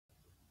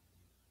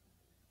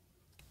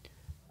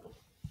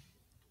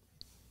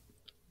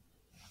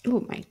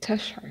Ooh, my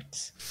tush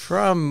hurts.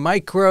 From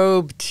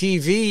Microbe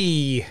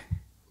TV,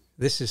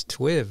 this is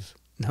Twiv.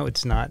 No,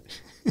 it's not.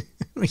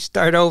 Let me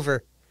start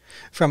over.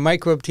 From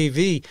Microbe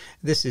TV,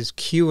 this is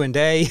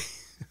Q&A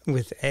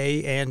with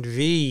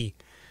A&V.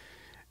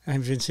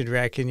 I'm Vincent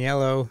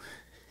Racaniello,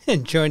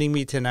 and joining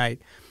me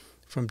tonight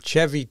from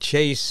Chevy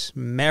Chase,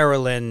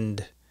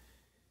 Maryland,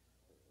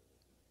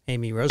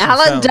 Amy Rosenfeld.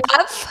 Alan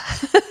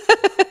Duff.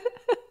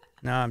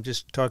 No, I'm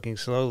just talking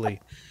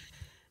slowly.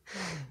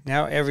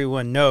 Now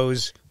everyone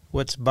knows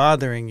what's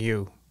bothering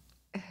you.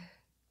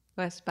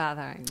 What's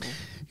bothering me?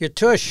 Your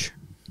tush.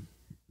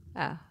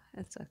 Oh,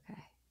 it's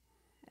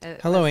okay.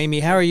 Hello, Amy.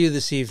 How are you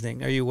this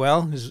evening? Are you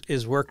well?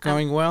 Is work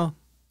going well?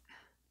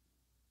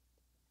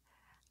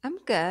 I'm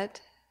good.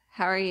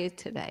 How are you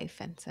today,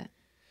 Vincent?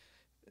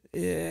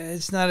 I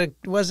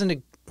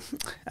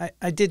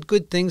did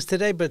good things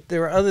today, but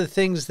there are other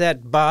things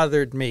that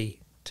bothered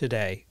me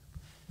today.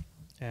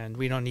 And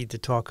we don't need to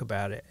talk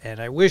about it. And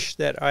I wish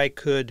that I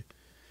could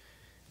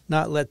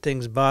not let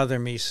things bother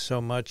me so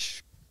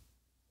much,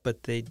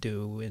 but they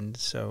do. And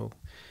so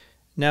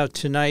now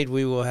tonight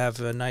we will have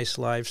a nice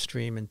live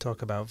stream and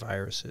talk about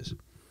viruses.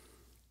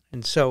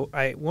 And so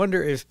I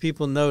wonder if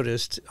people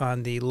noticed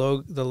on the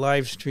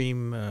live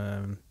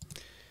stream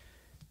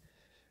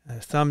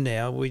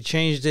thumbnail, we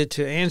changed it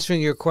to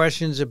answering your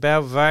questions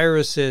about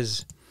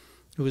viruses.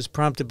 It was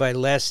prompted by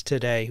Les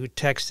today, who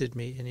texted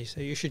me, and he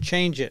said, you should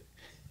change it.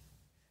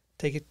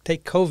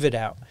 Take COVID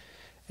out.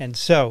 And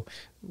so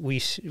we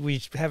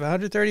have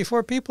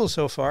 134 people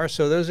so far.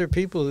 So those are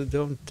people who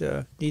don't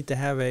need to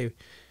have a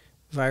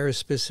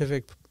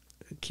virus-specific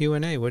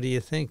Q&A. What do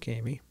you think,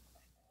 Amy?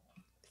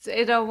 It's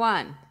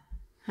 8:01.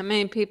 How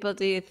many people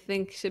do you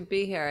think should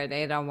be here at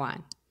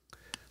 8:01?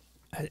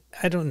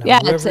 I don't know.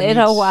 Yeah, it's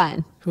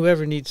 8:01.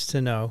 Whoever needs to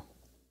know.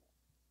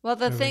 Well,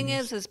 the thing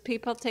is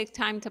people take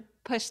time to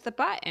push the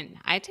button.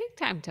 I take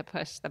time to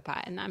push the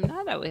button. I'm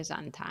not always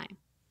on time.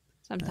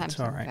 Sometimes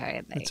I'm very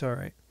late. That's all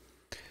right.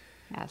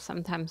 Yeah,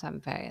 sometimes I'm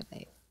very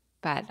late.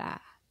 But,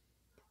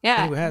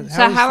 yeah. Anyway,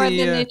 so how are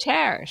the new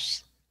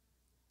chairs?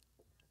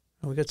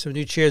 We got some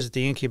new chairs at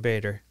the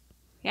incubator.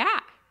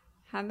 Yeah.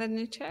 How are the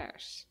new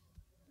chairs?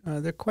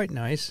 They're quite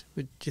nice.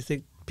 Do you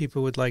think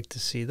people would like to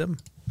see them?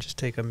 Just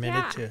take a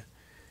minute to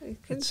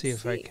let's see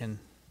if I can.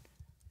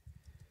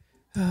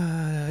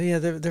 Yeah,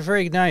 they're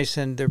very nice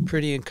and they're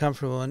pretty and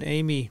comfortable. And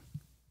Amy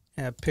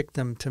picked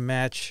them to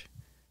match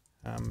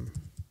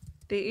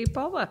the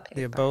Ebola paper.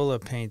 The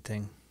Ebola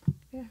painting.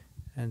 Yeah.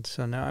 And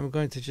so now I'm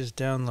going to just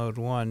download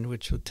one,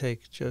 which will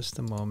take just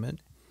a moment.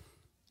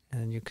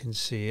 And you can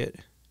see it.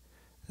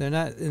 They're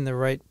not in the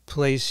right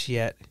place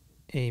yet,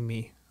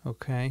 Amy,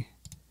 okay?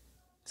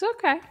 It's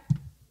okay.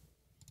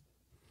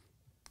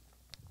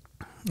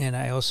 And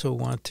I also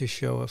want to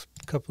show a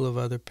couple of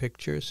other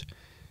pictures,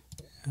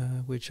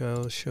 which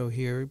I'll show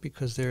here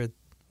because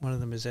one of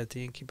them is at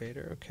the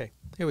incubator. Okay,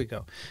 here we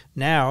go.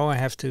 Now I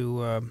have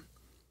to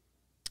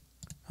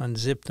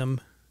unzip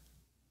them.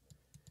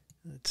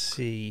 Let's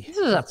see. This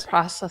is a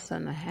process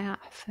and a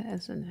half,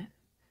 isn't it?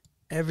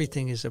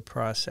 Everything is a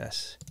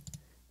process.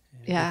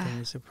 Everything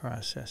is a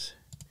process.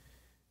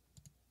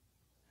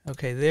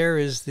 Okay, there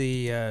is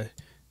the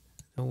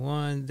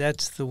one.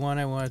 That's the one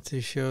I wanted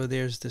to show.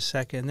 There's the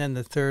second. And then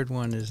the third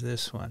one is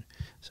this one.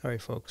 Sorry,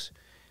 folks.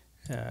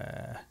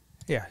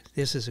 Yeah,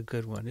 this is a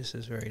good one. This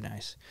is very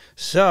nice.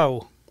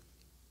 So.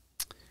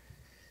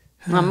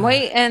 I'm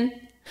waiting.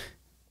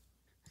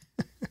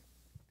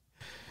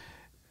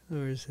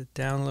 Where's the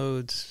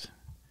downloads?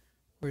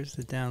 Where's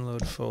the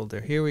download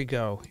folder? Here we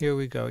go. Here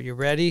we go. You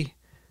ready?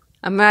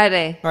 I'm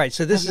ready. All right.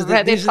 So these are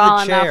the chairs.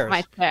 Off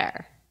my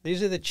chair.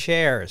 These are the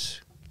chairs.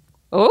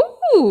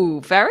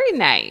 Oh, very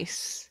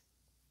nice.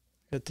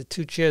 Got the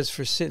two chairs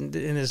for sitting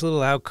in this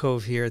little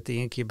alcove here at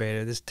the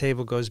incubator. This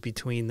table goes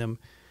between them.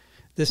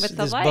 This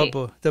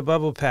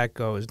bubble pack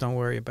goes. Don't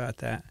worry about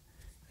that.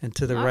 And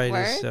to the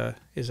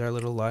right is our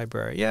little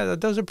library. Yeah,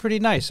 those are pretty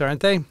nice,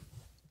 aren't they?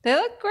 They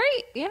look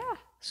great. Yeah.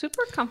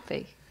 Super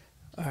comfy.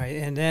 All right,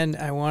 and then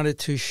I wanted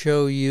to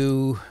show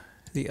you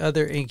the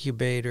other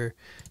incubator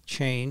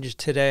change.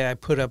 Today I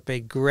put up a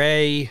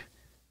gray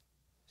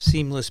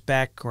seamless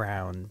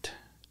background,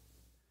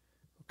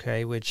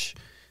 okay, which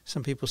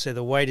some people say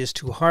the white is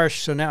too harsh.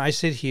 So now I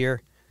sit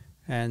here,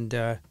 and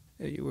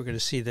we're going to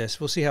see this.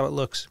 We'll see how it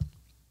looks.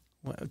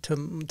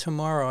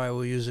 Tomorrow I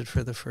will use it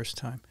for the first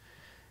time.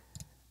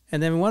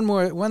 And then one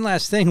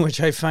last thing,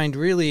 which I find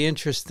really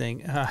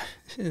interesting.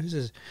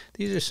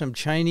 These are some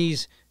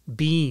Chinese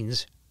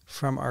beans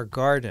from our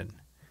garden.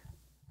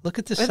 Look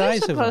at the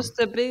size of them. Are they supposed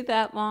to be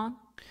that long?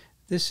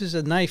 This is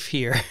a knife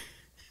here.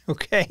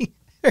 Okay,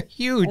 they're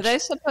huge. Are they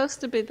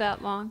supposed to be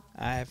that long?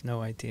 I have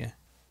no idea.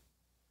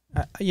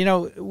 You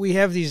know, we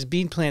have these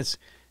bean plants,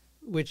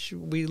 which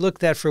we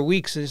looked at for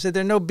weeks, and said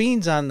there are no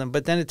beans on them.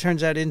 But then it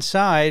turns out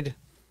inside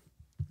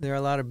there are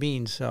a lot of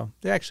beans, so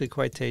they're actually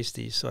quite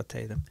tasty. You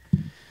saute them.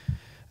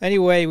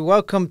 Anyway,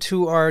 welcome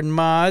to our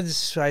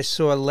mods. I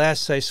saw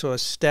Les, I saw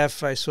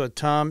Steph, I saw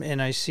Tom,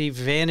 and I see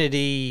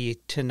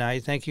Vanity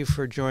tonight. Thank you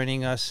for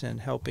joining us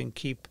and helping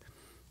keep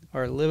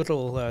our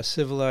little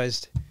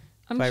civilized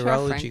I'm virology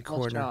sure Frank will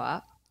corner. show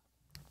up.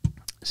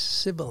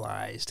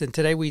 Civilized. And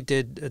today we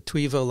did a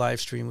TWEVO live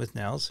stream with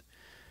Nels.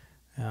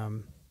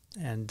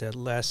 And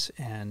Les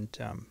and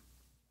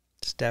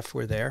Steph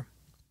were there.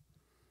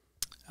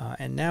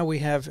 And now we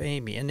have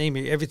Amy. And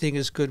Amy, everything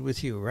is good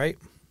with you, right?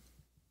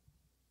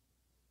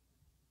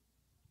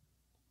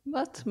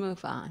 Let's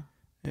move on.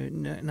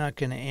 Not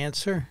going to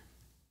answer?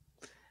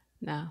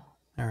 No.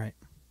 All right.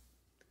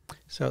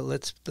 So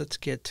let's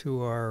get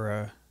to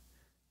our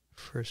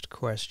first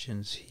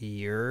questions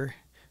here.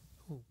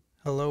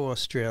 Hello,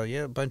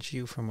 Australia. A bunch of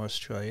you from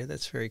Australia.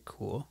 That's very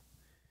cool.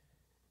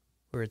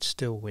 Where it's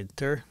still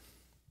winter.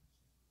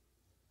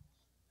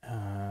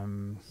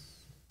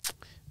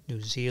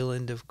 New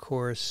Zealand, of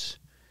course.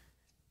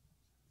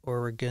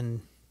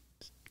 Oregon,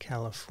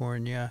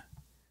 California.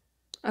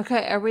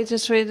 Okay, are we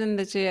just reading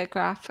the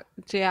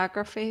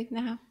geography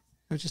now?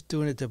 I'm just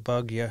doing it to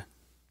bug you.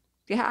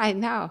 Yeah, I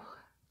know.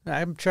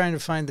 I'm trying to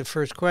find the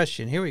first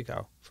question. Here we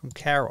go, from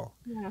Carol.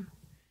 Yeah.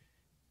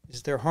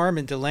 Is there harm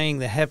in delaying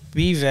the Hep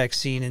B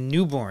vaccine in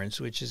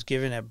newborns, which is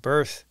given at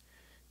birth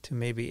to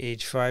maybe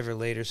age 5 or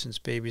later, since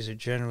babies are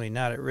generally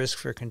not at risk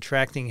for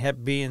contracting Hep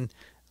B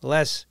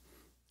unless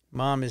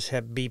mom is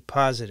Hep B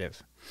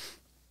positive?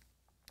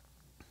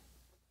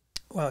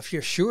 Well, if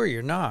you're sure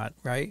you're not,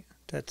 right?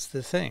 That's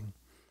the thing.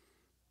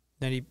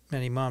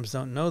 Many moms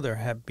don't know they're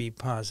Hep B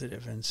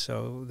positive, and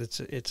so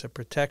it's a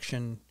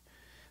protection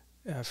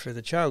for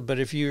the child. But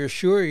if you're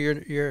sure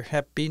you're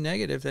Hep B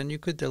negative, then you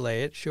could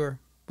delay it. Sure.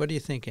 What do you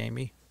think,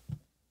 Amy?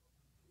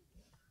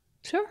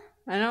 Sure.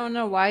 I don't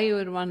know why you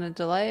would want to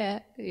delay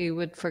it. You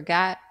would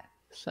forget.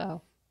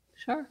 So,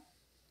 sure.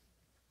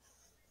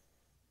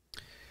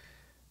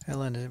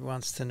 Ellen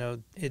wants to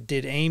know,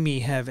 did Amy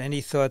have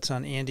any thoughts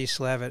on Andy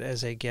Slavitt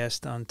as a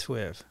guest on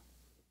TWIV?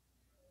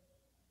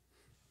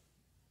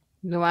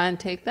 You want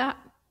to take that?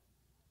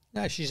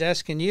 No, she's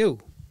asking you.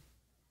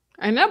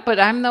 I know, but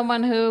I'm the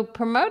one who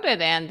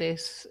promoted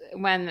Andy's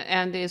when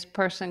Andy's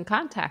person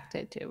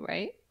contacted you,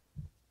 right?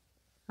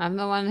 I'm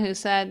the one who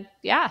said,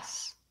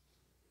 yes,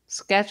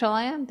 schedule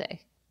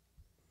Andy.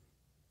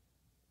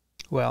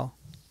 Well,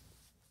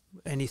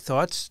 any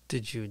thoughts?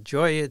 Did you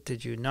enjoy it?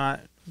 Did you not?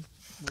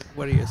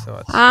 What are your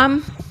thoughts?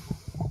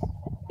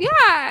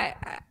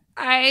 Yeah,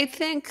 I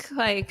think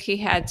like he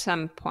had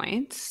some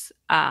points.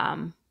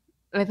 I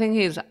think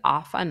he's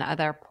off on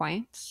other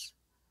points.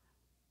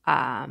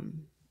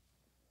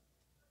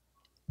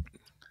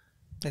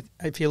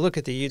 If you look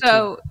at the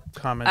YouTube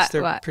comments,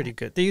 they're pretty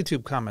good. The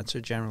YouTube comments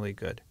are generally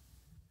good.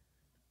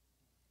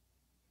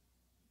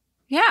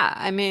 Yeah,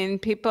 I mean,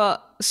 people.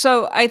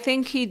 So I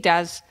think he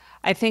does.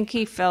 I think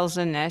he fills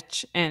a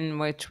niche in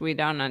which we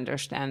don't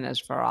understand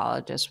as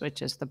virologists,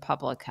 which is the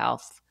public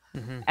health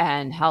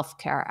and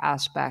healthcare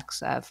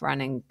aspects of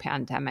running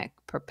pandemic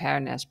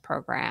preparedness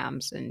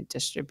programs and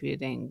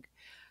distributing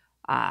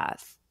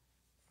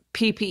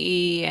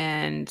PPE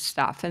and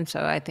stuff. And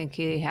so I think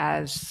he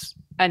has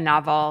a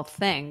novel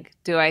thing.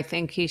 Do I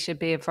think he should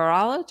be a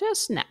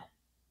virologist? No.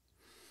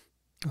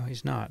 Oh,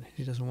 he's not.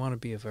 He doesn't want to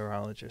be a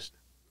virologist.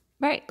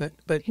 Right.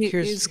 But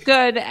he's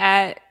good.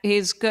 I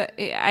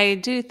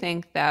do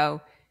think,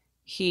 though,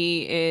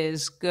 he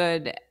is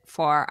good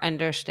for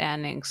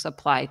understanding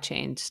supply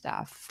chain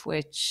stuff,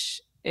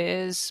 which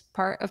is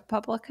part of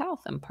public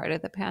health and part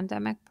of the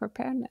pandemic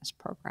preparedness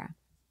program.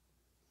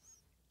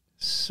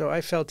 So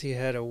I felt he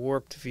had a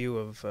warped view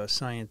of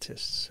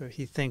scientists. So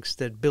he thinks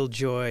that Bill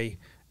Joy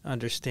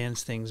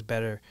understands things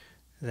better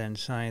than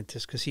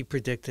scientists because he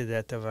predicted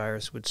that the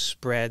virus would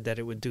spread, that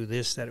it would do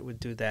this, that it would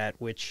do that,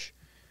 which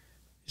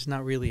is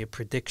not really a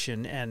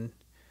prediction. And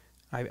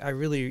I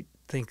really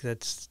think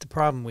that's the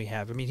problem we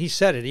have. I mean, he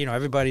said it,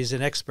 everybody's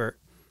an expert.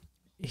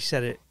 He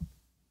said it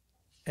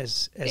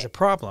as a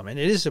problem, and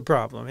it is a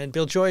problem. And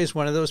Bill Joy is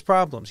one of those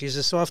problems. He's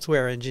a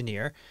software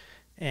engineer.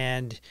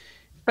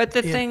 But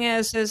the thing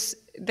is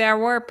there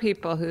were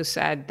people who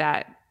said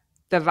that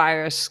the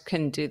virus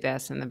can do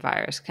this and the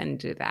virus can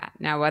do that.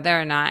 Now, whether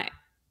or not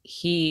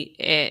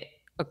it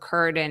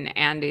occurred in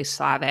Andy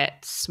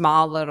Slavitt's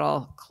small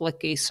little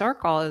clicky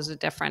circle is a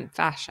different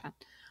fashion.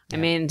 Yeah. I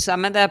mean,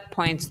 some of the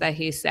points that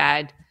he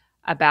said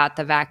about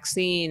the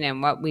vaccine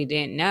and what we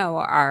didn't know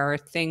are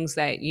things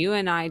that you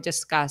and I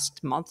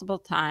discussed multiple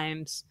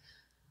times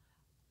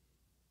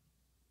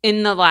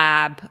in the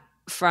lab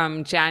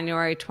from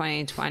January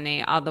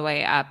 2020 all the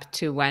way up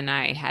to when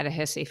I had a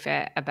hissy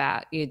fit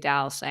about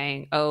Udell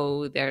saying,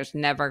 oh, there's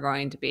never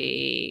going to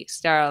be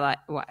sterilizing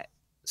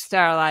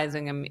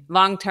a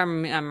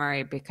long-term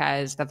memory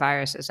because the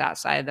virus is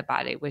outside of the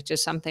body, which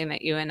is something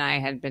that you and I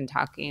had been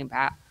talking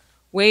about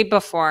way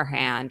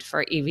beforehand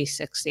for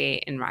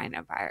EV68 and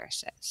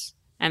rhinoviruses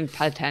and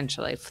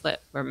potentially flu.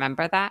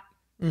 Remember that?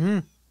 Mm-hmm.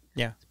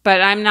 Yeah.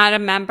 But I'm not a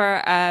member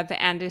of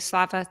Andy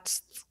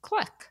Slavitt's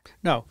clique.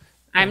 No.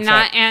 I'm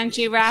not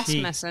Angie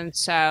Rasmussen.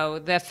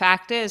 So the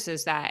fact is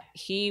that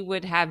he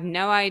would have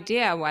no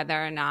idea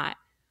whether or not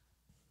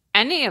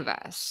any of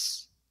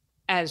us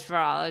as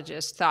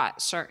virologists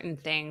thought certain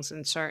things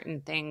and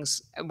certain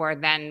things were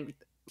then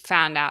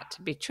found out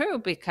to be true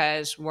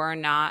because we're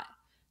not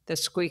the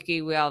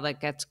squeaky wheel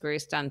that gets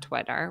greased on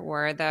Twitter.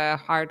 We're the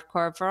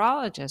hardcore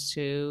virologists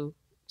who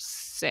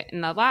sit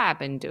in the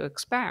lab and do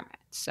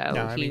experiments. No, So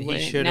I he mean, he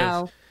wouldn't should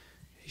have. know.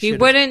 He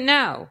Have. wouldn't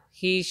know.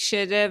 He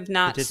should have He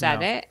not didn't said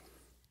know. it.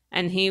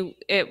 And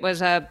it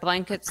was a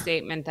blanket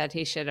statement that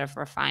he should have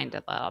refined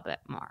a little bit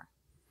more.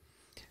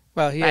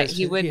 Well,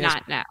 he would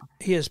not know.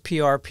 He has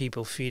PR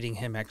people feeding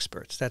him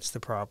experts. That's the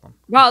problem.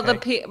 Well,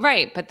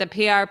 right, but the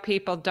PR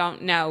people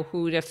don't know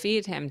who to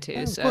feed him to.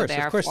 Oh,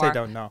 of course they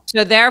don't know.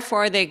 So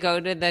therefore, they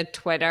go to the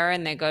Twitter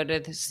and they go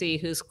to see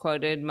who's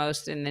quoted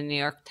most in the New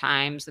York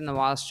Times and the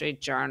Wall Street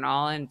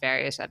Journal and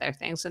various other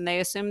things, and they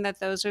assume that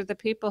those are the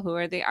people who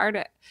are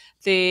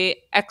the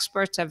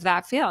experts of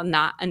that field,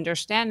 not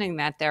understanding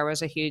that there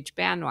was a huge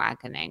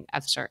bandwagoning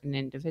of certain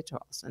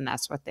individuals, and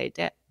that's what they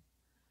did.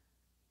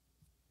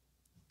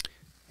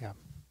 Yeah.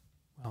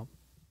 Well,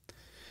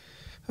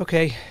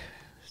 okay.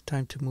 It's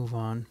time to move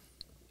on.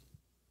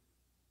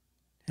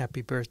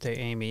 Happy birthday,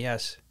 Amy.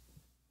 Yes.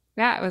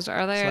 Yeah, it was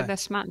earlier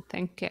this month.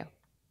 Thank you.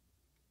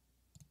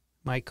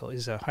 Michael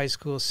is a high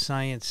school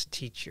science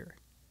teacher.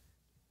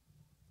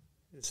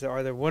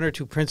 Are there one or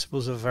two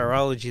principles of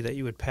virology that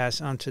you would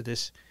pass on to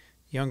this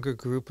younger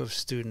group of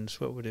students?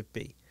 What would it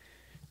be?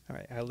 All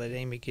right, I'll let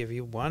Amy give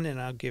you one,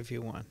 and I'll give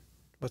you one.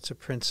 What's a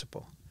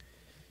principle?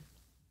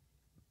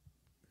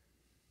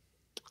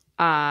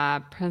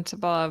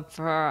 Principle of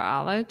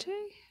virology?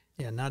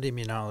 Yeah, not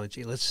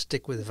immunology. Let's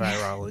stick with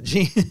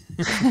virology.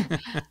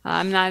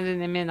 I'm not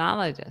an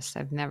immunologist.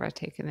 I've never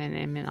taken an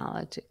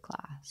immunology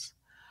class.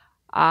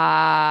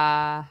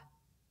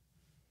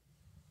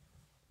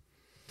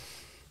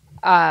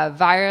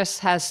 Virus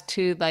has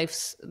two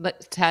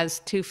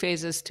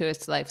phases to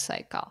its life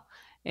cycle.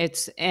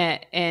 It's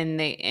in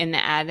the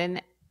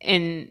inanimate,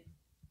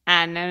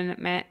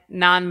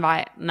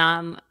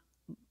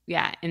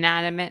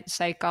 inanimate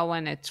cycle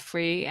when it's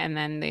free, and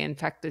then the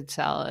infected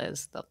cell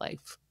is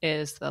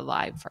the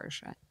live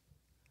version.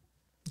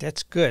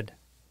 That's good.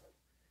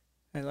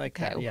 I like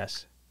that.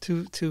 Yes,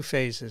 two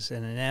phases: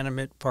 an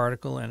inanimate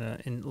particle and a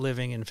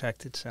living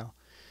infected cell.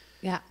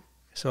 Yeah.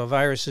 So a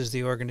virus is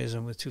the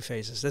organism with two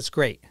phases. That's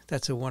great.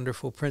 That's a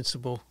wonderful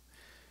principle.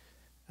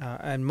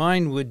 And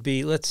mine would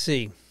be, let's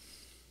see.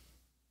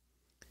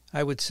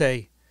 I would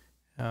say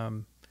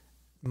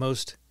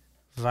most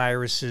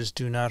viruses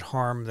do not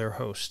harm their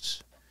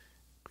hosts.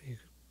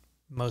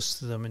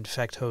 Most of them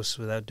infect hosts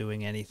without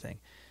doing anything.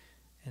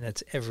 And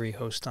that's every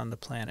host on the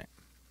planet.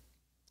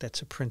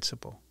 That's a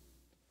principle.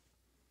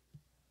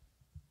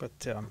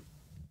 But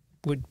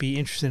would be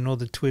interested in all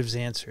the TWIV's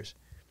answers.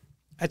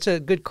 That's a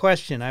good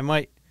question. I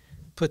might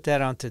put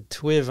that onto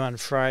TWIV on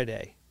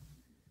Friday.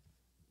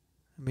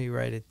 Let me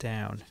write it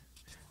down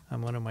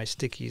on one of my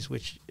stickies,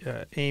 which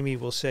Amy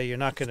will say you're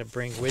not going to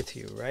bring with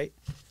you, right?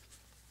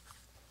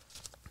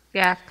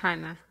 Yeah,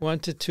 kind of. 1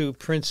 to 2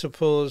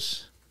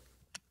 principles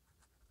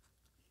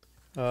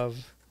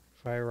of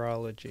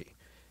virology.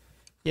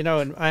 You know,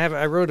 and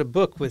I wrote a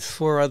book with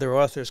 4 other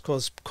authors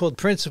called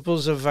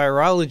Principles of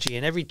Virology,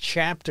 and every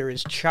chapter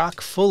is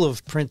chock full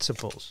of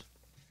principles.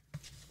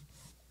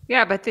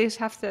 Yeah, but these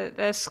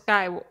this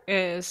guy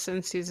is,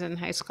 since he's in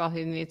high school,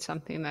 he needs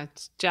something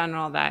that's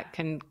general that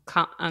can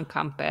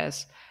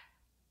encompass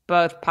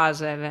both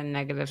positive and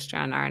negative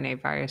strand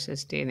RNA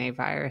viruses, DNA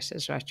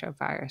viruses,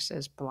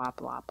 retroviruses, blah,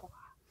 blah, blah.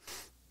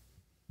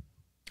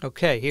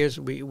 Okay,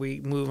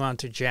 we move on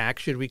to Jack.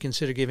 Should we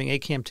consider giving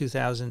ACAM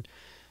 2000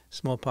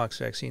 smallpox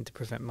vaccine to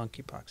prevent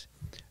monkeypox?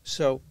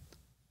 So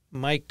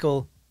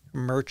Michael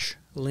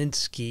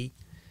Merchlinsky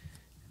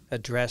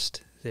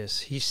addressed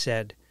this. He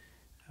said,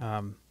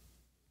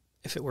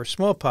 if it were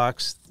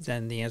smallpox,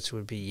 then the answer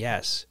would be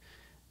yes.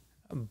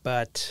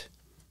 But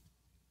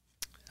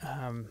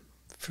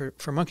for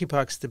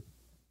monkeypox,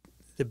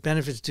 the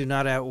benefits do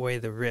not outweigh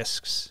the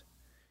risks.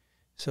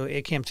 So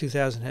ACAM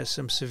 2000 has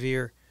some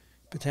severe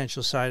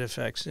potential side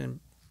effects,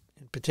 and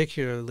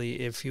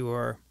particularly if you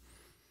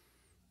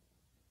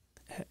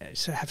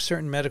have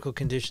certain medical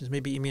conditions,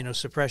 maybe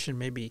immunosuppression,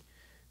 maybe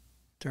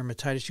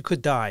dermatitis, you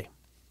could die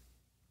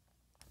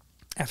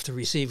after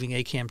receiving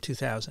ACAM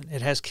 2000.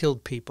 It has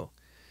killed people.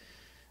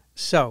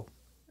 So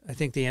I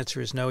think the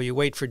answer is no. You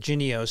wait for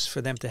Jynneos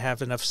for them to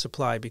have enough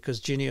supply, because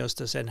Jynneos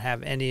doesn't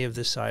have any of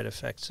the side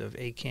effects of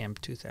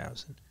ACAM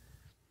 2000.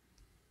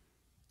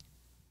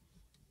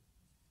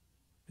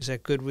 Is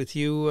that good with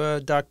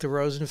you, Dr.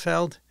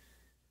 Rosenfeld?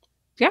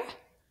 Yeah.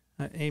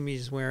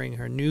 Amy's wearing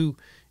her new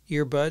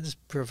earbuds,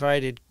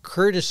 provided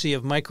courtesy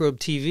of Microbe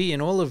TV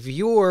and all of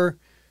your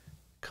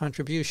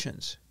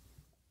contributions.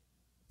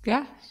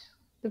 Yes.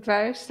 They're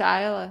very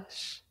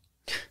stylish.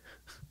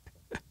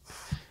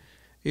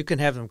 You can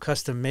have them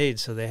custom made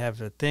so they have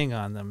a thing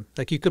on them.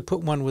 Like you could put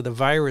one with a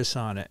virus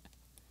on it.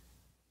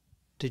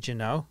 Did you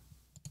know?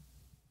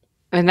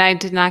 And I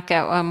did not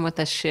get one with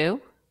a shoe?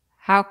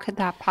 How could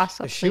that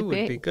possibly be? A shoe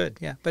would be good,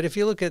 yeah. But if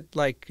you look at,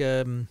 like,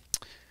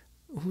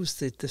 who's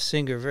the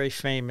singer, very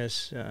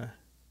famous, with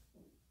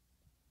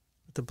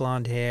the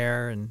blonde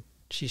hair, and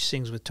she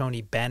sings with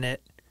Tony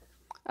Bennett.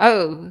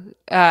 Oh,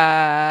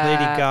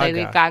 Lady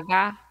Lady Gaga.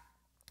 Gaga.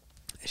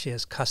 She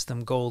has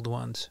custom gold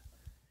ones.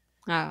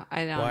 Oh,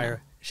 I don't know.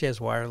 She has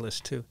wireless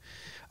too.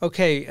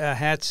 Okay,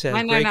 Hat says,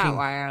 Mine are not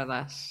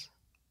wireless.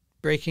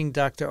 breaking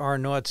Dr.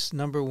 Arnaudt's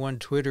 #1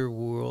 Twitter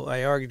rule.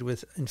 I argued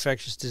with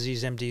infectious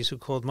disease MDs who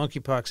called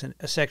monkeypox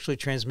a sexually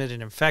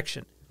transmitted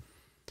infection.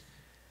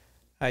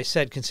 I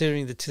said,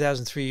 considering the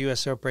 2003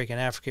 U.S. outbreak in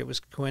Africa, it was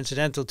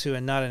coincidental to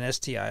and not an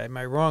STI. Am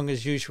I wrong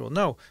as usual?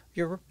 No,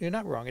 you're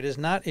not wrong. It is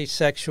not a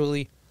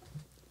sexually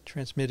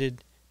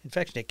transmitted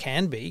infection. It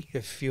can be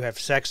if you have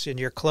sex and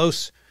you're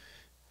close,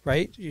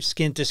 right? You're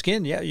skin to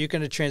skin. Yeah, you're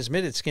going to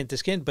transmit it skin to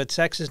skin, but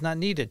sex is not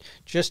needed.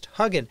 Just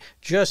hugging,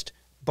 just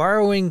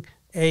borrowing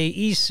a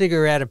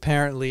e-cigarette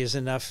apparently is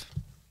enough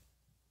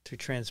to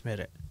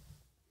transmit it,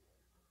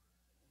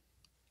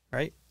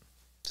 right?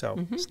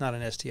 So it's not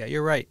an STI.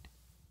 You're right.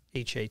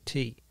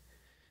 HAT.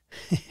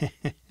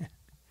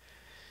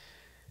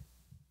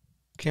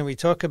 Can we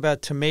talk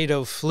about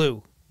tomato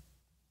flu?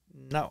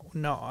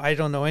 No, I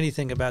don't know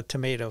anything about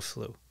tomato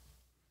flu.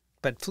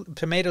 But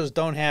tomatoes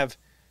don't have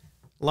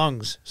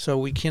lungs, so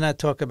we cannot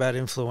talk about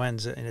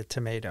influenza in a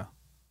tomato.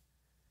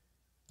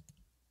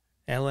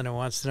 Eleanor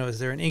wants to know, is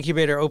there an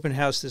incubator open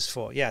house this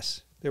fall?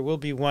 Yes, there will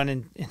be one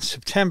in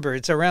September.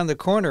 It's around the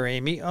corner,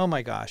 Amy. Oh,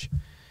 my gosh.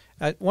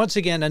 Once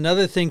again,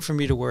 another thing for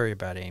me to worry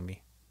about,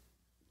 Amy.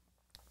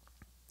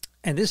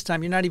 And this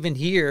time, you're not even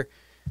here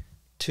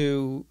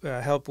to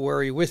help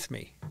worry with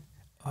me.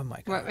 Oh, my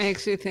gosh. What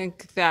makes you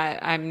think that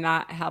I'm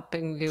not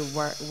helping you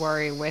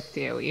worry with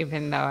you,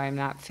 even though I'm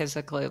not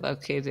physically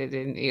located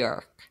in New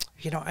York?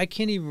 You know, I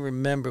can't even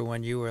remember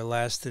when you were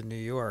last in New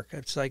York.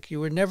 It's like you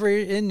were never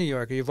in New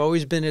York. You've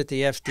always been at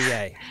the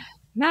FDA.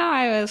 No,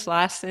 I was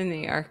last in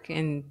New York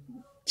in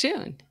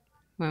June.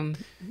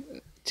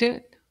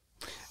 June.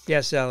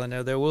 Yes,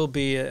 Eleanor, there will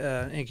be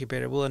an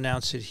incubator. We'll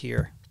announce it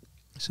here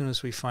as soon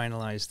as we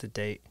finalize the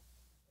date.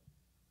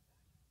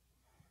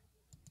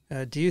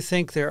 Do you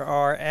think there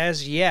are,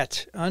 as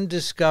yet,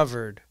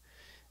 undiscovered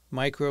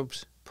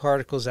microbes,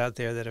 particles out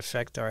there that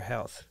affect our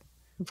health?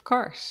 Of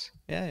course.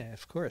 Yeah,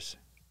 of course.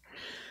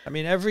 I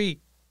mean,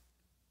 every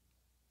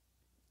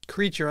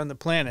creature on the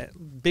planet,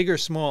 big or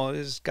small,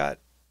 has got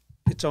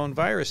its own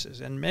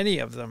viruses, and many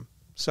of them.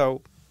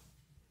 So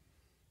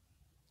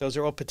those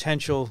are all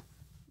potential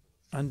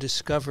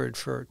undiscovered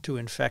to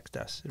infect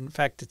us. In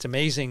fact, it's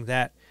amazing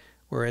that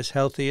we're as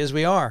healthy as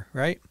we are,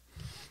 right?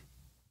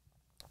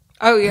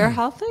 Oh, you're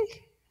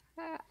healthy?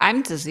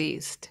 I'm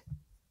diseased.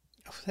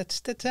 Oh,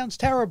 that sounds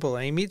terrible,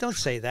 Amy. Don't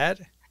say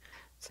that.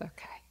 It's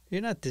okay.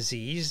 You're not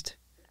diseased.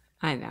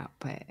 I know,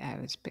 but I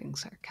was being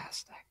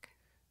sarcastic.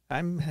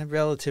 I'm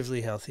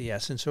relatively healthy,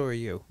 yes, and so are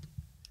you.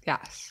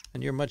 Yes.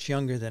 And you're much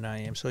younger than I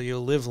am, so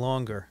you'll live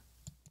longer.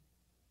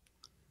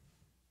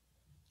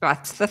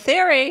 That's the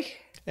theory.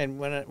 And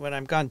when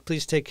I'm gone,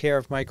 please take care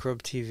of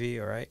Microbe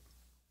TV, all right?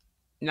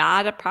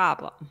 Not a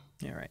problem.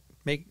 All right.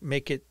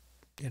 Make it,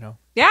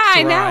 Yeah,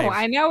 thrive.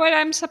 I know what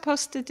I'm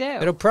supposed to do.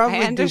 It'll probably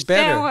do better. I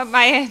understand what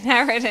my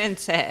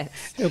inheritance is.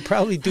 It'll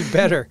probably do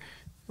better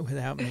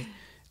without me.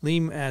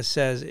 Liam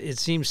says, it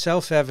seems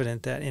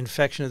self-evident that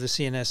infection of the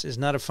CNS is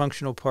not a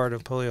functional part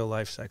of polio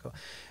life cycle.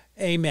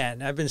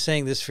 Amen. I've been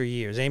saying this for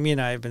years. Amy and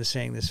I have been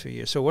saying this for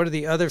years. So what are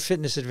the other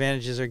fitness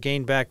advantages are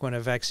gained back when a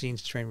vaccine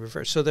strain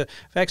reverts? So the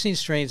vaccine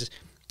strains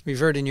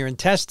revert in your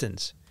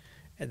intestines.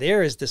 And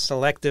there is the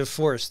selective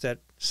force that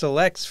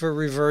selects for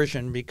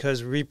reversion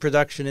because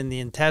reproduction in the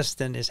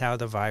intestine is how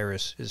the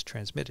virus is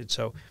transmitted.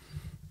 So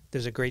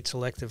there's a great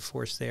selective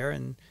force there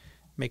and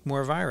make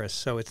more virus.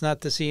 So it's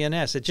not the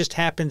CNS. It just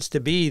happens to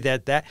be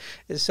that.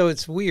 So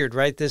it's weird,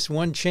 right? This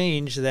one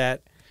change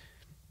that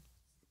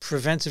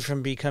prevents it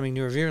from becoming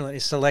neurovirulent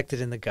is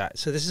selected in the gut.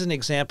 So this is an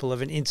example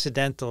of an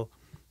incidental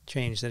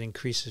change that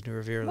increases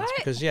neurovirulence. What?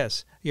 Because,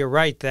 yes, you're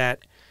right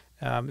that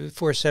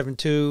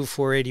 472,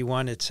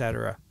 481,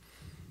 etc.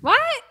 What?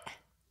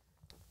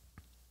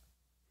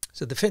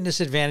 So the fitness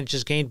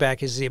advantages gained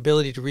back is the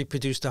ability to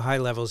reproduce to high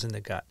levels in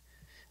the gut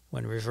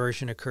when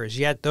reversion occurs.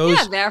 Yet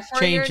those therefore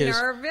changes,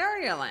 you're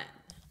neurovirulent.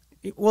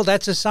 Well,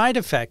 that's a side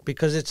effect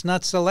because it's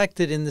not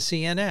selected in the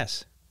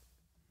CNS.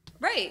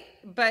 Right,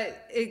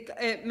 but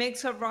it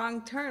makes a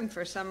wrong turn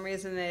for some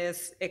reason.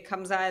 It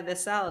comes out of the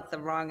cell at the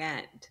wrong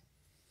end.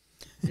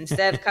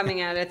 Instead of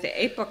coming out at the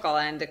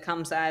apical end, it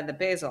comes out of the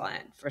basal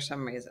end for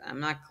some reason. I'm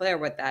not clear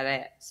what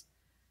that is,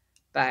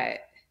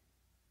 but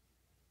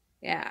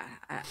yeah.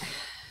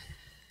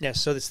 Yes,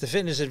 so it's the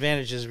fitness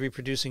advantages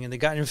reproducing in the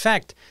gut. In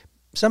fact,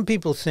 some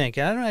people think,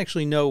 and I don't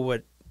actually know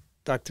what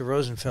Dr.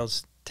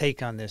 Rosenfeld's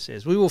take on this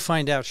is. We will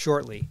find out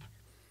shortly.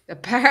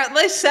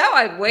 Apparently so.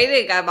 I'm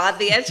waiting. I'm on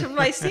the edge of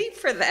my seat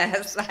for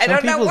this. I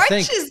don't know what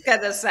she's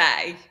going to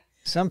say.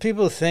 Some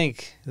people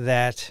think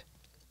that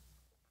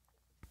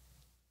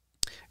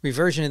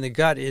reversion in the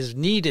gut is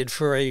needed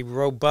for a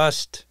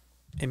robust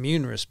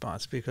immune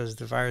response because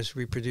the virus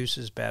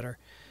reproduces better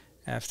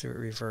after it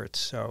reverts.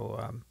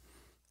 So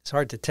it's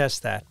hard to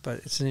test that, but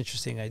it's an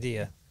interesting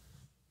idea.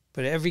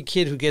 But every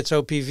kid who gets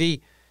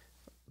OPV,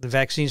 the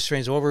vaccine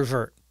strains will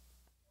revert.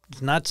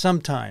 It's not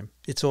sometime.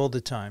 It's all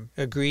the time.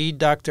 Agreed,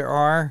 Dr.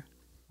 R?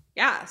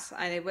 Yes,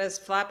 I was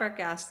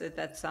flabbergasted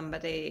that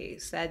somebody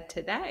said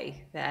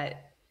today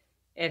that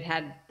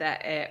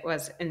it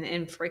was an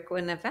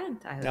infrequent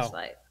event. I was No.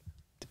 like,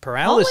 holy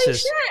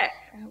Paralysis.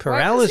 shit!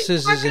 Paralysis What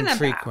is was he talking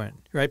infrequent,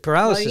 about? right?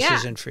 Paralysis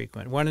is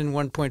infrequent. 1 in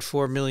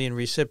 1.4 million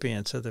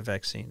recipients of the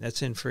vaccine.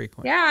 That's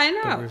infrequent. Yeah, I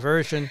But know.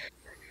 reversion.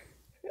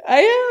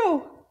 I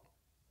know.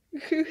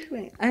 Excuse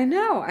me. I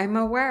know. I'm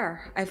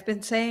aware. I've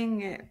been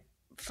saying it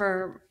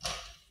for.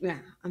 Yeah,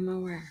 I'm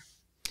aware.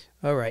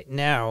 All right.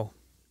 Now,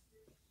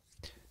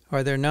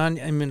 are there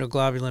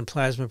non-immunoglobulin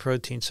plasma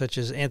proteins such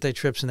as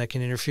antitrypsin that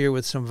can interfere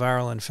with some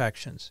viral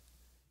infections?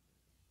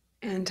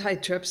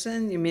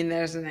 Antitrypsin? You mean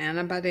there's an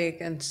antibody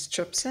against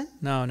trypsin?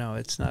 No,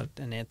 it's not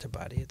an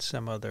antibody. It's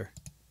some other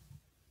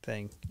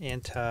thing.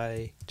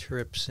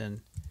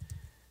 Antitrypsin.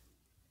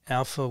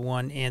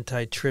 Alpha-1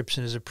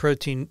 antitrypsin is a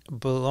protein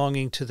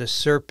belonging to the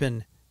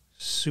serpin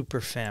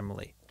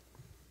superfamily.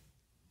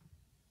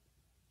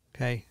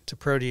 Okay? It's a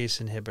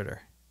protease inhibitor.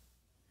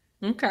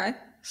 Okay.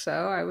 So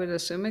I would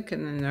assume it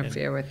can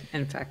interfere with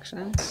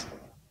infections.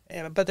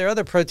 But there are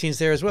other proteins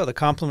there as well. The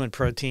complement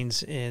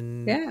proteins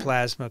in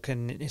plasma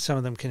some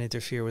of them can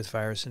interfere with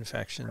virus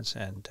infections,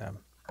 and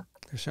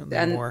there's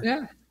certainly more.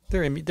 Yeah.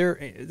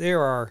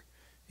 There are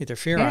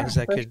interferons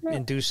that could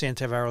induce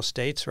antiviral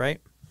states, right?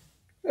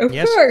 Of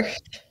course.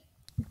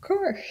 Of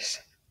course.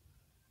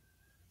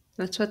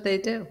 That's what they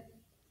do.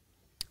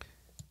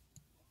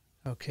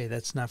 Okay,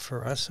 that's not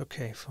for us.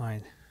 Okay,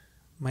 fine.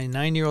 My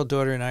 9-year-old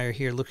daughter and I are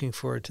here looking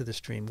forward to the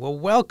stream. Well,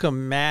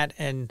 welcome, Matt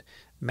and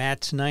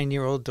Matt's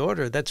 9-year-old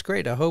daughter. That's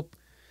great. I hope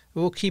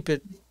we'll keep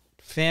it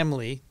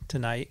family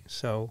tonight.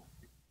 So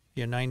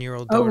your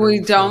 9-year-old daughter. Oh, we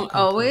don't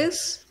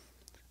always?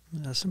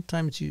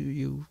 Sometimes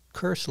you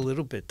curse a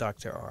little bit,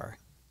 Dr. R.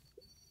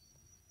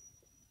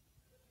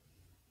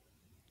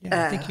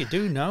 Yeah, I think you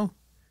do, no?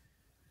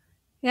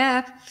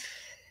 Yeah.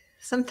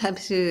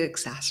 Sometimes you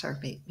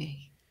exacerbate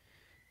me.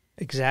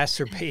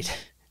 Exacerbate.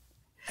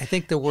 I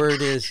think the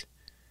word is,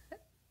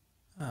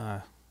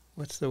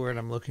 what's the word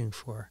I'm looking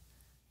for?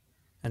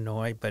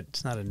 Annoy, but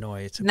it's not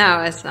annoy. It's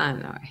not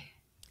annoy.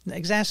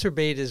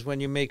 Exacerbate is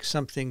when you make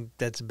something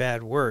that's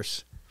bad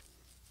worse.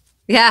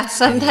 Yeah,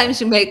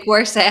 sometimes you make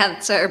worse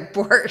answer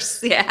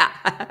worse.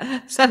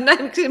 Yeah,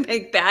 sometimes you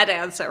make bad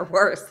answer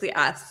worse.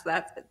 Yes,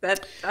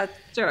 that's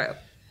true.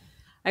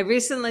 I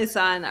recently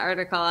saw an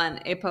article on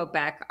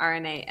ApoBec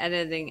RNA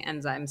editing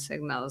enzyme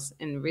signals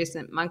in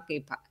recent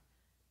monkeypox.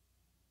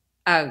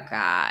 Oh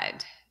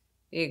God,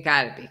 you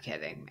got to be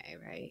kidding me,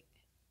 right?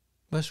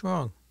 What's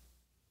wrong?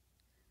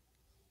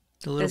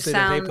 A little bit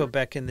of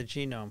ApoBec in the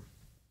genome.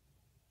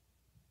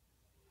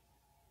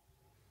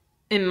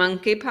 In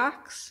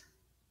monkeypox?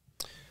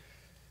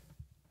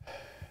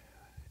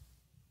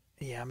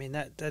 Yeah, I mean,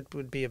 that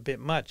would be a bit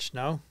much,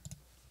 no?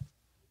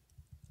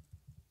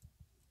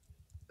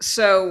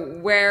 So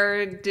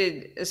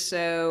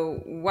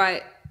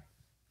what?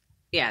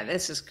 Yeah,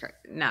 this is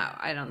correct. No,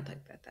 I don't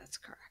think that's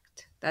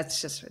correct.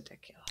 That's just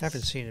ridiculous. I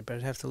haven't seen it, but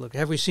I'd have to look.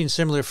 Have we seen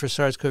similar for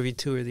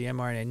SARS-CoV-2 or the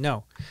mRNA?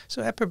 No.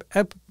 So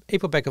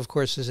ApoBec, of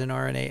course, is an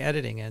RNA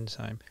editing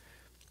enzyme.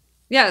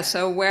 Yeah.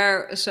 So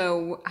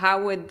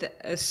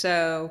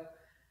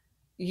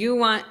you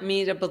want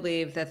me to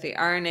believe that the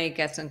RNA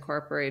gets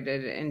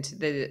incorporated into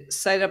the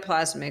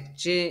cytoplasmic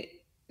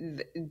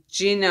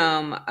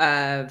genome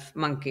of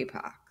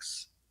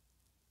monkeypox?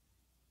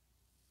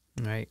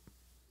 Right.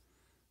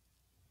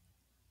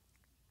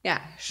 Yeah,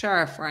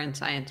 sure, if we're in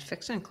science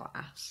fiction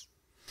class.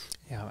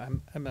 Yeah,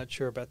 I'm not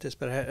sure about this,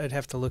 but I'd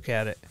have to look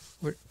at it.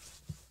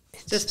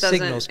 Just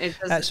signals.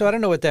 So I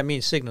don't know what that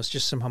means, signals,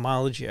 just some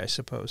homology, I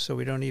suppose. So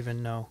we don't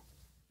even know.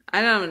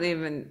 I don't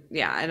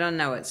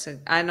know.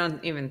 I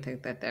don't even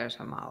think that there's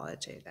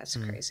homology. That's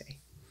crazy.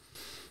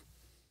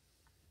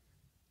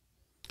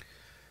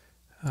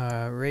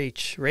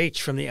 Rach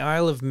from the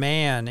Isle of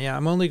Man. Yeah,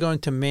 I'm only going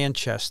to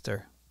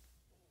Manchester.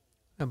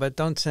 But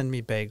don't send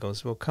me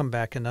bagels. We'll come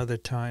back another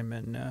time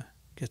and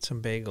get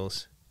some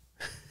bagels.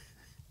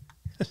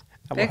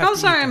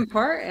 Bagels are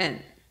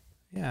important.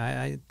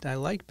 Yeah, I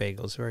like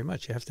bagels very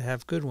much. You have to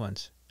have good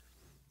ones.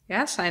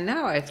 Yes, I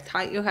know. I've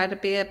taught you how to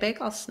be a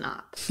bagel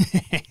snob.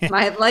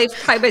 My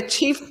lifetime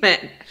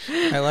achievement.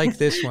 I like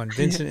this one,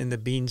 Vincent and the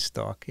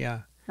Beanstalk.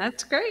 Yeah.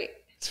 That's great.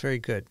 It's very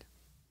good.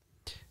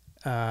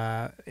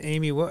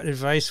 Amy, what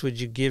advice would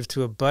you give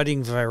to a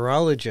budding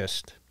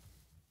virologist?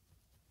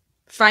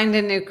 Find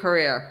a new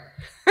career.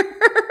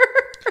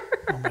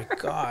 Oh my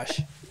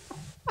gosh.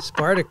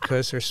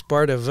 Spartacus or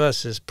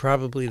Spartavus is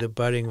probably the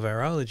budding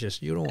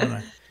virologist. You don't want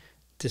to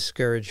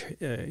discourage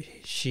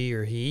she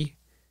or he.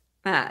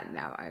 No,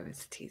 I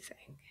was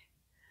teasing.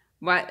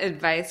 What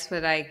advice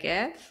would I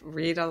give?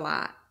 Read a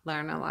lot.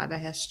 Learn a lot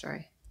of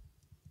history.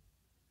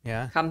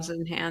 Yeah. Comes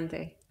in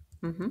handy.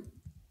 Mm-hmm.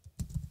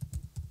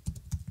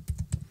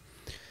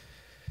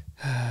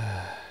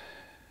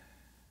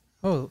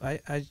 Oh,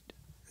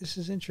 this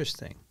is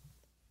interesting.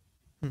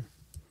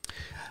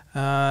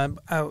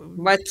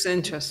 What's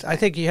interesting? I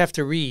think you have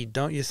to read,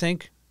 don't you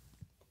think?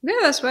 Yeah,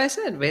 that's what I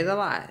said. Read a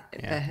lot.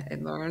 Yeah.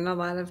 Learn a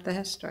lot of the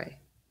history.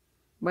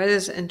 What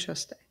is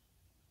interesting?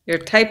 You're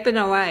typing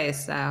away,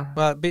 so.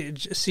 Well,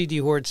 C.D.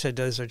 Horde said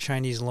those are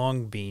Chinese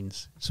long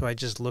beans. So I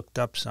just looked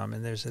up some,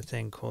 and there's a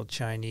thing called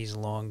Chinese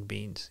long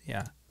beans.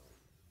 Yeah.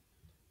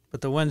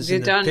 But the ones You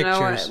in the don't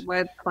know pictures,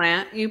 what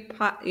plant you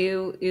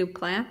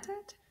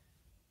planted?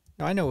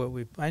 I know what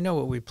we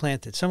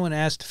planted. Someone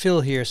asked, Phil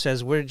here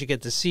says, where did you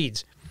get the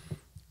seeds?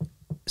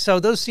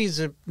 So those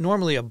seeds are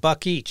normally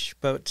 $1 each,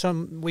 but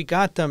we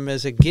got them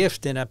as a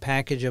gift in a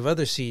package of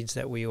other seeds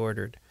that we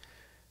ordered.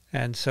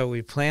 And so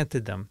we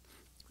planted them.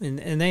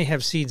 And they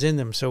have seeds in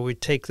them, so we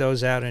take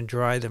those out and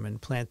dry them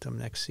and plant them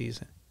next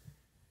season.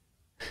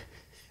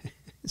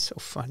 It's so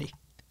funny.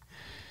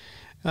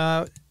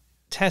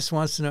 Tess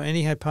wants to know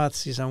any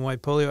hypotheses on why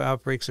polio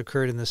outbreaks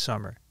occurred in the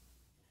summer.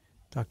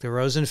 Dr.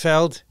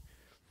 Rosenfeld?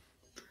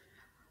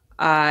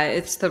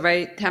 It's the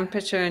right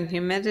temperature and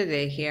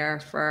humidity here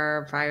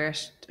for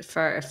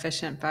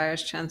efficient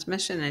virus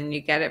transmission, and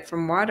you get it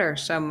from water.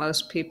 So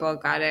most people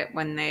got it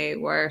when they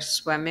were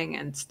swimming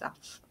and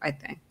stuff, I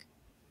think.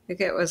 I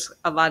think it was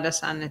a lot of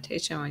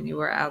sanitation when you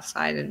were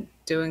outside and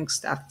doing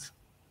stuff.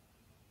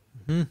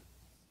 Mm-hmm.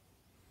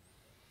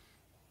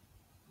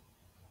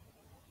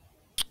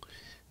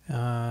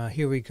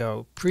 Here we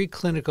go.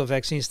 Preclinical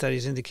vaccine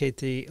studies indicate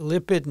the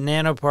lipid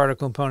nanoparticle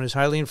component is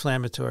highly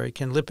inflammatory.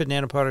 Can lipid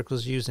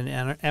nanoparticles used in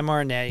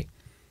mRNA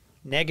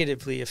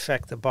negatively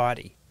affect the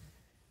body?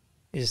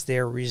 Is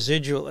there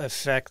residual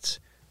effects?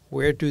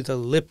 Where do the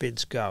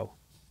lipids go?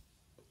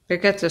 They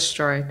get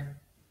destroyed.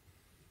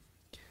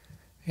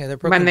 Yeah, they're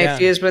broken when they down.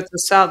 fuse with the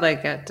cell, they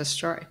get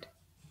destroyed.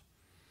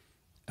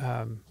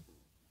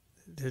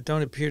 There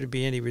don't appear to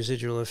be any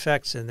residual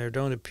effects, and there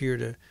don't appear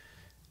to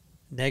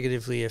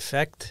negatively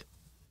affect.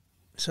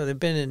 So they've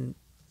been in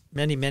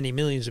many, many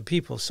millions of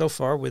people. So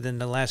far, within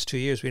the last 2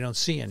 years, we don't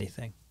see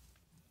anything.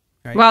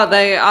 Right? Well,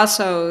 they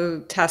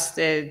also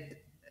tested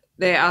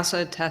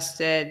empty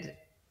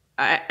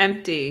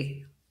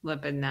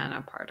lipid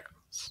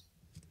nanoparticles.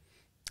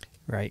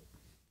 Right.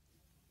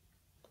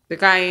 The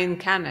guy in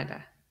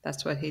Canada,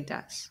 that's what he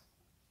does.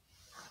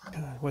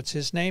 What's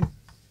his name?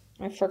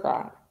 I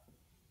forgot.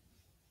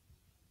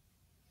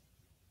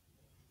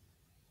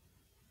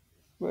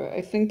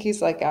 I think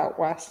he's like out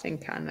west in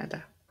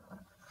Canada,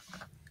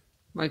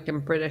 like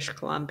in British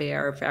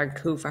Columbia or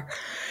Vancouver.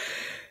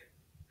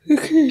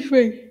 Excuse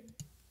me.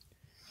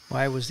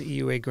 Why was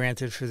the EUA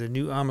granted for the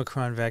new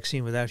Omicron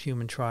vaccine without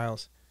human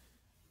trials?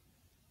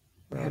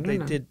 Well,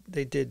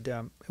 they did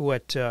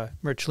what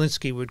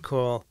Merchlinsky would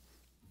call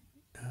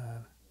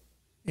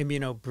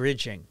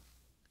immunobridging.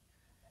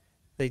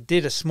 They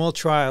did a small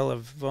trial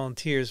of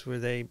volunteers where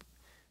they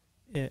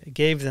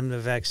gave them the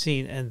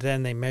vaccine, and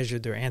then they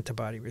measured their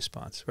antibody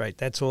response. Right,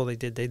 that's all they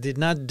did. They did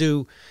not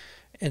do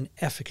an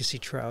efficacy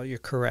trial. You're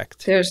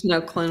correct. There's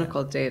no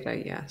clinical data,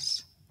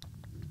 yes.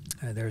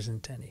 There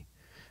isn't any.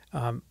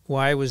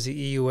 Why was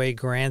the EUA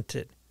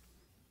granted?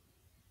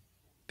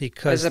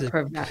 Because as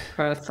a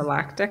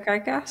prophylactic, I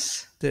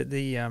guess.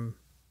 The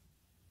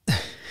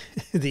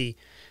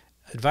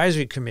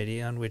advisory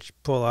committee, on which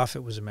Paul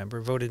Offit was a member,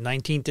 voted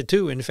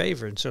 19-2 in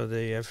favor, and so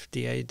the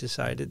FDA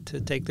decided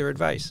to take their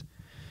advice.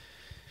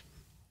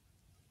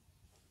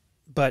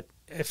 But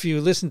if you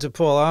listen to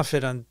Paul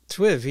Offit on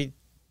Twitter, he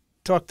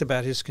talked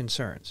about his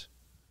concerns.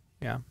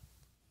 Yeah.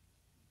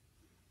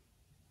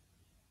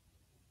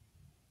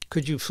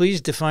 Could you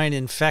please define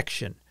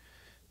infection?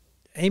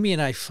 Amy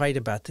and I fight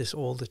about this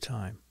all the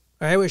time.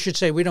 I should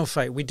say we don't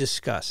fight, we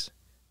discuss.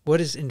 What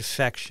is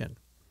infection?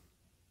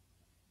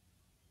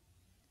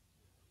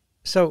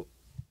 So,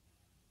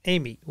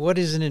 Amy, what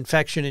is an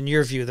infection in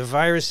your view? The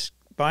virus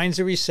binds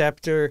a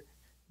receptor,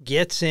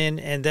 gets in,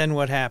 and then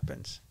what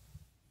happens?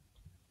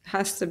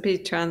 Has to be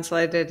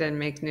translated and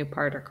make new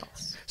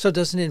particles. So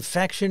does an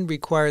infection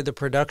require the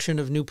production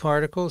of new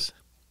particles?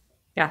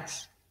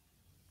 Yes.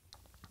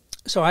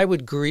 So I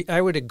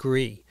would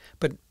agree,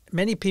 but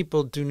many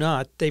people do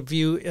not. They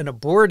view an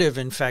abortive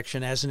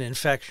infection as an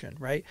infection,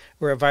 right?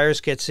 Where a virus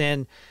gets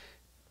in,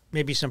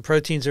 maybe some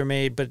proteins are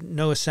made, but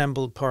no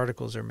assembled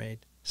particles are made.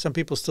 Some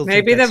people still think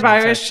maybe the that's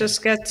virus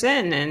just gets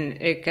in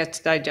and it gets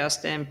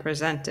digested and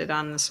presented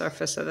on the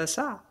surface of the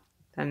cell.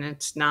 Then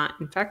it's not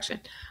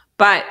infection.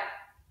 But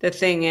the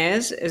thing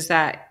is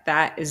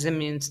that is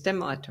immune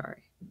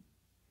stimulatory.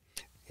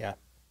 Yeah.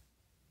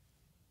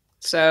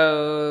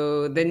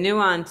 So the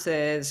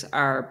nuances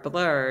are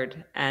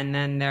blurred, and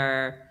then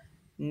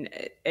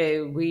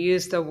we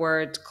use the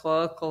words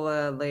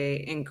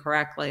colloquially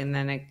incorrectly, and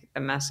then the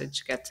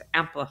message gets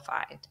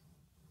amplified.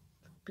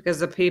 Because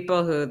the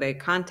people who they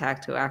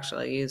contact who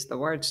actually use the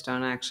words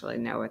don't actually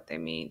know what they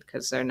mean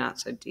because they're not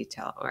so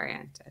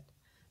detail-oriented.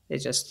 They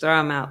just throw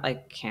them out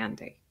like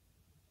candy.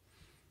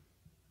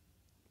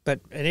 But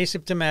an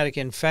asymptomatic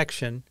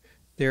infection,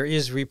 there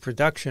is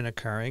reproduction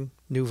occurring.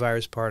 New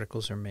virus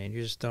particles are made.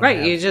 You just don't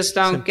have you just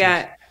don't symptoms.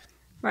 get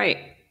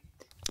right.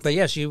 But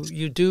yes,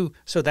 you do.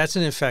 So that's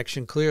an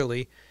infection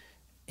clearly,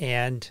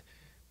 and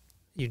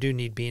you do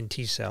need B and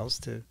T cells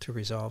to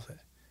resolve it.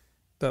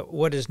 But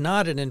what is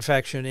not an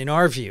infection, in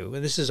our view,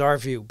 and this is our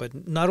view,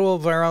 but not all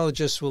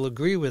virologists will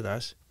agree with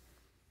us,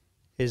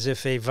 is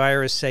if a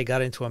virus, say,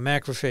 got into a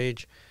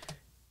macrophage.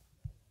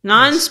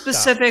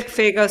 Non-specific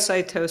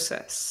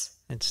phagocytosis.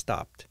 And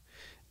stopped.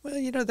 Well,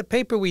 you know, the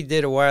paper we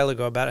did a while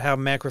ago about how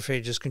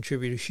macrophages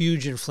contribute a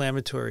huge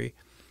inflammatory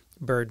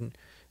burden,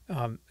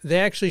 they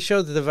actually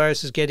showed that the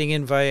virus is getting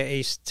in via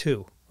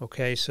ACE2.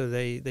 Okay, so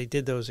they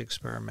did those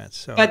experiments.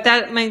 So, but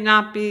that might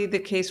not be the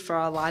case for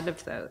a lot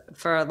of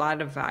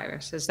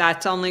viruses.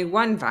 That's only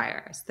one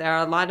virus. There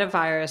are a lot of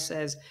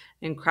viruses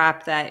and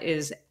crap that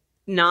is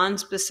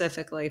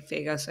non-specifically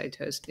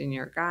phagocytosed in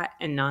your gut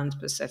and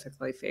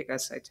non-specifically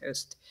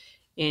phagocytosed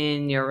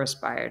in your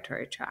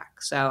respiratory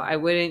tract. So I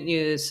wouldn't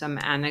use some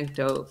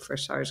anecdote for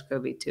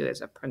SARS-CoV-2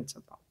 as a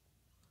principle.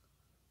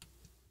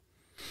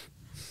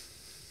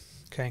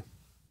 Okay.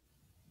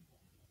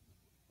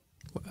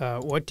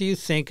 What do you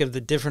think of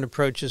the different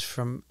approaches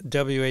from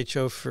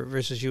WHO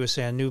versus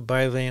USA on new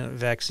bivalent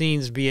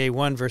vaccines,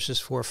 BA1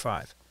 versus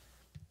 4-5?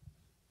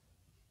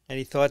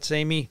 Any thoughts,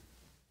 Amy?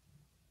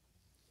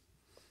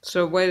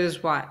 So what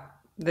is what?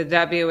 The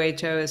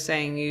WHO is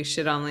saying you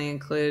should only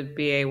include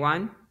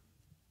BA1?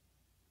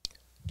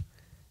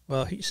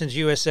 Well, since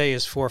USA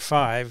is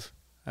 4-5,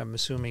 I'm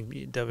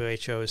assuming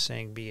WHO is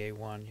saying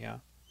BA1, yeah.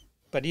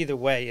 But either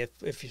way,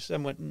 if you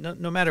someone,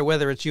 no matter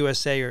whether it's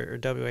USA or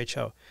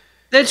WHO.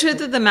 The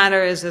truth of the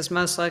matter is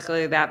most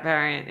likely that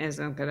variant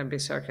isn't going to be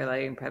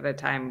circulating by the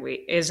time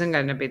isn't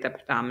going to be the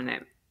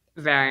predominant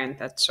variant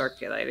that's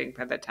circulating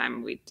by the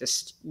time we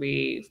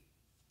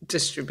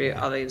distribute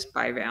all these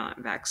bivalent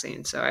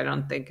vaccines. So I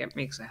don't think it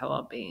makes a hill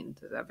of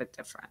beans of a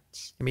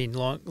difference. I mean,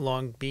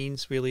 long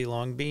beans, really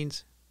long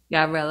beans?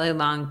 Yeah, really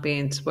long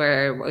beans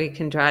where we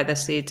can dry the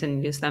seeds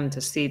and use them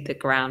to seed the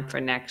ground for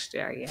next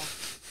year. Yeah.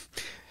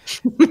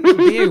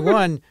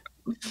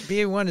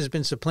 BA1 has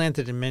been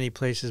supplanted in many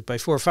places by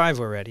 4-5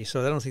 already,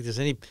 so I don't think there's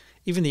any.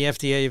 Even the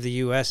FDA of the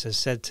U.S. has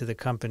said to the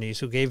companies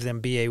who gave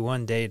them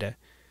BA1 data,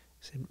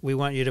 said, we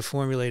want you to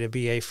formulate a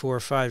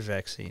BA4-5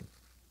 vaccine.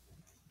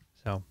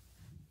 So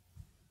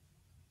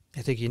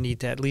I think you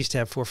need to at least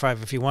have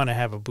 4-5 if you want to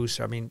have a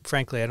booster. I mean,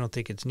 frankly, I don't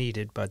think it's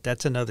needed, but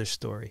that's another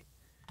story.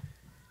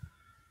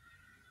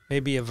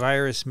 Maybe a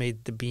virus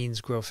made the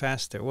beans grow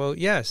faster. Well,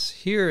 yes,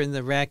 here in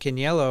the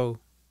Racaniello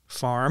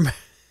farm,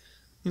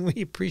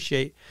 we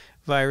appreciate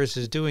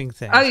viruses doing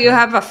things. Oh, you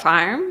have a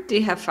farm? Do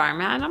you have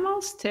farm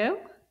animals too?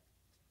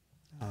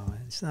 Oh,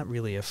 it's not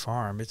really a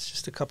farm. It's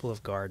just a couple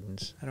of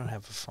gardens. I don't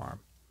have a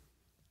farm.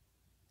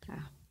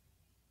 Yeah.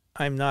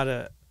 I'm not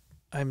a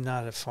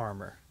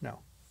farmer. No.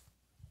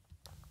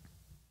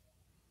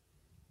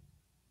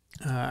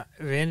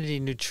 Vanity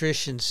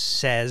Nutrition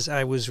says,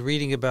 I was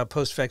reading about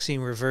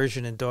post-vaccine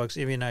reversion in dogs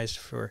immunized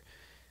for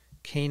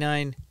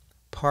canine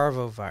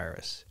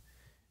parvovirus.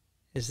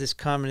 Is this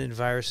common in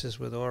viruses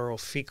with oral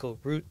fecal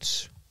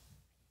roots?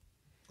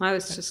 I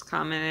was just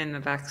commenting the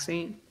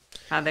vaccine,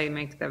 how they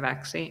make the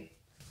vaccine.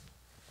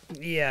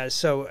 Yeah,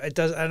 so it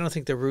does. I don't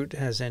think the root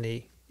has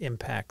any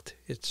impact.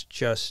 It's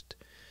just,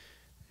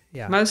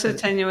 yeah. Most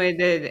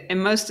attenuated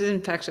and most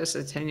infectious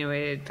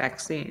attenuated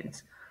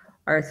vaccines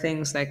are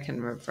things that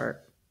can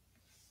revert.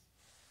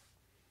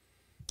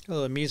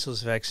 Well, the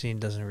measles vaccine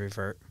doesn't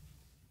revert.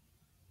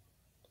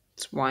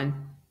 It's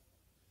one.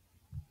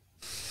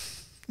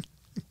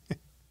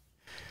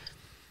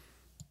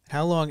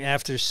 How long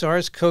after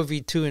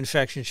SARS-CoV-2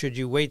 infection should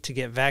you wait to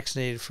get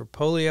vaccinated for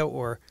polio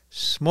or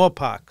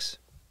smallpox?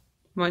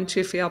 Once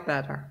you feel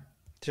better.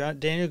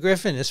 Daniel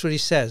Griffin, that's what he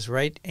says,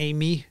 right,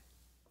 Amy?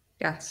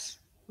 Yes.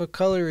 What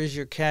color is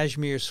your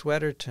cashmere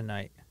sweater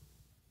tonight?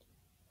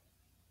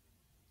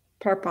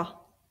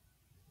 Purple.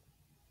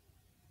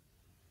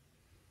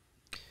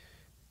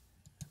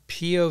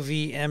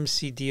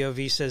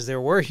 POV says there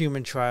were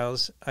human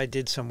trials. I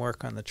did some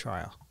work on the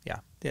trial. Yeah,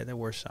 there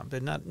were some.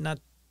 But not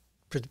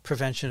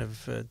prevention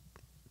of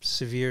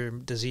severe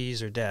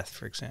disease or death,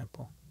 for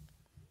example.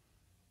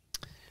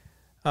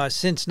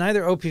 Since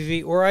neither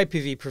OPV or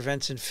IPV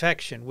prevents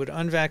infection, would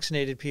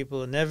unvaccinated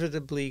people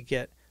inevitably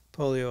get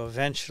polio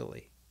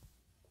eventually?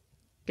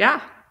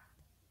 Yeah.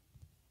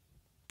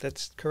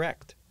 That's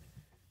correct.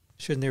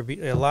 Shouldn't there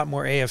be a lot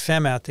more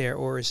AFM out there,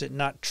 or is it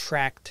not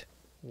tracked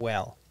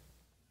well?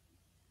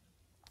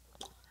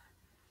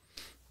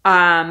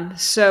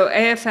 So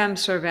AFM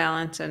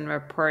surveillance and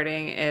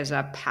reporting is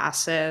a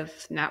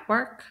passive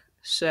network.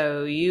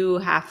 So you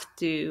have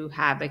to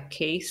have a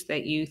case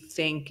that you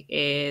think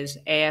is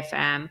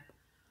AFM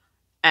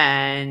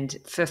and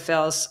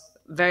fulfills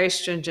very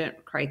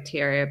stringent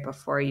criteria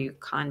before you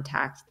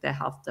contact the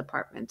health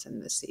departments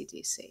and the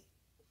CDC.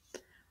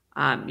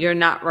 You're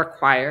not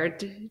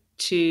required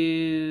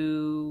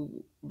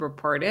to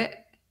report it.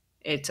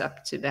 It's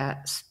up to the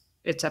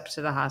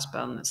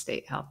hospital and the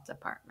state health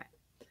department.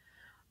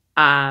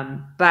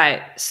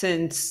 But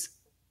since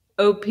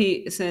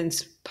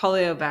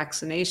polio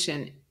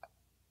vaccination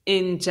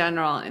in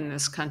general in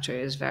this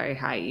country is very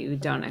high, you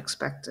don't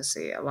expect to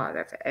see a lot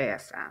of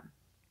AFM.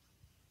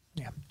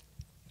 Yeah.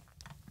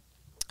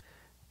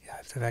 Yeah,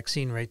 if the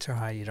vaccine rates are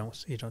high, you don't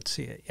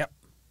see it. Yep.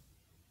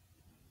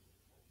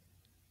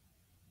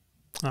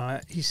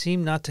 He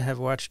seemed not to have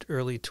watched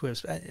early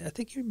TWIVs. I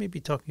think you may be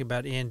talking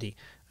about Andy.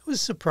 I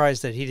was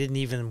surprised that he didn't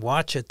even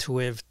watch a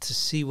TWIV to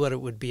see what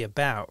it would be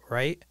about,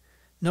 right?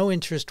 No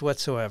interest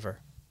whatsoever.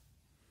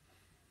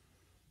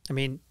 I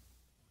mean,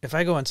 if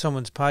I go on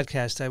someone's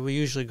podcast, I will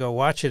usually go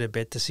watch it a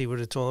bit to see what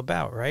it's all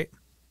about, right?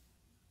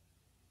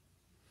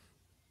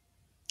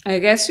 I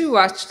guess you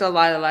watched a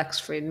lot of Lex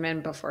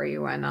Friedman before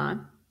you went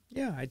on.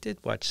 Yeah, I did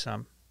watch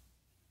some.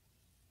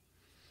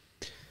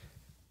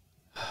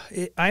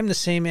 I'm the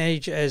same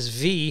age as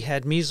V,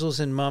 had measles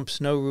and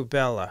mumps, no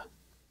rubella.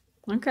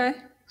 Okay,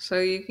 so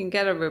you can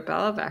get a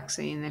rubella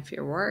vaccine if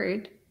you're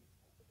worried.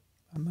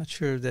 I'm not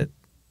sure that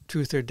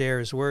truth or dare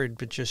is worried,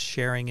 but just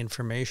sharing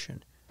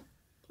information.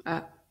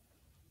 I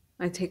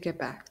take it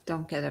back.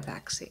 Don't get a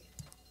vaccine.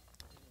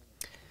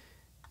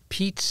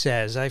 Pete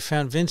says, I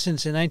found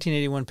Vincent's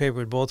 1981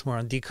 paper in Baltimore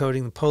on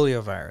decoding the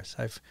poliovirus.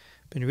 I've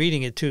been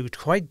reading it too.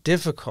 Quite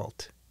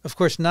difficult. Of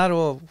course, not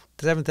all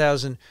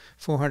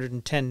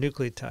 7,410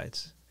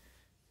 nucleotides.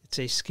 It's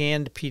a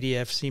scanned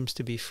PDF, seems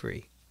to be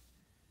free.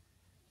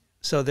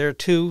 So there are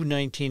two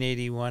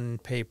 1981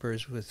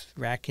 papers with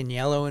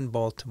Racaniello in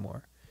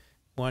Baltimore.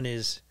 One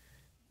is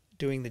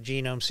doing the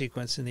genome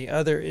sequence, and the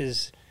other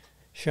is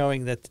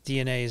showing that the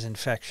DNA is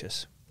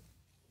infectious.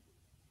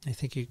 I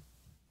think you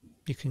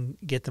can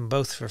get them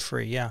both for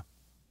free, yeah.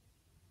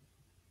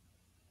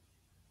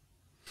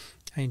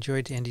 I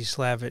enjoyed Andy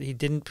Slavitt. He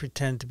didn't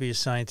pretend to be a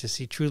scientist.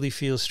 He truly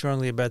feels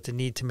strongly about the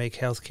need to make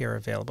healthcare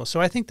available. So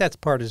I think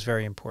that part is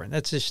very important.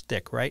 That's his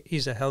shtick, right?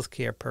 He's a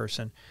healthcare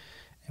person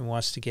and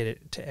wants to get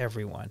it to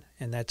everyone,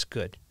 and that's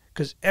good.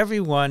 Because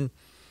everyone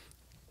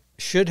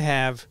should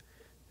have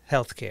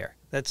healthcare.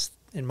 That's,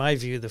 in my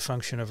view, the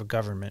function of a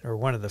government, or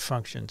one of the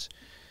functions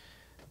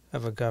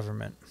of a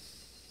government.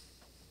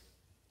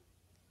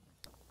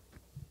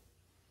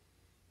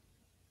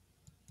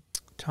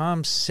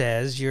 Tom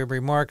says, your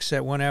remarks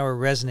at 1 hour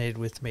resonated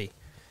with me.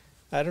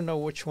 I don't know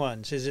which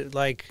ones. Is it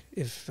like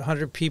if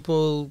 100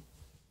 people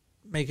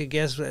make a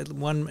guess,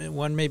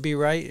 one may be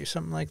right or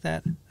something like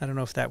that? I don't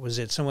know if that was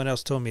it. Someone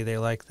else told me they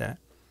liked that.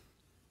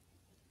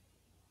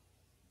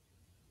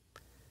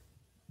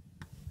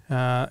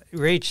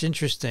 Rach,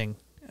 interesting.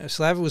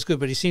 Slavitt was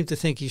good, but he seemed to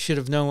think he should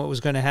have known what was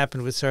going to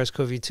happen with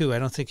SARS-CoV-2. I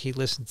don't think he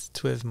listened to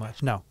TWIV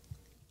much. No,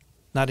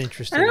 not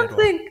interested at all. I don't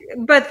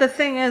think, but the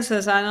thing is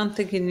I don't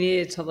think you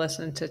needed to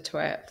listen to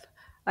TWIV.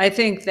 I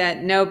think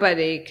that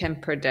nobody can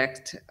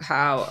predict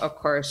how a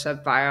course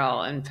of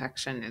viral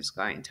infection is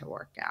going to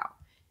work out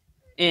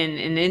in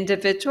an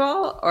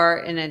individual or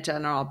in a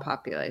general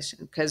population.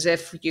 Because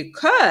if you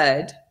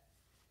could,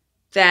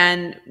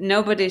 then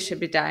nobody should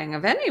be dying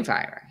of any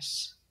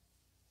virus.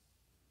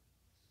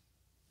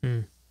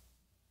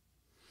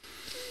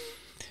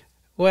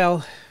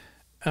 Well,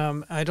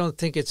 I don't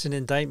think it's an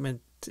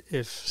indictment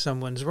if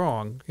someone's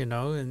wrong, you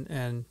know,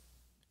 and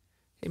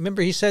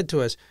remember he said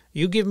to us,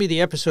 you give me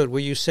the episode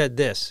where you said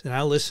this and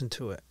I'll listen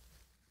to it.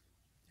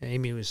 And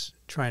Amy was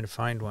trying to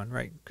find one,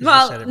 right?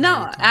 Well,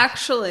 no,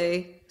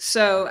 actually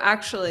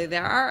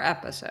there are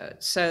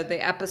episodes. So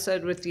the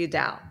episode with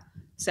Udell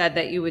said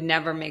that you would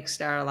never make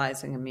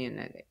sterilizing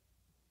immunity.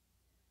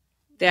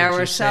 There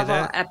were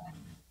several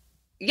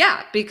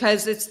yeah,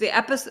 because it's the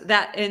episode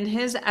that in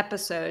his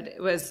episode,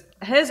 it was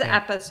his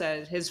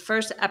episode, his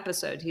first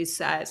episode, he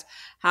says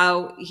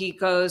how he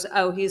goes,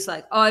 he's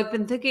like, I've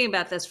been thinking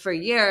about this for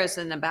years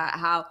and about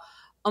how,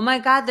 oh my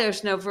God,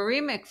 there's no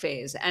viremic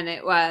phase. And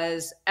it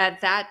was at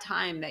that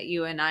time that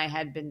you and I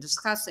had been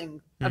discussing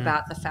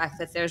about the fact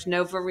that there's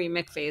no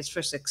viremic phase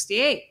for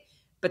 68,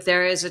 but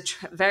there is a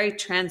very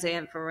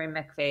transient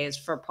viremic phase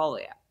for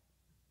polio.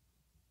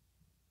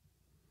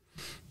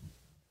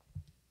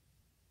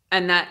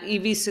 And that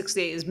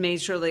EV68 is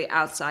majorly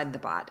outside the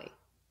body.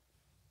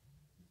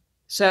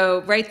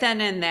 So right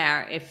then and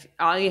there, if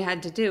all you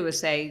had to do was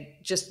say,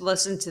 just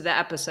listen to the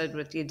episode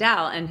with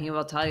Udell, and he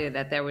will tell you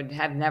that there would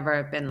have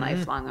never been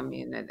lifelong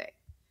immunity.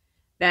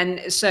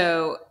 Then,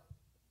 so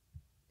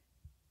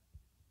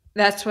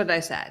that's what I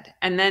said.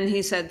 And then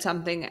he said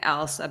something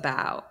else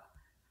about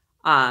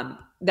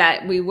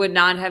that we would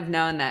not have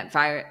known that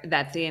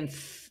the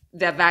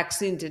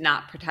vaccine did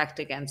not protect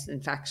against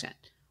infection.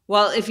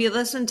 Well, if you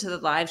listen to the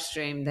live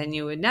stream, then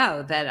you would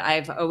know that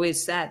I've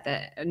always said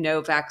that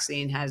no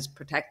vaccine has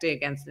protected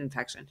against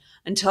infection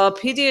until a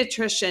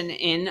pediatrician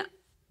in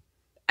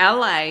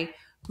LA,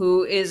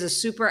 who is a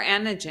super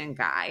antigen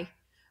guy,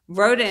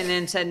 wrote in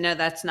and said, no,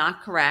 that's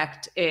not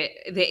correct. The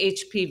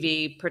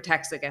HPV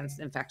protects against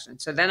infection.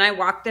 So then I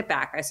walked it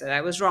back. I said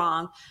I was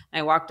wrong.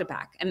 I walked it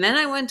back. And then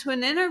I went to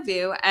an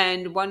interview,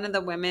 and one of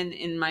the women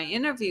in my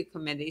interview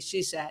committee,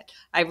 she said,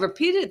 I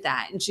repeated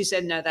that. And she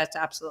said, no, that's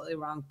absolutely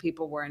wrong.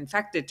 People were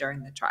infected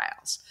during the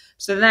trials.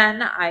 So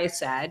then I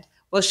said,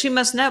 well, she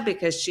must know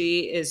because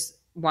she is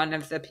one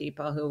of the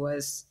people who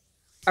was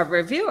a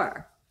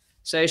reviewer.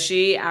 So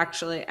she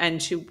actually,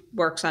 and she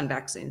works on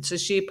vaccines, so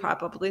she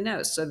probably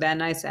knows. So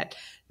then I said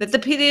that the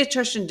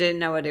pediatrician didn't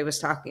know what he was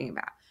talking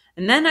about.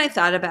 And then I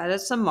thought about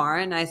it some more,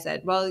 and I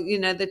said, well, you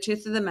know, the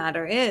truth of the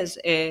matter is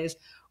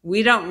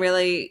we don't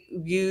really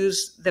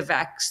use the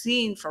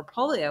vaccine for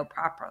polio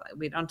properly.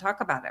 We don't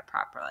talk about it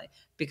properly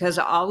because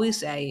all we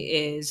say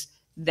is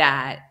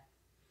that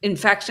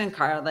infection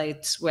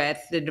correlates with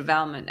the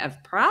development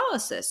of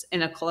paralysis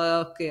in a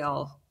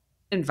colloquial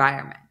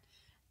environment.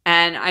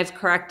 And I've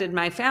corrected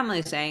my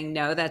family saying,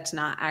 no, that's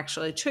not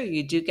actually true.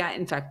 You do get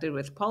infected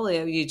with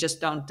polio. You just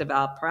don't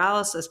develop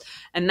paralysis.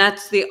 And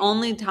that's the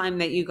only time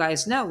that you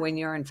guys know when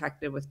you're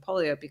infected with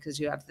polio, because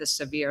you have this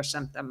severe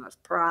symptom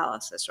of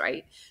paralysis,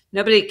 right?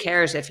 Nobody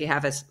cares if you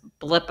have a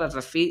blip of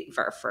a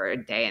fever for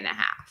a day and a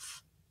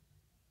half.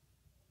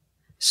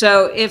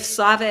 So if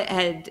Slavit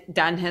had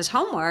done his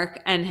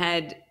homework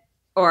and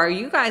or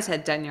you guys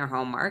had done your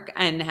homework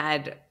and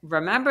had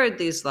remembered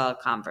these little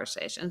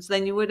conversations,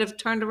 then you would have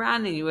turned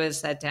around and you would have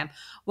said to him,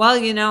 well,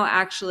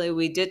 actually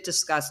we did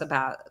discuss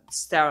about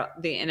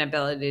the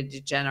inability to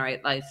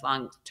generate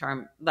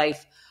long-term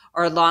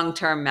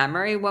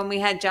memory when we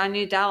had John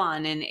Udell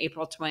on in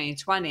April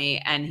 2020.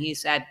 And he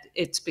said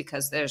it's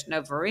because there's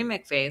no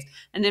viremic phase.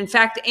 And in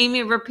fact,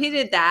 Amy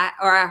repeated that,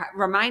 or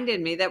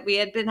reminded me that we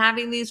had been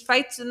having these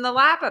fights in the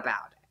lab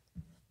about it.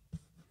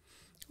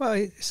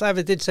 Well,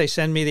 Slava did say,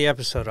 send me the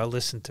episode. I'll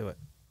listen to it.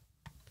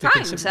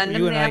 Fine, send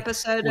him the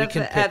episode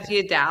of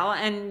Udell,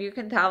 and you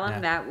can tell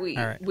him that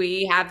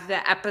we have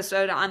the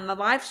episode on the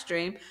live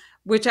stream,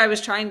 which I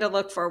was trying to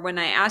look for when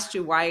I asked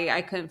you why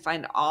I couldn't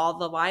find all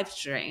the live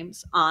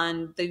streams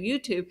on the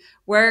YouTube,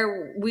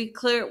 where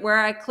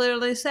I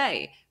clearly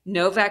say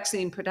no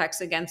vaccine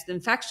protects against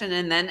infection.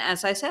 And then,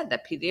 as I said, the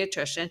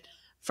pediatrician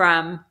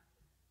from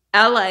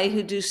LA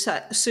who do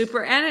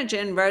super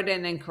antigen wrote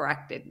in and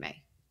corrected me.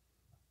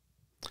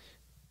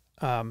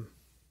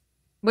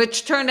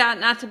 Which turned out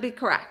not to be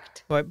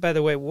correct. But by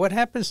the way, what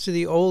happens to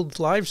the old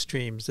live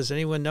streams? Does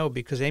anyone know?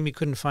 Because Amy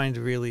couldn't find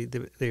really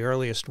the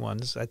earliest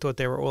ones. I thought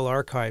they were all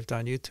archived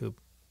on YouTube.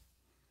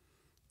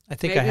 I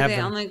think I have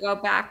them. Only go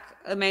back.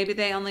 Maybe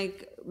they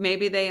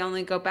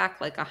only go back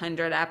like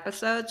 100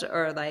 episodes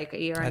or like a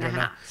year and a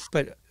half.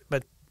 But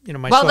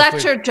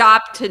that's your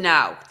job to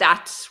know.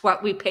 That's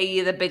what we pay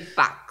you the big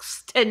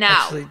bucks to know.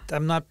 Actually,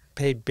 I'm not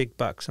paid big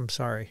bucks. I'm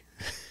sorry.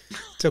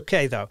 It's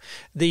okay though.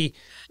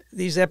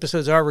 These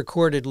episodes are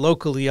recorded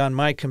locally on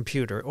my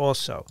computer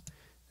also.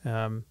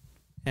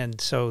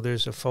 And so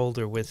there's a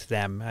folder with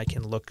them. I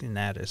can look in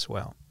that as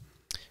well.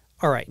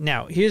 All right.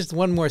 Now, here's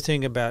one more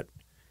thing about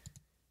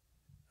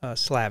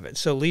Slavit.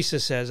 So Lisa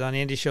says on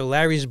Andy's show,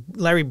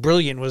 Larry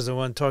Brilliant was the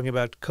one talking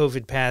about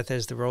COVID path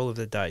as the roll of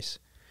the dice.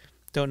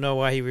 Don't know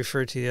why he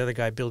referred to the other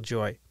guy, Bill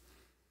Joy.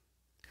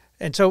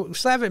 And so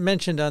Slavit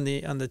mentioned on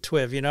the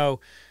TWIV,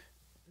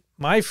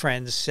 my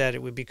friends said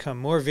it would become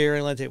more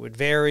virulent, it would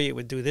vary, it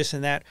would do this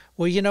and that.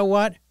 Well, you know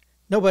what?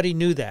 Nobody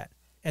knew that.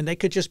 And they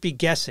could just be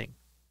guessing.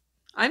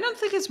 I don't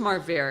think it's more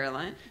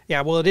virulent.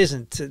 Yeah, well, it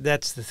isn't.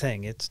 That's the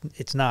thing.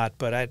 It's not.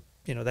 But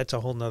that's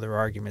a whole nother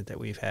argument that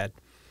we've had.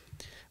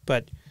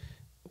 But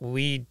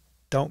we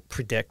don't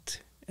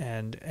predict.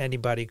 And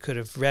anybody could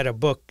have read a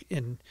book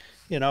and,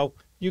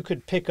 you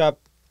could pick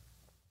up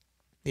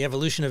The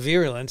Evolution of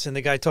Virulence, and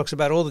the guy talks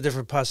about all the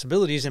different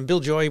possibilities. And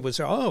Bill Joy would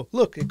say, oh,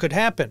 look, it could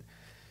happen.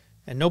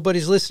 And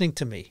nobody's listening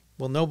to me.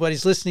 Well,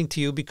 nobody's listening to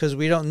you because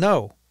we don't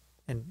know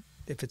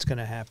if it's going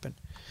to happen.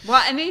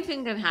 Well,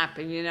 anything can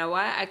happen. You know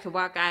what? I could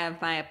walk out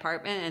of my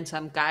apartment and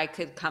some guy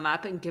could come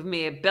up and give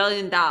me $1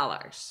 billion. I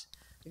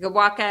could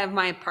walk out of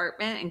my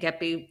apartment and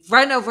get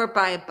run over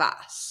by a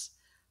bus.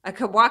 I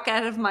could walk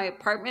out of my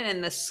apartment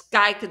and the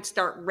sky could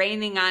start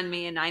raining on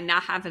me and I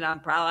not have an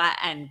umbrella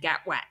and get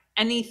wet.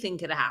 Anything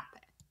could happen.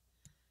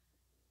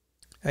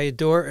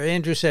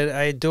 Andrew said,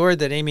 I adore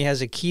that Amy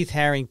has a Keith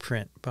Haring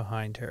print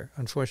behind her.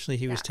 Unfortunately,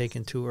 he was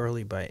taken too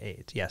early by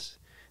AIDS. Yes,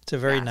 it's a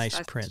very nice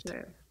print.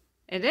 True.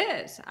 It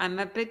is. I'm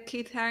a big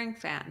Keith Haring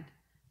fan.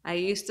 I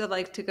used to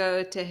like to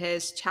go to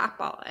his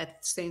chapel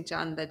at St.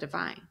 John the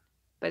Divine,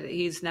 but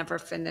he's never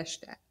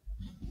finished it.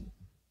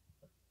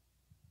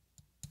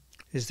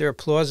 Is there a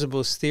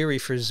plausible theory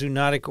for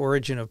zoonotic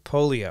origin of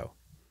polio?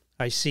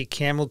 I see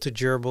camel to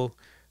gerbil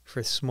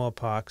for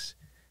smallpox.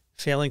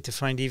 Failing to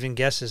find even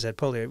guesses at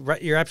polio.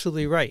 Right, you're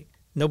absolutely right.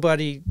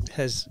 Nobody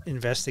has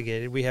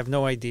investigated. We have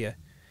no idea.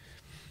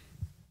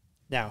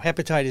 Now,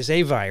 hepatitis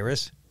A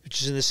virus,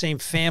 which is in the same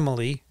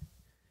family,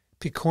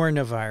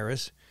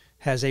 picornavirus,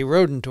 has a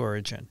rodent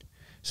origin.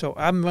 So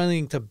I'm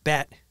willing to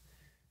bet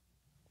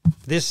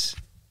this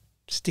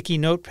sticky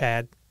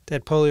notepad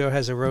that polio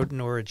has a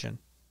rodent origin.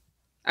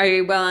 Are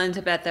you willing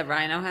to bet that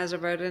rhino has a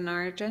rodent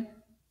origin?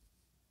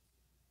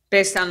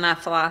 Based on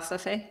that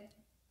philosophy?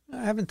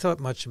 I haven't thought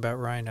much about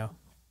rhino.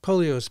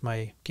 Polio's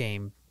my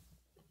game.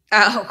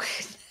 Oh.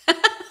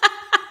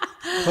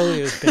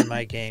 Polio's been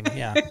my game,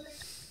 yeah.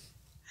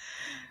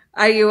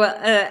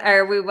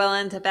 Are we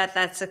willing to bet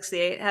that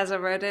 68 has a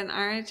rodent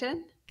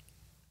origin?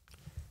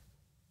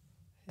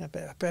 I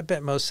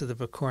bet most of the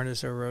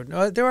picornas are rodent.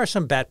 Oh, there are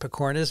some bat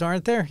picornas,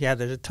 aren't there? Yeah,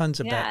 there's tons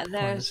of bat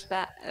picornas.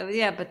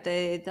 Yeah, but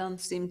they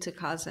don't seem to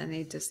cause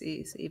any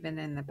disease, even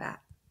in the bat.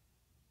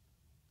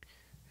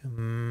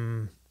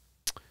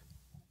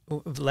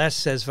 Les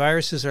says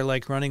viruses are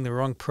like running the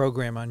wrong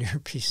program on your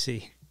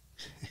PC.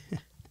 I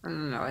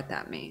don't know what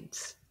that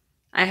means.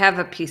 I have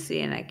a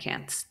PC and I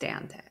can't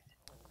stand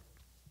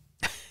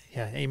it.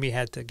 Yeah, Amy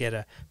had to get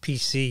a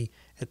PC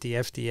at the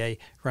FDA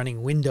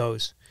running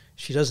Windows.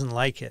 She doesn't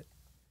like it.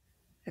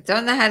 I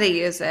don't know how to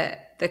use it.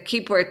 The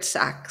keyboard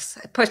sucks.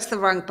 I push the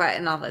wrong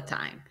button all the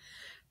time.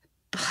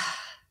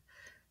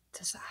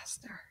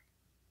 Disaster.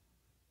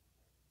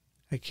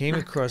 I came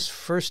across,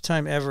 first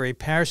time ever, a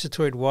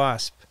parasitoid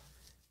wasp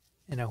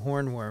and a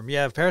hornworm.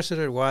 Yeah,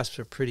 parasitoid wasps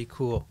are pretty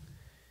cool.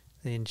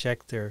 They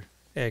inject their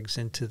eggs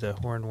into the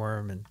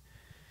hornworm and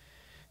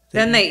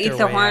then they eat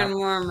the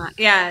hornworm.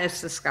 Yeah,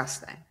 it's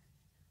disgusting.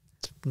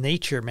 It's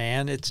nature,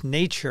 man. It's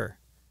nature.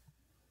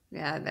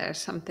 Yeah, there's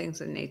some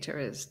things in nature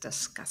is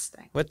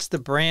disgusting. What's the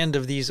brand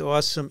of these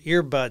awesome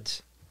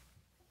earbuds?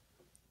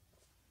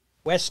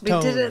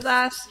 Westone. We did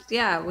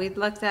it we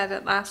looked at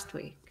it last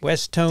week.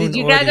 Westone Did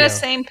you Audio. get the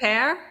same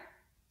pair?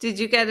 Did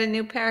you get a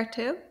new pair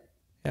too?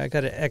 Yeah, I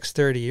got an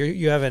X30.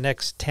 You have an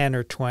X10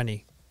 or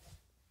 20.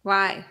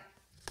 Why?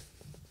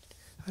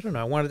 I don't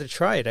know. I wanted to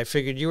try it. I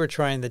figured you were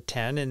trying the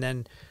 10, and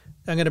then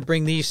I'm going to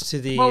bring these to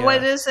the... Well,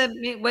 what does it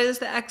mean? What does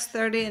the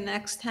X30 and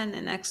X10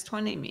 and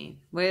X20 mean?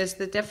 Where's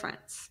the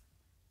difference?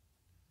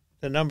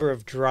 The number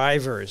of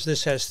drivers.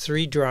 This has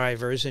 3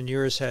 drivers, and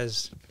yours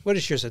has... What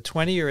is yours, a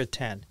 20 or a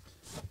 10?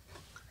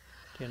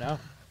 Do you know?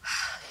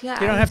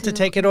 Yeah, you don't have to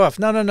take it off.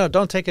 No,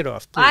 don't take it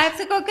off, please. I have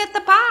to go get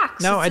the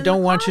box. No, I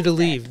don't want you to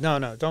leave.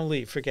 No, don't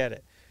leave. Forget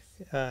it.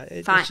 Fine.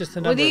 It's just a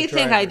number What do you of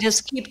think? drivers. I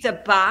just keep the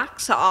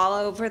box all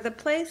over the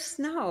place?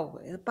 No,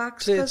 the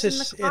box goes in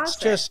the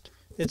closet.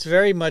 It's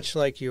very much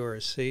like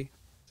yours, see?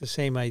 The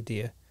same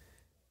idea.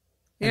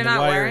 You're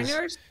not wearing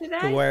yours today?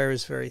 The wire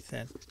is very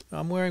thin.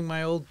 I'm wearing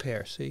my old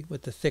pair, see,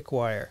 with the thick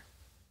wire.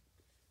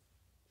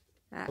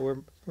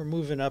 We're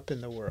moving up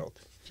in the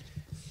world.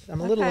 I'm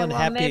a little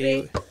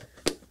unhappy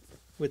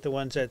with the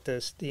ones at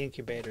the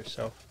incubator,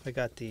 so I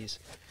got these.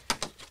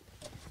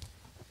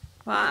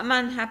 Well, I'm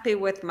unhappy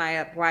with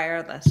my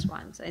wireless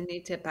ones. I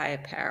need to buy a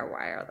pair of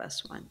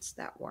wireless ones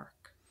that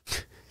work.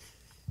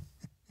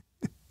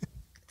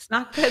 It's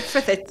not good for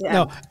the dim.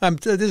 No,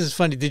 this is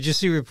funny. Did you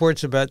see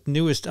reports about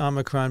newest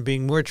Omicron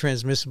being more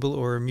transmissible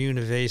or immune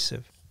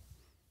evasive?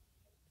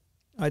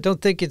 I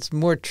don't think it's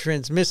more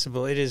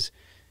transmissible. It is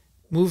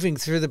moving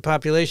through the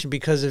population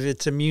because of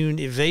its immune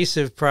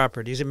evasive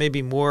properties. It may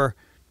be more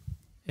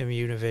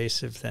immune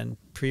evasive than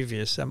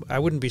previous. I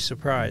wouldn't be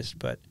surprised,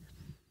 but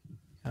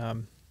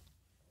the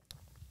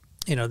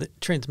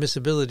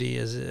transmissibility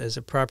as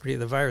a property of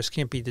the virus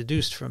can't be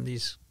deduced from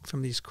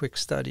these quick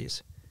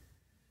studies.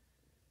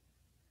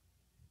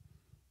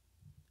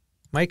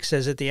 Mike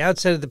says, at the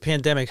outset of the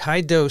pandemic,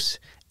 high-dose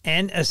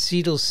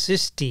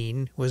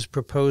N-acetylcysteine was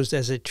proposed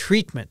as a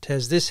treatment.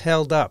 Has this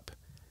held up?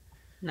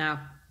 No.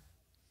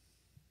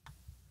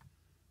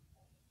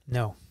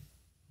 No.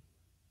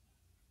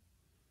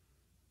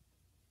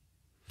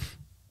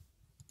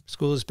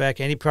 School is back.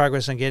 Any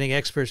progress on getting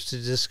experts to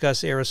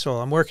discuss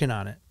aerosol? I'm working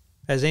on it.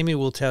 As Amy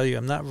will tell you,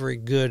 I'm not very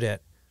good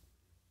at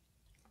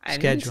scheduling. I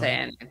didn't say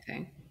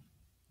anything.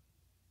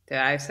 Did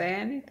I say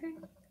anything?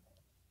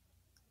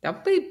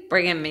 Don't be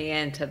bringing me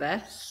into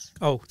this.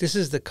 Oh, this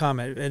is the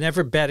comment.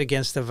 Never bet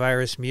against the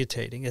virus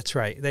mutating. That's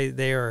right.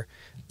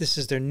 This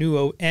is their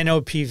new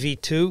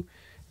NOPV2.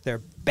 They're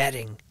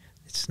betting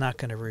it's not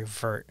going to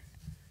revert.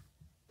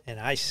 And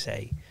I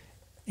say,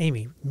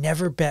 Amy,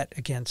 never bet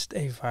against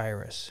a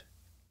virus.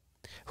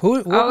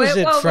 What was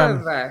it from?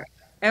 Revert.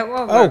 It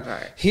will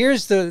revert.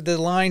 Here's the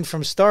line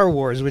from Star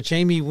Wars, which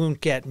Amy won't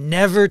get.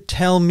 Never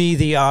tell me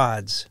the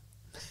odds.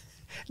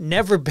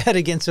 Never bet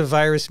against a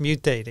virus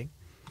mutating.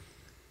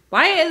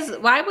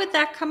 Why would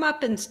that come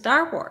up in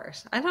Star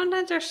Wars? I don't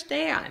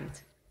understand.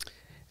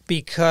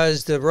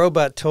 Because the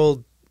robot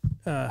told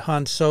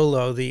Han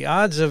Solo, the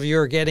odds of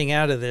your getting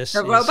out of this.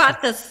 The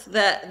robot,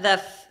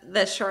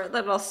 the short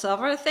little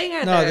silver thing,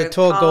 or no, the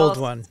tall gold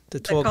one. The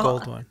tall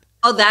gold one.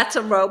 Oh, that's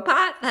a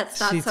robot. That's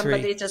not C3.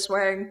 somebody just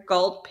wearing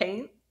gold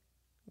paint.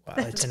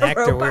 Well, it's an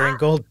actor wearing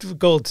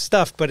gold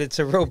stuff, but it's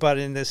a robot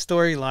in the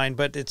storyline.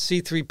 But it's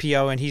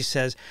C3PO, and he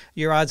says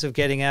your odds of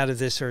getting out of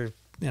this are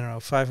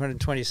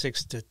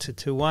 526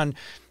 to 1.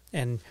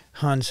 And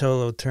Han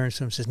Solo turns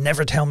to him and says,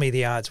 never tell me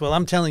the odds. Well,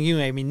 I'm telling you,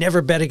 Amy,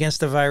 never bet against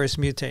the virus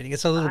mutating.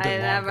 It's a little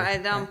bit longer. I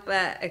don't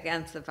bet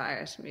against the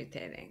virus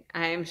mutating.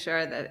 I am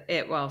sure that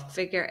it will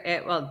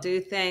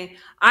do things.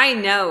 I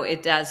know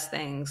it does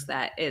things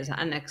that is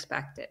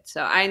unexpected.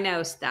 So I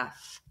know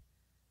stuff.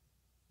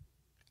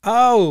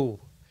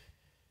 Oh.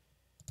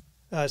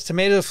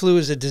 Tomato flu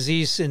is a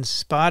disease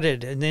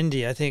spotted in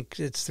India. I think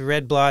it's the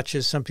red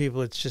blotches. Some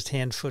people, it's just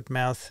hand, foot,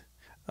 mouth.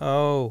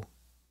 Oh.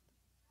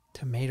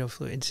 Tomato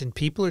flu. It's in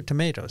people or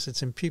tomatoes?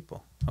 It's in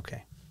people.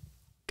 Okay.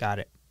 Got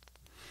it.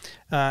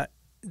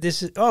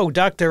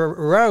 Dr.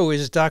 Rowe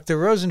is Dr.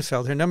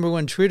 Rosenfeld. Her number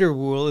one Twitter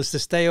rule is to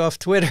stay off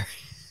Twitter.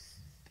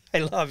 I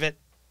love it.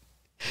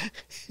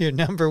 Your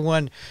number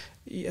one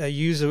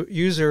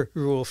user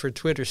rule for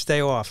Twitter,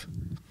 stay off.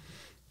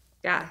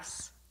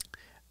 Yes.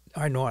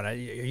 Arnaud. Are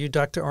you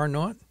Dr.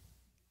 Arnaud?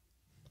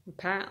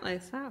 Apparently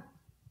so.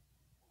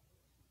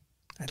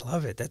 I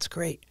love it. That's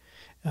great.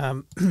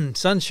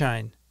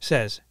 Sunshine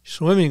says,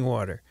 swimming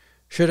water.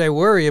 Should I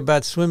worry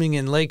about swimming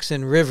in lakes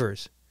and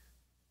rivers?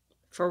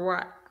 For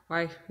what?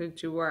 Why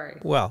would you worry?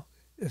 Well,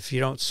 if you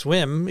don't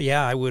swim,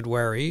 yeah, I would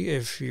worry.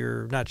 If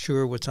you're not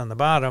sure what's on the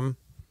bottom,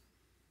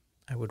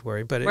 I would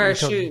worry. But wear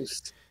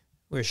shoes.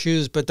 Wear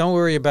shoes, but don't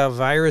worry about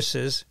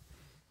viruses.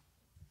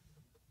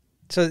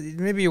 So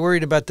maybe you're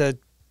worried about the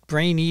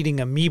brain-eating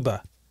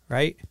amoeba,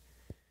 right?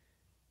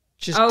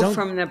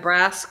 From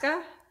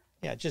Nebraska?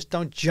 Yeah, just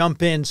don't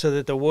jump in so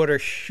that the water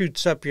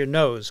shoots up your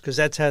nose, because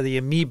that's how the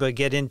amoeba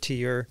get into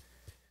your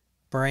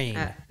brain.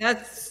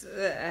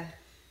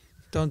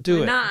 Don't do it.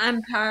 We're not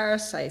on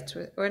parasites.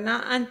 We're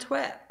not on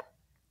TWIP.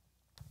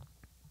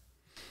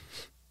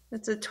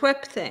 It's a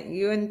TWIP thing.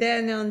 You and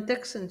Daniel and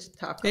Dixon should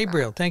talk about.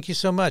 Gabriel, thank you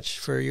so much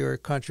for your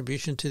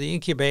contribution to the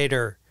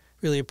incubator.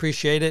 Really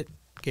appreciate it.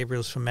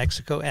 Gabriel's from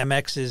Mexico.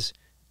 MX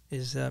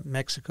is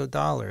Mexico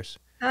dollars.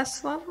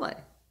 That's lovely.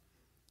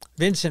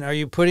 Vincent, are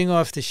you putting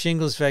off the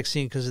shingles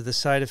vaccine because of the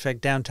side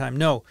effect downtime?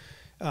 No.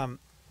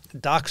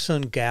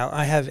 Dachshund gal,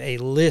 I have a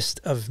list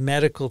of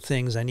medical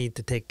things I need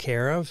to take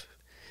care of,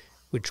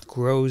 which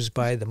grows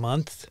by the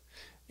month,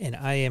 and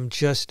I am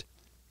just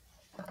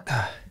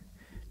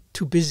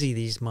too busy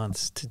these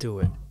months to do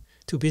it.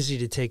 Too busy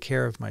to take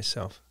care of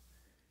myself.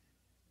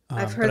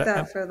 I've heard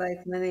that for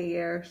like many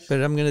years.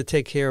 But I'm going to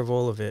take care of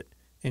all of it,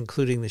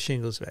 including the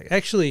shingles vaccine.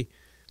 Actually,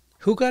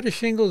 who got a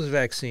shingles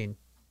vaccine?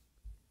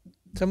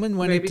 Someone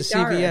went into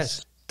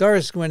CVS.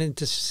 Doris went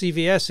into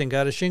CVS and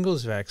got a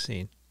shingles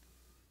vaccine.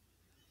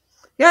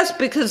 Yes,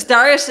 because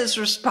Doris is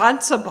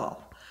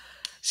responsible.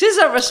 She's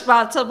a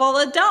responsible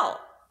adult.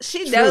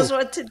 She knows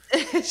what to.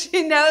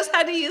 She knows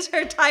how to use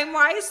her time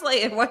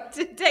wisely and what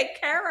to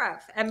take care of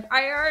and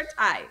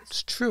prioritize.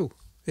 It's true.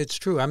 It's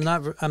true. I'm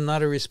not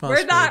a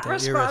responsible. We're not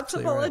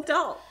responsible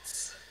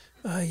adults.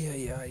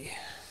 Ay.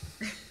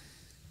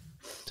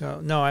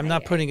 So no, I'm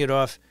not putting it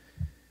off.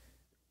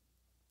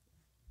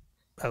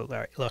 Oh,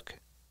 Larry, look.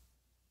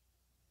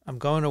 I'm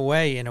going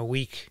away in a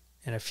week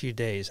and a few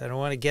days. I don't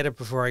want to get it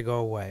before I go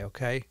away.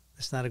 Okay,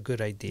 that's not a good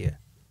idea.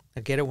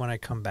 I'll get it when I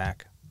come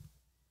back.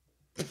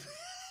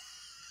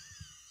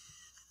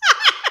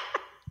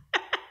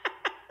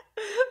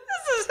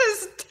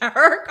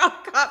 Hysterical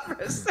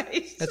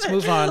conversation. Let's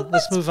move on.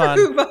 Let's move on.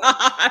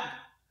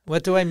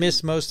 What do I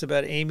miss most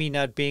about Amy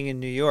not being in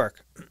New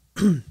York?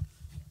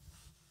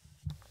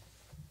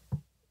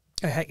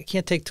 I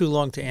can't take too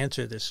long to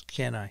answer this,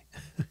 can I?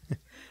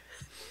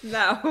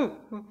 No.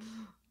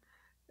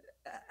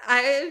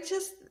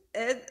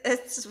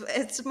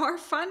 It's more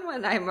fun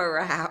when I'm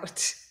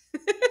around.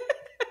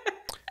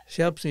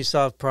 She helps me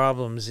solve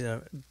problems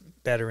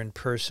better in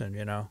person,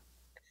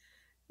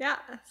 Yes,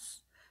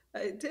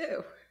 I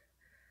do.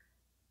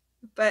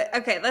 But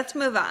okay, let's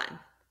move on.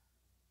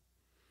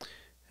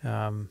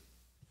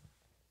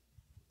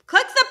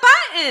 Click the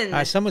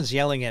button. Someone's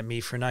yelling at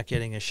me for not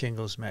getting a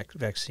shingles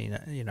vaccine.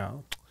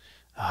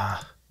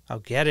 I'll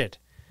get it.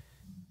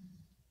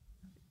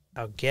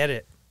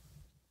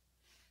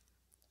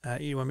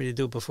 You want me to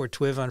do it before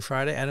TWIV on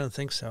Friday? I don't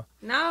think so.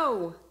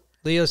 No.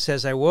 Leo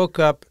says, I woke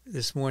up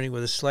this morning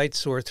with a slight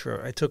sore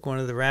throat. I took one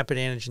of the rapid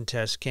antigen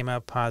tests, came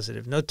out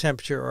positive. No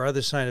temperature or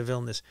other sign of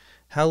illness.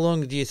 How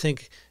long do you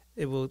think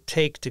it will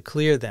take to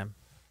clear them?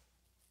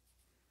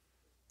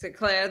 To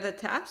clear the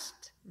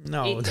test?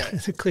 No,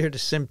 to clear the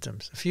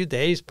symptoms. A few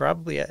days,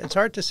 probably. It's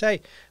hard to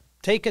say.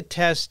 Take a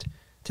test,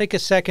 take a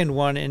second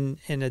one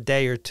in a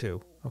day or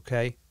two,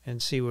 okay,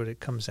 and see what it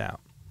comes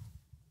out.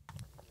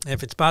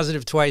 If it's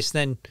positive twice,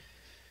 then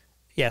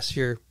yes,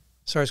 you're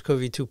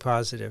SARS-CoV-2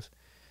 positive.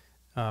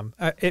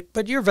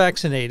 But you're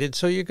vaccinated,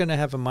 so you're going to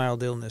have a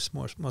mild illness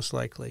most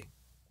likely.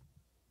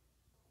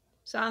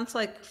 Sounds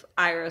like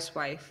Ira's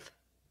wife,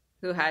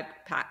 who had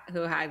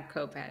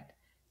COVID.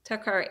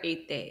 Took her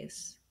 8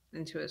 days,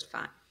 and she was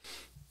fine.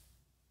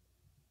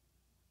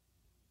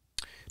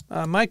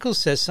 Michael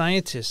says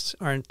scientists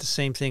aren't the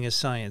same thing as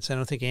science. I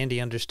don't think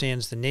Andy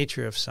understands the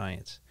nature of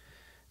science.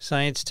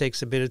 Science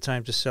takes a bit of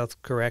time to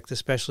self-correct,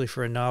 especially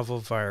for a novel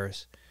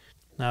virus.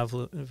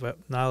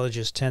 Knowledge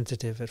is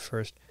tentative at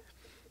first.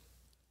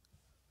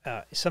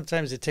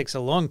 Sometimes it takes a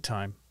long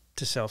time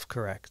to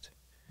self-correct.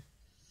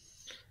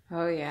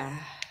 Oh, yeah.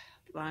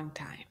 Long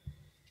time.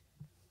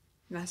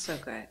 Not so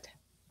good.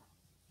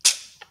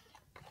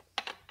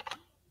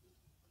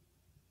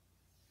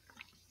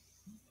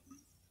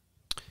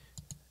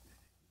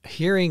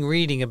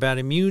 Reading about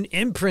immune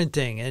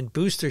imprinting and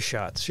booster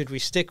shots. Should we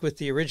stick with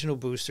the original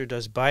booster?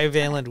 Does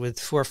bivalent with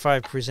 4 or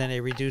 5 present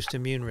a reduced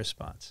immune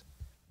response?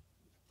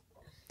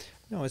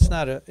 No, it's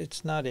not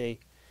a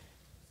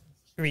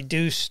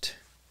reduced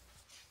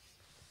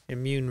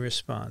immune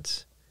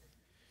response.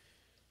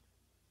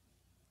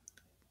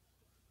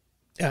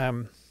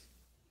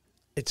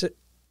 It's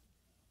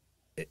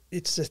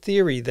a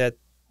theory that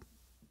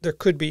there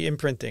could be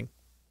imprinting.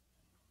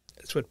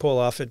 That's what Paul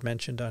Offit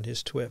mentioned on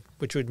his TWIV,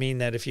 which would mean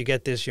that if you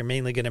get this, you're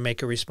mainly going to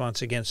make a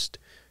response against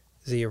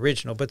the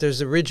original. But there's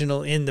the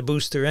original in the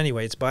booster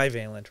anyway. It's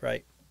bivalent,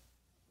 right?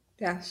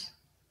 Yes.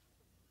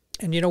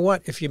 And you know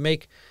what? If you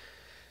make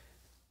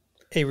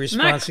a I'm not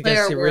response against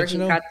clear the where he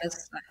original. got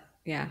this.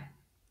 Yeah.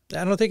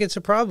 I don't think it's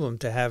a problem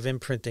to have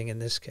imprinting in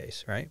this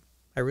case, right?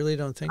 I really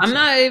don't think I'm so.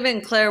 not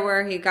even clear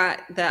where he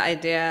got the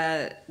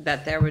idea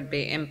that there would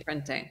be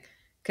imprinting,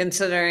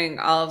 considering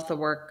all of the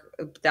work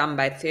done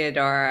by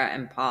Theodora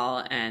and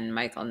Paul and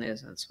Michael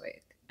Nusensweet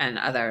and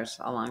others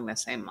along the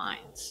same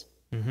lines.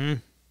 Mm-hmm.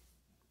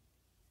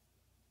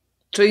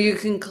 So you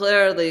can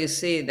clearly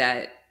see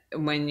that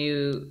when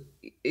you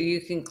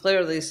can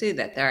clearly see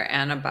that there are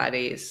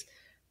antibodies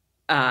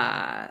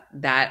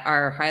that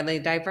are highly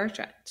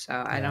divergent. So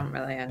I Yeah. don't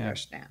really Yeah.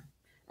 understand.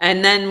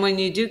 And then when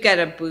you do get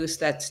a boost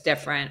that's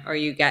different, or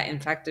you get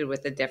infected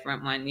with a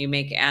different one, you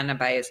make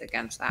antibodies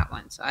against that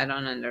one. So I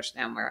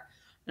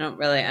don't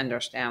really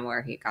understand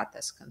where he got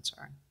this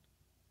concern.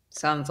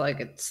 Sounds like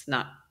it's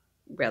not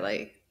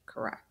really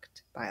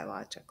correct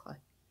biologically.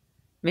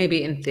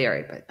 Maybe in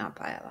theory, but not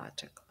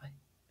biologically.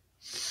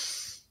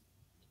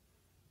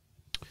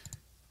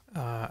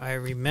 I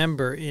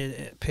remember in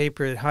a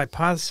paper that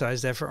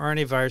hypothesized that for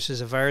RNA viruses,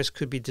 a virus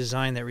could be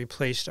designed that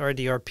replaced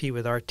RDRP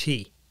with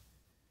RT.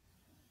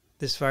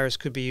 This virus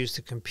could be used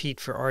to compete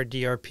for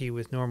RDRP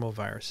with normal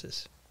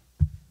viruses.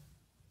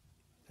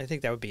 I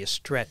think that would be a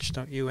stretch,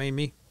 don't you,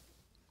 Amy?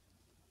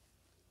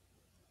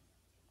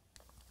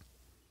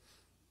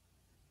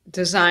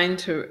 Designed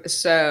to,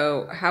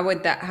 so how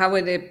would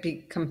it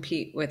be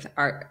compete with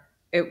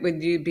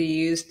would you be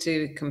used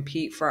to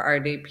compete for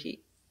RDP?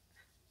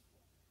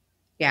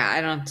 Yeah,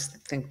 I don't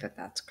think that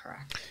that's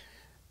correct.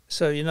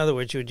 So in other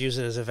words, you would use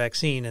it as a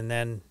vaccine and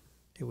then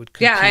it would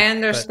compete. Yeah, I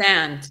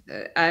understand.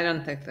 I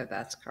don't think that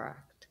that's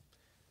correct.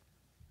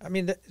 I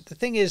mean, the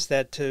thing is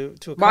that to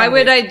Why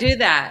would I do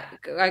that?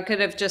 I could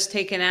have just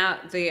taken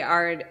out the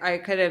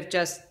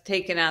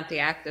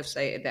active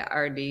site, the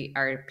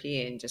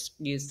RDRP, and just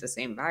used the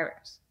same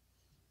virus.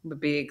 It would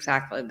be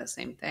exactly the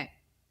same thing.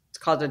 It's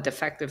called a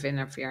defective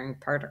interfering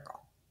particle.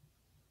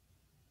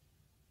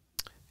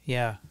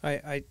 Yeah,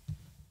 I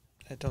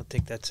don't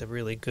think that's a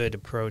really good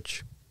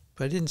approach.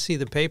 But I didn't see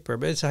the paper,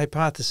 but it's a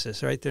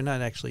hypothesis, right? They're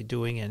not actually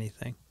doing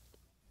anything.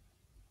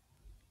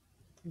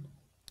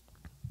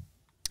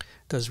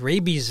 Does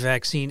rabies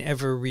vaccine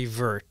ever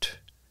revert?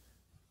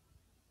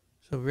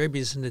 So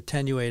rabies is an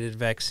attenuated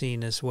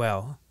vaccine as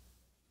well.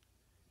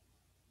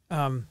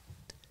 Now,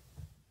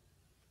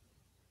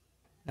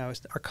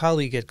 our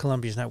colleague at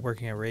Columbia is not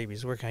working on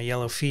rabies, working on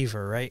yellow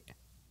fever, right?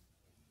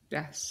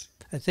 Yes.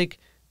 I think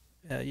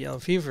yellow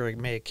fever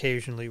may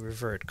occasionally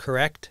revert,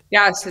 correct?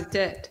 Yes, it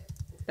did.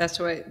 That's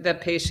what the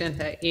patient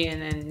that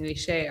Ian and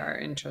Niche are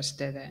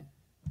interested in.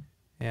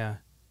 Yeah.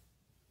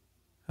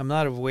 I'm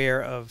not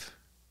aware of,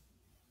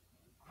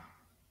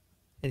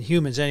 in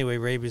humans anyway,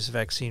 rabies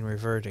vaccine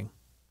reverting.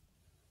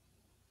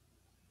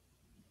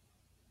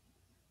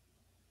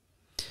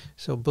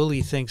 So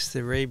Bully thinks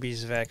the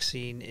rabies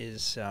vaccine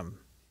is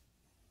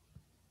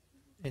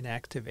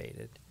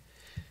inactivated.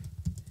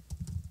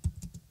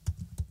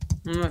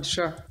 I'm not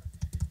sure.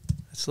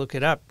 Let's look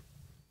it up.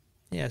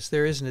 Yes,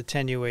 there is an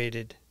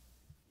attenuated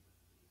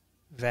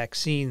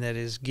vaccine that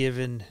is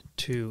given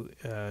to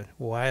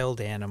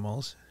wild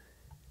animals.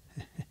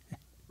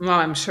 Well,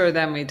 I'm sure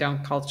then we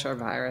don't culture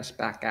virus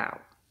back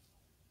out.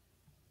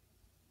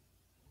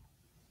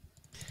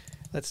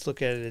 Let's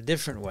look at it a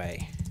different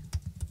way.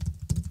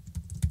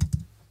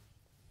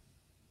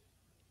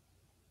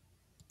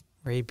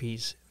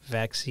 Rabies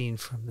vaccine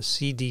from the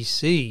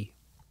CDC.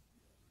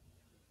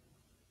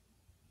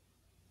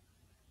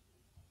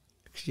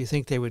 Do you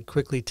think they would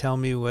quickly tell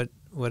me what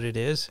it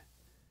is?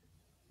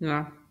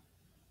 No.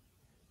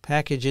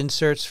 Package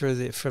inserts from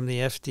the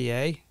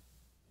FDA.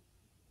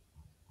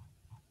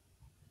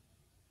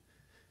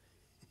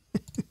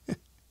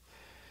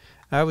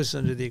 I was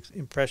under the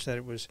impression that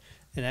it was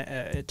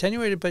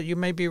attenuated, but you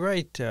may be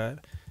right. I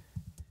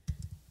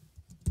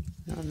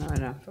don't know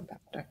enough about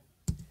it.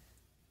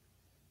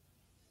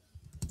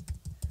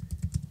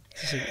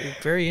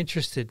 Very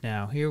interested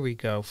now. Here we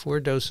go. 4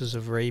 doses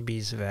of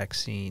rabies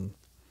vaccine.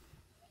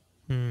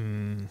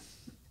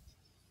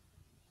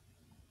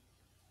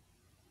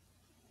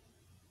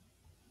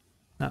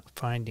 Not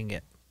finding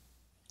it.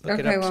 Look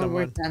it up, someone.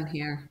 We're done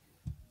here.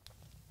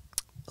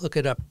 Look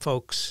it up,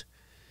 folks.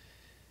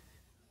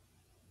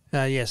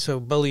 Yeah,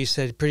 so Bully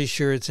said, pretty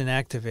sure it's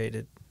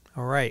inactivated.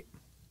 All right.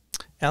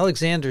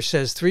 Alexander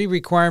says 3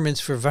 requirements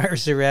for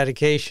virus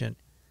eradication.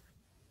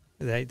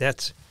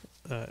 That's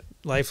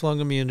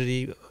lifelong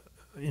immunity,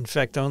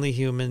 infect only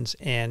humans,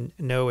 and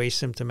no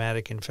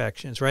asymptomatic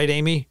infections. Right,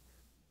 Amy?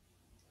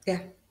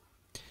 Yeah.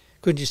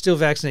 Could you still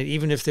vaccinate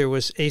even if there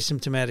was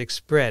asymptomatic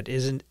spread?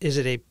 Is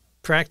it a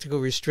practical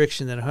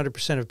restriction that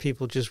 100% of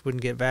people just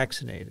wouldn't get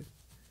vaccinated?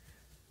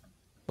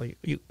 Well,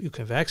 you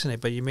can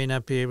vaccinate, but you may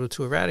not be able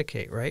to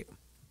eradicate, right?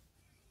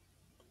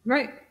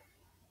 Right.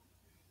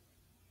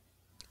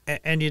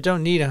 And you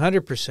don't need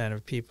 100%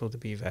 of people to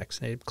be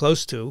vaccinated.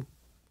 Close to,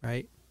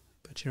 right?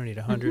 But you don't need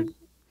 100. Mm-hmm.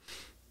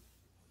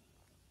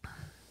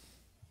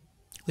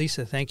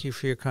 Lisa, thank you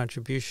for your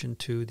contribution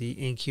to the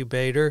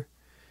incubator.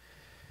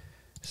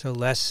 So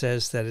Les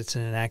says that it's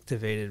an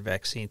inactivated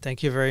vaccine.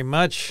 Thank you very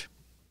much.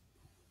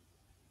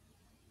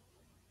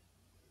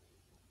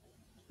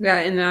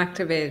 Yeah,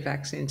 inactivated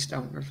vaccines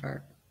don't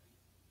revert.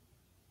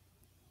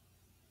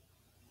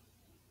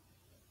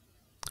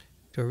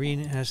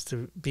 Doreen has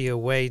to be a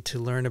way to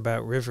learn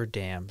about river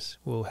dams.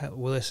 We'll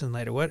listen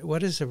later.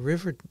 What is a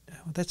river?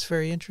 Oh, that's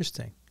very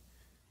interesting.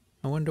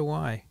 I wonder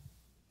why.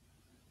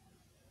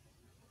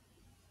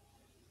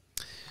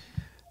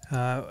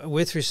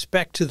 With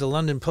respect to the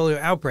London polio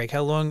outbreak,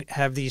 how long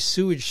have these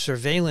sewage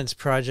surveillance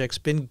projects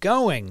been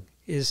going?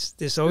 Is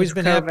this always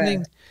been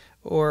happening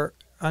or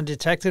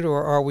undetected,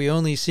 or are we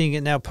only seeing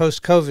it now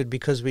post-COVID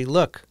because we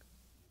look?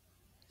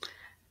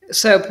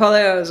 So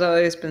polio has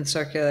always been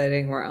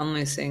circulating. We're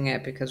only seeing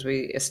it because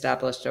we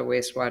established a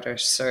wastewater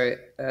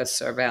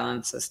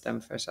surveillance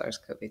system for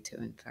SARS-CoV-2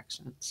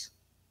 infections.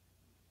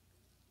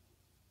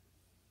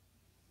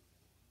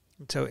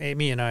 So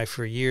Amy and I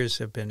for years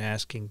have been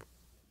asking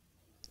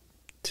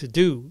to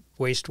do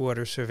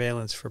wastewater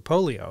surveillance for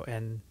polio,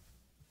 and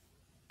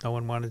no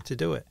one wanted to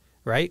do it,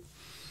 right?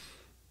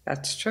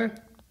 That's true.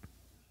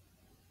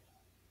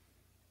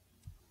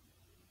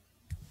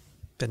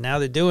 But now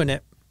they're doing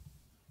it.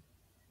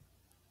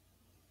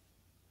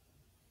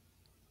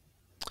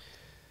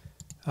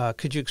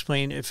 Could you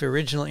explain if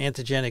original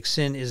antigenic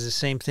sin is the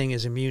same thing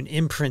as immune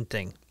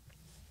imprinting?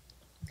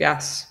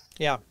 Yes.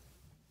 Yeah.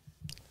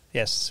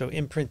 Yes, so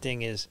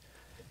imprinting is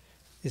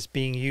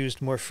being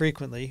used more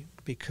frequently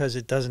because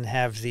it doesn't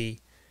have the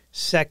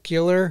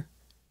secular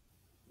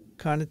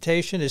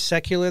connotation. Is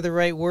secular the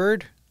right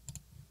word?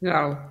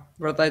 No,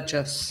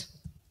 religious.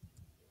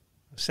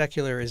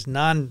 Secular is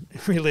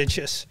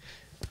non-religious.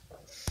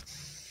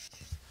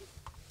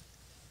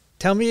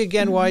 Tell me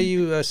again why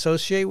you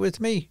associate with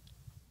me.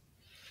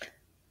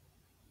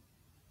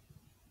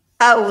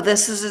 Oh,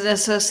 this is an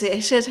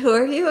association. Who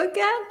are you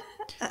again?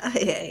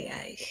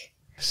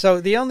 So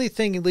the only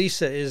thing,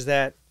 Lisa, is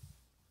that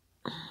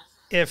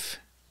if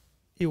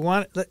you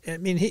want, I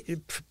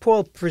mean,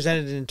 Paul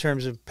presented it in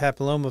terms of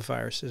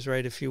papillomaviruses,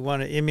 right? If you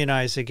want to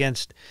immunize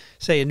against,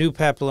 say, a new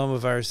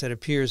papillomavirus that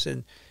appears,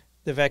 and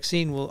the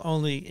vaccine will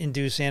only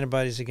induce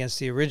antibodies against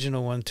the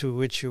original one to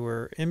which you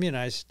were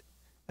immunized,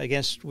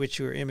 against which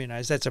you were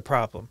immunized, that's a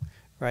problem,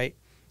 right?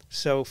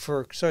 So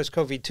for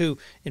SARS-CoV-2,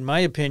 in my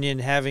opinion,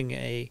 having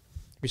a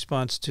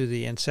response to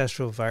the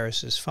ancestral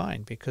virus is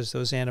fine because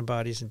those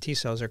antibodies and T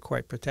cells are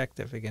quite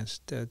protective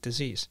against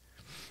disease.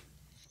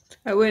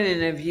 I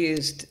wouldn't have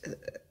used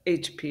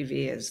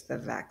HPV as the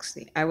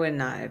vaccine. I would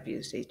not have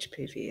used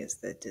HPV as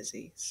the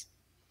disease.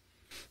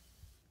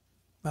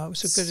 Well, it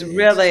was a good,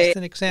 really, just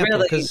an example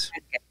because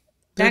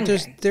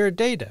there are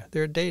data.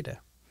 There are data.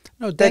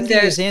 No, dengue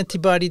is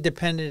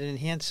antibody-dependent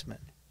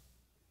enhancement.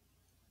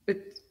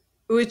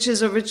 Which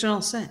is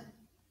original sin.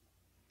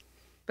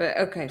 But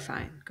okay,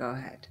 fine. Go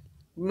ahead.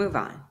 Move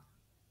on.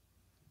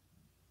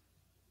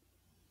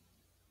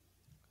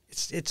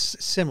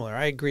 It's similar.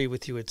 I agree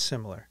with you. It's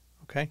similar.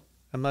 Okay?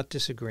 I'm not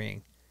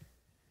disagreeing.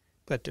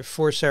 But there are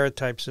 4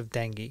 serotypes of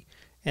dengue.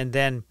 And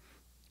then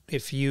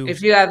if you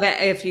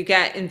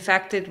get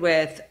infected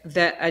with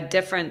a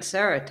different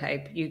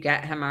serotype, you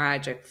get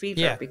hemorrhagic fever.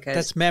 Yeah, because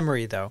that's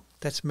memory, though.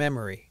 That's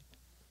memory.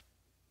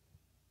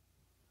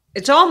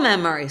 It's all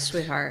memory,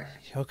 sweetheart.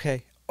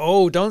 Okay.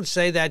 Oh, don't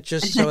say that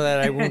just so that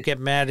I won't get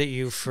mad at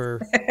you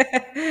for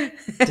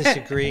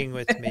disagreeing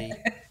with me.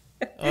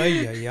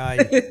 Ay, ay, ay.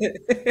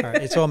 All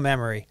right, it's all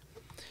memory.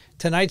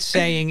 Tonight's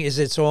saying is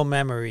it's all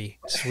memory,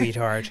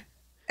 sweetheart.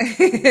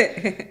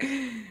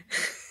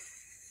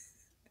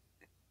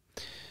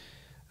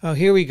 Oh,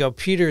 here we go.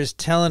 Peter is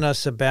telling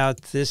us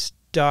about this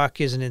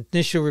doc is an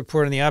initial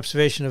report on the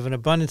observation of an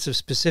abundance of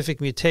specific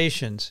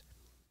mutations.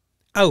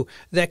 Oh,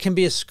 that can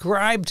be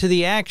ascribed to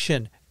the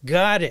action.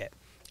 Got it.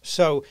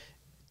 So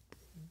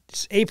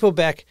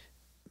APOBEC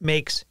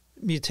makes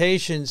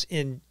mutations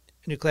in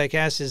nucleic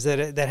acids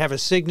that have a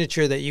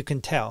signature that you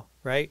can tell,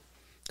 right?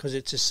 Because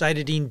it's a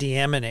cytidine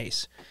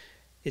deaminase.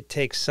 It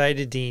takes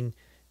cytidine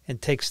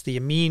and takes the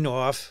amine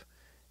off,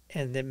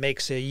 and it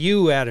makes a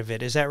U out of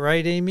it. Is that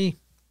right, Amy?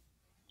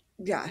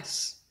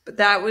 Yes. But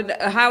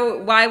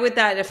why would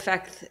that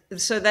affect?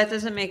 So that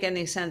doesn't make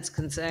any sense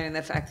considering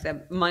the fact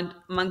that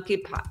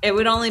monkeypox, it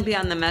would only be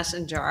on the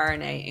messenger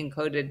RNA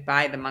encoded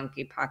by the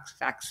monkeypox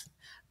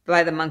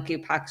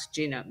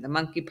genome. The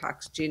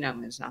monkeypox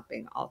genome is not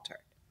being altered.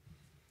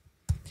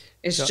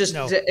 It's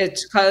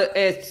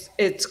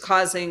it's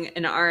causing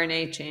an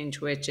RNA change,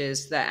 which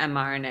is the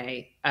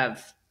mRNA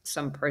of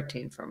some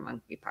protein for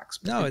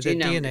monkeypox. No, the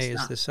DNA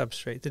is the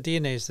substrate. The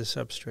DNA is the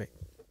substrate.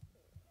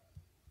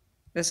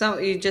 That's not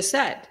what you just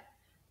said.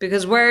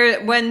 Because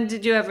when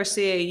did you ever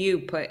see a U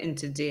put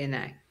into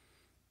DNA?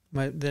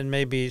 Then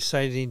maybe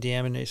cytidine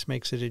deaminase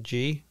makes it a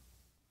G.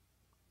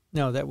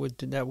 No, that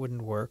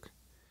wouldn't work.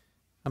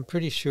 I'm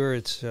pretty sure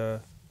it's.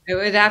 It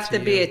would have to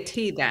be a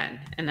T then,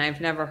 and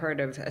I've never heard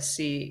of a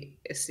C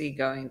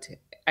going to.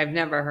 I've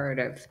never heard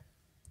of.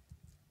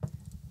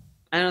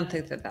 I don't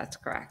think that that's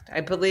correct. I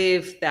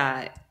believe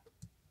that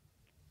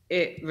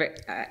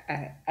I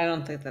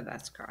don't think that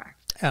that's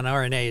correct. On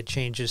RNA, it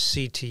changes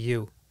C to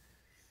U.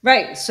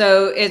 Right.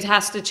 So it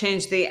has to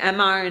change the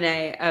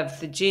mRNA of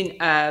the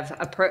gene of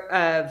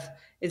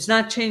It's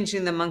not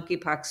changing the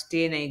monkeypox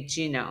DNA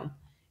genome.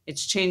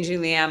 It's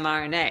changing the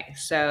mRNA.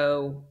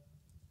 So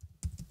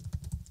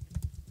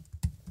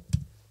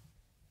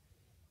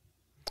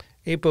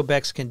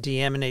ApoBex can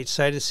deaminate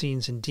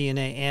cytosines in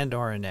DNA and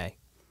RNA.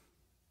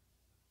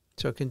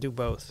 So it can do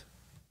both.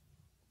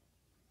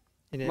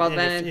 And, well, and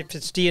then if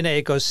it's DNA,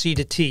 it goes C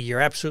to T.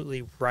 You're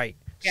absolutely right.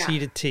 Yeah. C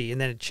to T,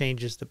 and then it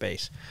changes the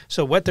base.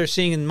 So what they're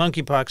seeing in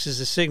monkeypox is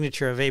a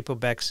signature of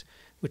ApoBex,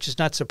 which is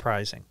not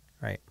surprising,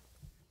 right?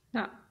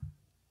 No.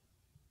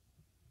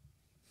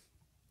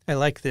 I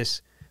like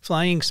this.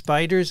 Flying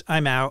spiders,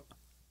 I'm out.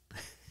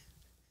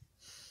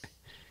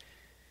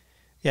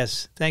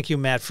 Yes, thank you,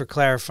 Matt, for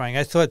clarifying.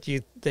 I thought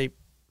they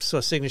saw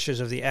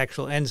signatures of the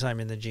actual enzyme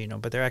in the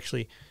genome, but they're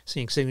actually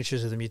seeing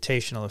signatures of the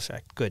mutational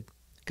effect. Good.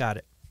 Got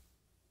it.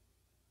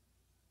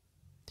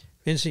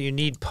 Vincent, you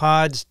need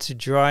pods to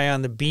dry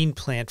on the bean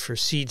plant for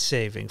seed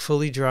saving.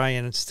 Fully dry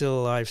and it's still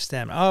a live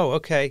stem. Oh,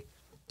 okay.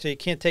 So you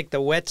can't take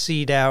the wet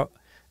seed out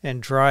and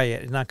dry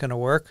it. It's not going to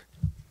work?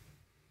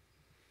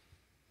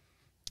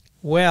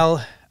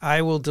 Well,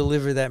 I will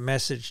deliver that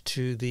message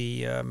to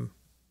the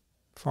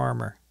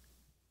farmer.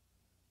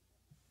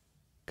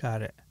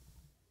 Got it.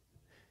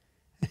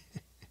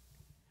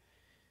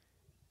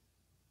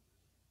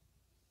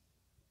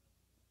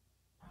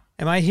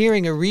 Am I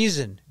hearing a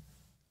reason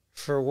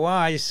for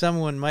why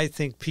someone might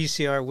think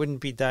PCR wouldn't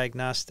be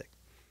diagnostic?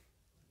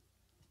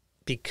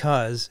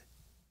 Because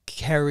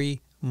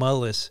Kary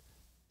Mullis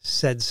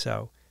said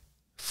so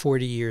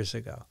 40 years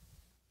ago.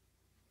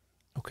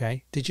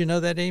 Okay. Did you know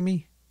that,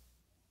 Amy?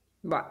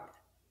 What?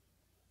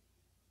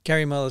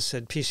 Kary Mullis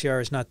said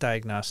PCR is not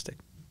diagnostic.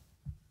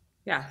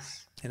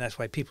 Yes. And that's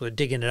why people are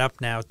digging it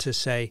up now to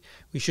say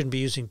we shouldn't be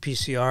using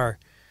PCR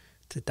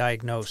to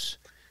diagnose.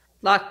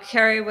 Look,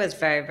 Kary was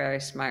very,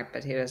 very smart,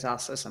 but he was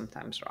also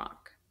sometimes wrong.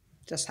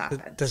 Just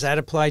happens. Does that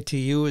apply to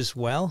you as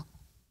well?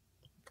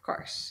 Of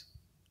course.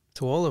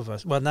 To all of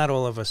us? Well, not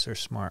all of us are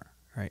smart,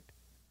 right?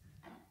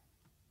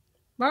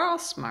 We're all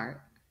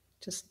smart,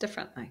 just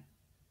differently.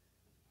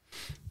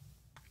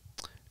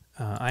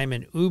 I'm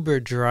an Uber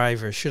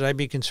driver. Should I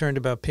be concerned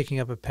about picking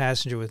up a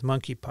passenger with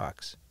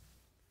monkeypox?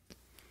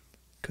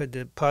 Could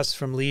the pus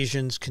from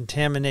lesions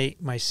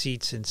contaminate my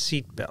seats and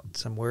seat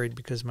belts? I'm worried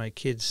because my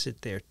kids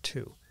sit there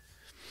too.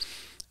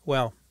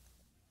 Well,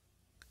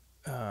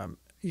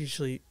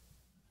 usually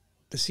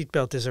the seat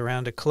belt is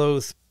around a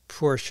clothed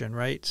portion,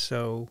 right?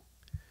 So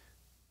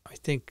I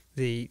think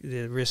the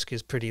risk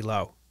is pretty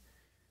low.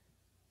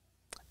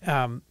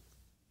 I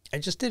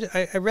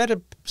read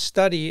a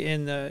study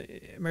in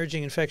the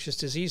Emerging Infectious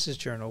Diseases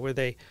Journal where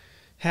they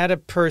had a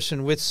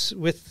person with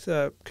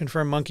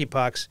confirmed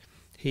monkeypox.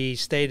 He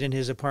stayed in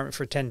his apartment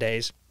for 10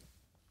 days,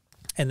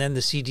 and then the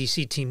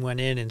CDC team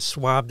went in and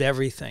swabbed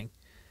everything,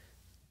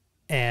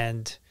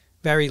 and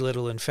very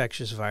little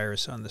infectious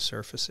virus on the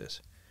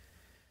surfaces.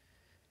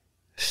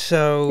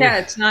 So yeah,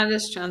 it's not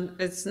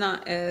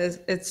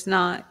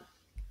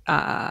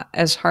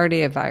as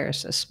hardy a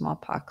virus as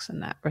smallpox in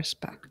that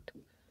respect.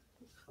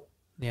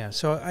 Yeah,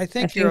 so I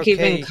think you're okay.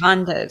 okay. Even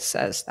Conda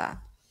says that.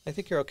 I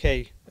think you're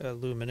okay,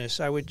 Luminous.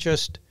 I would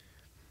just,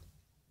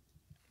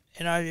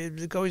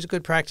 it's always a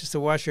good practice to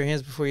wash your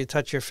hands before you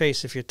touch your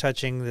face if you're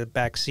touching the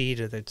back seat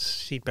or the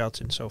seat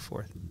belts and so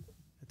forth.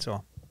 That's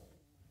all.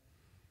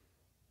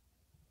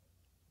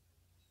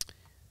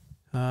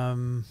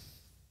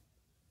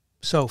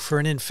 So for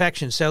an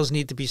infection, cells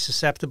need to be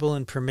susceptible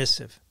and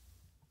permissive.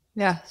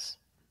 Yes.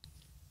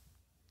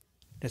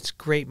 That's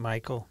great,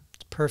 Michael.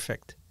 It's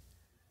perfect.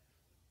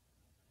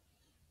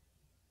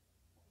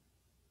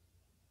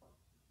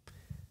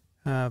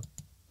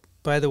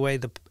 By the way,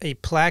 a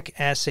plaque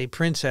assay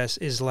princess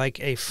is like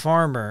a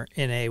farmer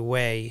in a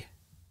way,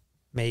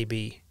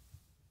 maybe.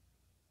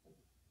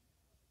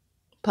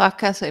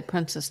 Plaque assay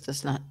princess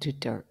does not do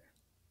dirt.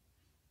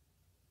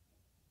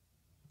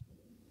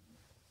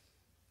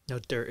 No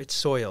dirt. It's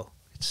soil.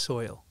 It's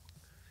soil.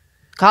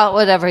 Call it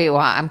whatever you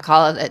want. I'm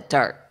calling it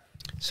dirt.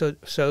 So,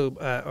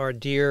 our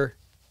dear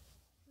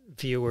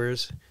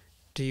viewers,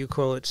 do you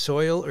call it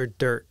soil or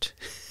dirt?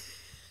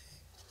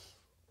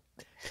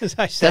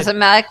 I said, doesn't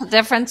make a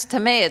difference to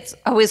me. It's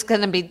always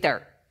going to be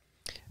dirt.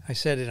 I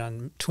said it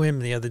on TWIM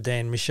the other day,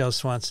 and Michelle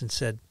Swanson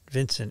said,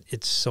 Vincent,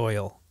 it's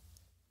soil.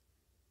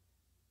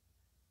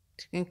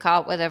 She can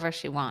call it whatever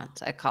she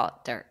wants. I call it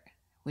dirt.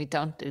 We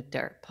don't do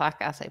dirt.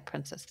 Plaque assay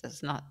princess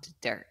does not do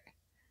dirt.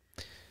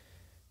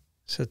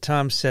 So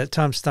Tom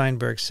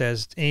Steinberg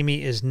says,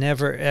 Amy is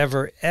never,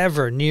 ever,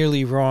 ever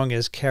nearly wrong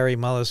as Kary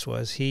Mullis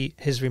was.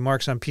 His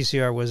remarks on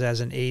PCR was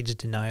as an AIDS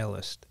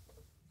denialist.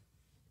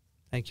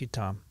 Thank you,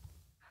 Tom.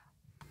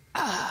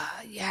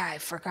 Yeah, I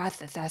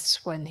forgot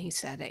that's when he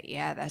said it.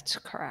 Yeah, that's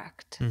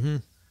correct. Mm-hmm.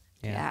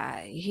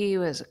 Yeah, he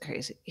was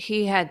crazy.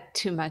 He had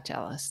too much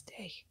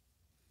LSD.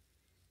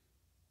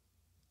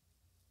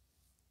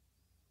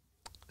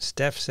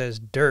 Steph says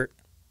dirt.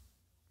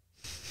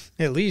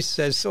 Elise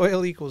says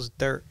soil equals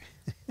dirt.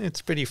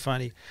 It's pretty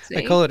funny. See?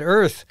 I call it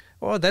earth.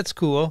 Oh, that's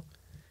cool.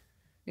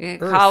 You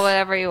can call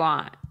whatever you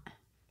want.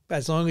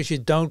 As long as you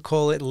don't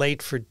call it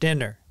late for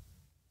dinner.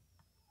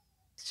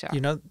 Sure.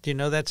 Do you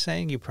know that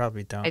saying? You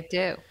probably don't. I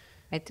do.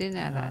 I do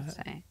know that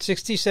saying.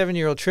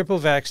 67-year-old triple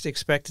vaxxed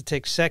expect to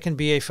take second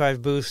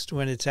BA5 boost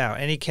when it's out.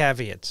 Any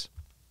caveats?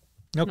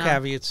 No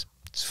caveats.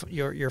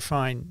 You're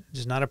fine.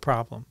 It's not a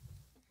problem.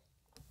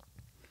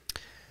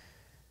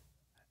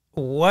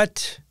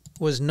 What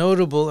was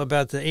notable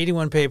about the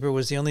 81 paper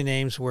was the only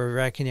names were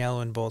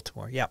Racaniello and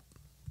Baltimore. Yep.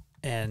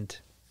 And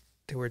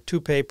there were 2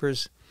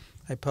 papers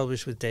I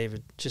published with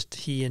David, just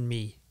he and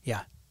me.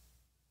 Yeah.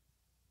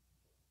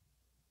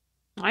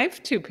 I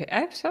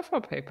have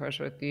several papers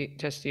with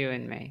just you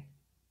and me.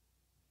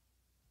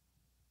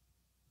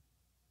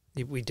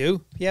 We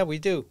do? Yeah, we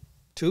do.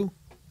 2?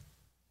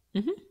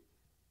 Mm-hmm.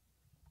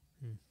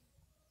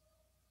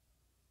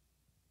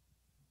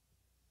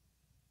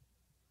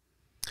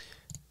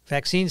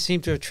 Vaccines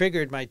seem to have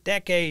triggered my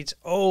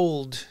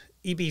decades-old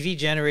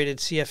EBV-generated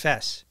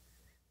CFS.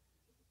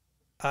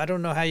 I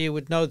don't know how you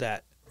would know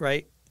that,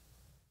 right?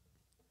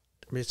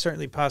 I mean, it's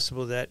certainly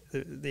possible that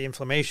the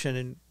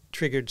inflammation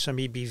triggered some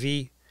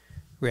EBV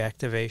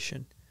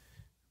reactivation,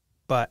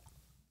 but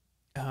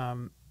I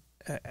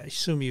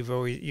assume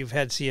you've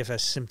had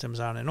CFS symptoms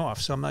on and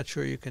off, so I'm not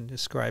sure you can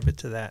ascribe it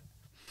to that.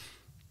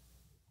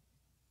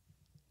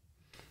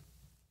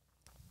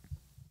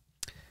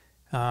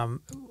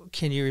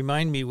 Can you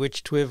remind me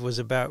which TWIV was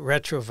about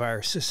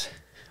retroviruses?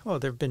 Oh,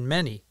 there have been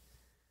many,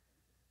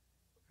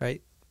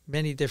 right?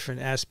 Many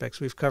different aspects.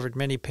 We've covered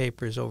many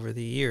papers over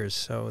the years,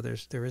 so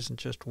there isn't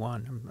just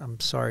one. I'm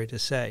sorry to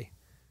say.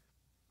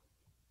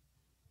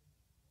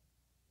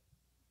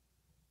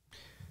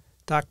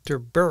 Dr.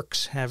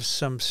 Birx has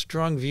some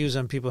strong views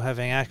on people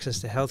having access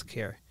to health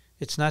care.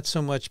 It's not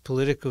so much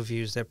political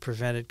views that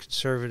prevented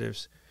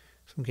conservatives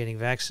from getting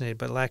vaccinated,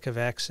 but lack of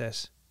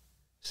access.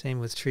 Same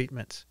with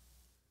treatments.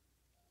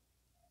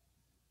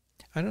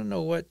 I don't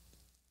know what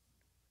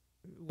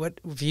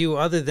view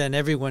other than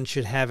everyone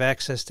should have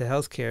access to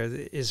health care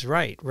is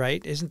right?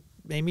 Isn't,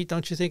 Amy,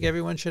 don't you think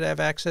everyone should have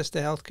access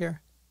to health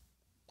care?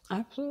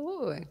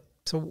 Absolutely.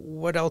 So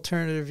what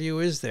alternative view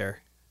is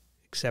there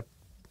except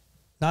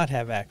not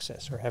have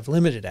access or have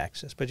limited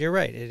access? But you're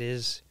right, it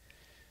is,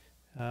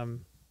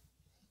 and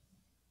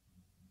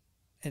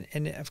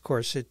of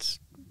course it's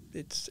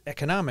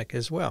economic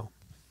as well.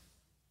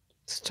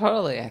 It's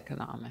totally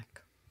economic.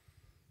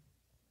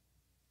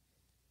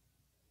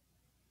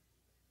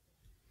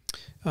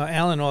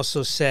 Alan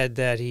also said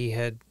that he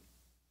had,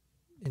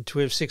 in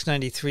TWIV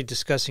 693,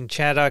 discussing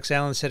Chadox,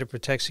 Alan said it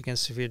protects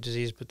against severe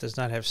disease but does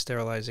not have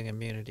sterilizing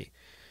immunity.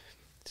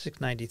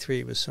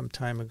 693 was some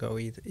time ago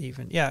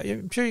even. Yeah,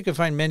 I'm sure you can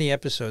find many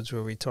episodes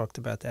where we talked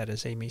about that,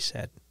 as Amy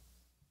said.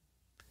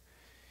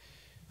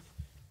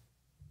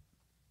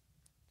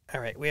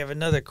 All right, we have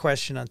another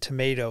question on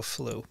tomato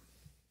flu.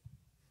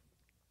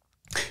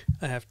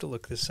 I have to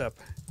look this up.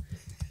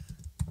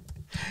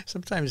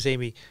 Sometimes,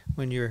 Amy,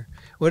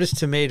 what is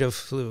tomato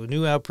flu?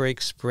 New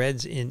outbreak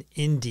spreads in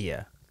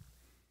India.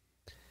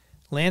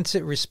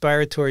 Lancet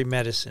Respiratory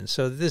Medicine.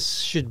 So this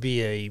should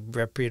be a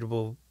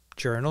reputable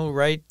journal,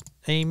 right,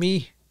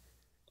 Amy?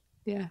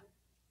 Yeah.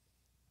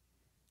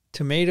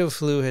 Tomato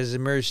flu has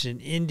emerged in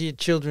India.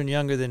 Children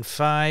younger than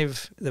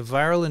 5. The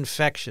viral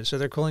infection. So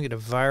they're calling it a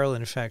viral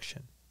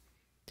infection.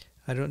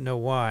 I don't know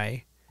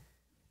why.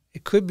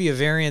 It could be a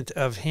variant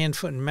of hand,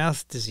 foot, and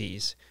mouth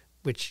disease,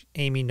 which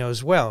Amy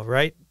knows well,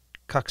 right?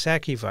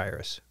 Coxsackie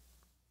virus.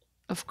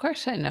 Of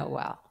course I know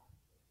well.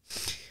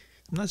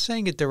 I'm not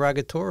saying it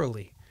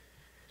derogatorily.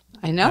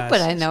 I know,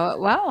 but I know it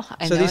well.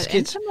 I know it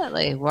kids,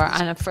 intimately. We're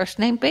on a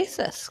first-name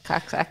basis.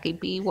 Coxsackie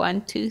B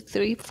 1, 2,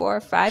 3, 4,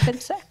 5,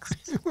 and 6.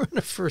 We're on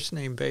a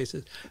first-name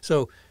basis.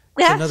 So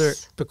yes. Another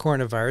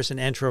picornavirus, an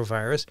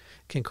enterovirus,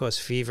 can cause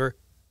fever,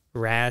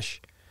 rash,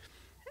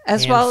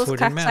 as well as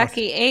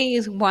Coxsackie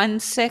A's 1,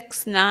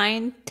 6,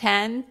 9,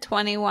 10,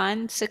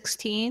 21,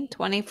 16,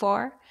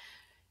 24,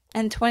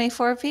 and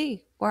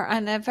 24V. We're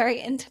on a very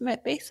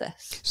intimate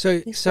basis.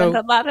 So we spend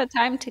a lot of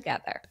time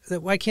together.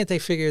 Why can't they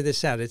figure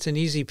this out? It's an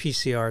easy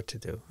PCR to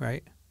do,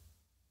 right?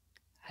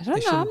 I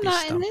don't know. I'm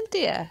not in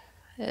India.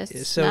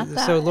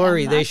 So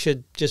Lori, they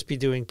should just be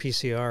doing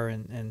PCR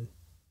and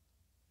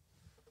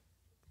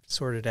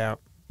sort it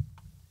out.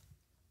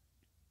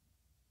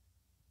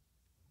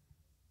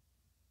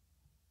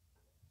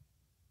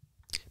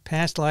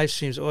 Past live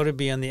streams ought to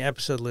be on the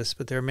episode list,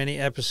 but there are many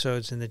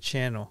episodes in the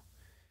channel.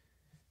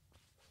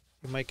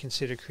 You might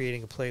consider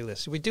creating a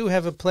playlist. We do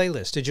have a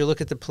playlist. Did you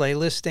look at the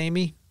playlist,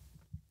 Amy?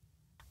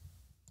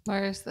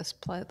 Where is this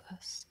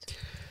playlist?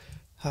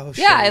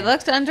 Yeah, I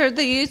looked under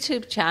the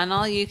YouTube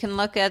channel. You can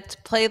look at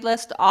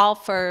playlist all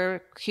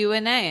for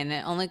Q&A, and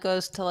it only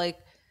goes to like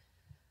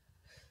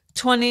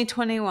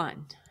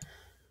 2021.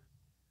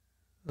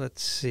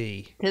 Let's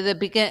see. To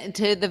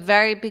the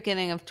very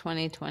beginning of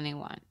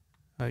 2021.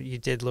 Oh, you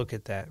did look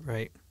at that,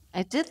 right?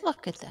 I did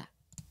look at that.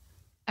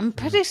 I'm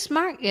pretty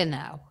smart, you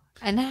know.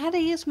 I know how to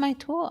use my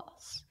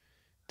tools.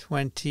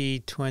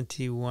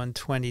 2021,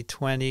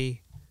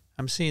 2020.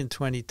 I'm seeing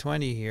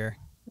 2020 here.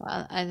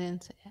 Well, I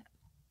didn't see it.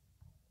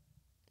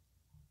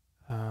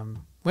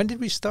 When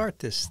did we start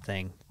this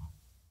thing?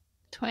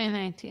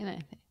 2019, I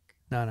think.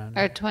 No, no,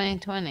 Or no.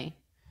 2020.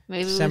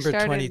 Maybe we December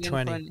started in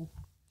 2020. 20.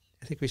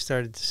 I think we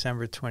started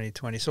December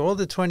 2020. So all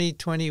the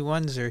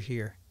 2021s are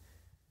here.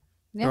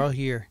 Yeah. They're all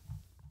here.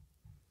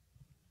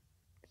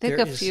 I think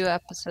a few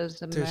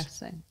episodes are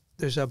missing.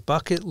 There's a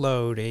bucket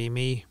load,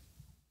 Amy.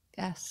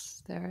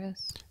 Yes, there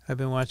is. I've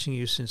been watching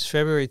you since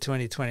February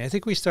 2020. I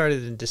think we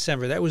started in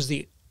December. That was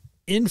the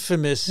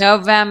infamous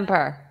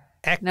November.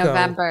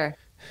 Echo.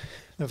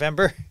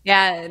 November?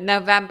 Yeah,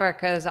 November,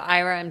 because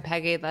Ira and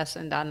Peggy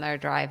listened on their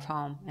drive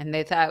home, and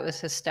they thought it was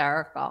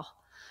hysterical.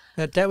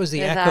 That was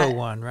the Echo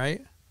one,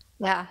 right?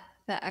 Yeah,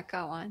 the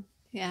Echo one.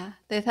 Yeah,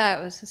 they thought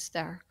it was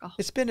hysterical.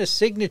 It's been a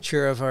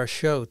signature of our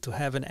show to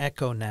have an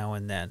echo now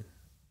and then.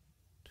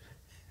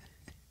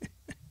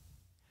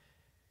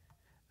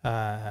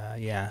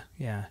 Yeah.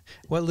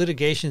 What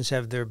litigations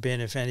have there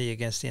been, if any,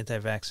 against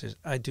anti-vaxxers?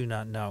 I do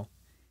not know.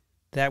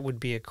 That would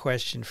be a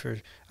question for...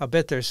 I'll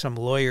bet there's some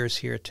lawyers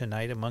here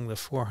tonight among the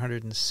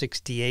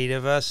 468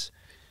 of us.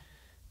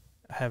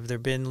 Have there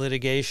been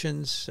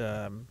litigations?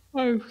 And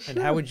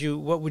what would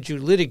you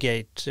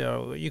litigate?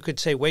 So you could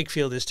say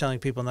Wakefield is telling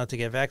people not to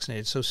get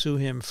vaccinated. So sue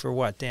him for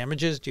what?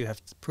 Damages? Do you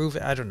have to prove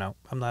it? I don't know.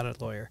 I'm not a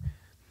lawyer.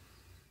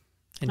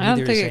 And I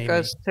don't think it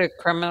goes to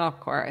criminal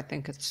court. I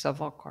think it's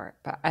civil court,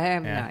 but I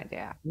have no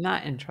idea. I'm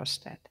not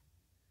interested.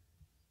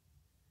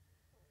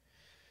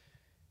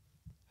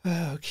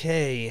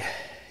 Okay.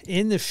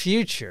 In the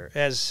future,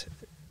 as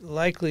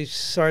likely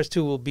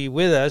SARS-2 will be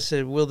with us,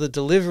 will the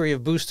delivery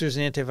of boosters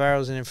and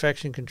antivirals and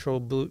infection control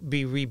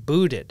be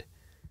rebooted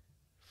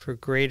for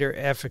greater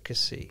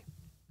efficacy?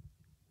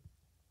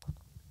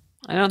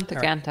 I don't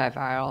think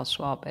antivirals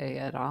will be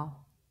at all.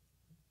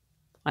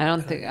 I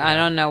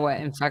don't know what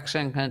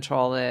infection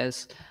control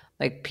is.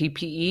 Like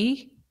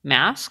PPE,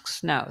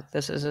 masks? No,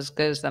 this is as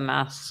good as the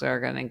masks are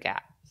going to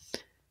get.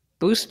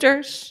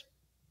 Boosters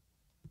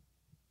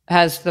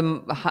has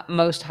the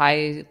most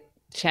high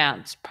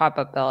chance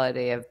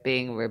probability of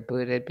being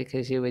rebooted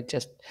because you would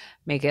just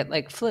make it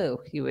like flu.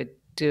 You would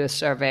do a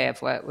survey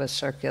of what was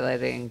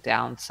circulating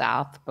down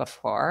south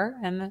before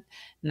and in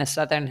the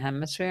southern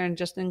hemisphere and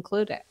just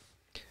include it.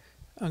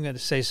 I'm going to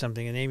say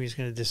something, and Amy's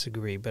going to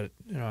disagree, but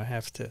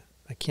I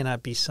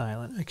cannot be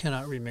silent. I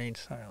cannot remain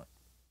silent.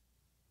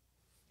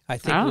 I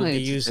think we'll be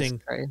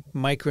using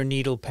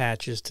microneedle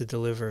patches to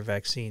deliver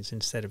vaccines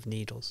instead of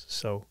needles.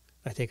 So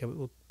I think it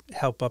will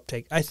help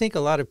uptake. I think a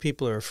lot of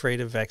people are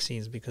afraid of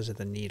vaccines because of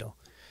the needle.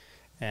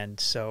 And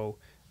so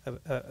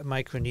a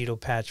microneedle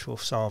patch will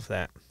solve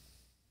that.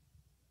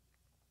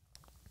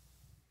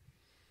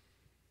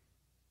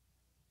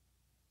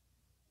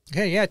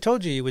 Okay, yeah, I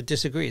told you would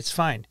disagree. It's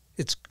fine.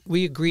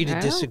 We agree to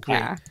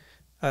disagree.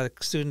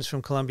 Students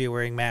from Columbia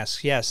wearing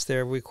masks. Yes,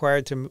 they're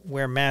required to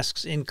wear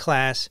masks in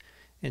class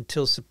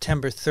until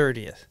September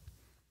 30th.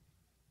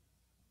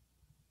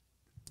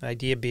 The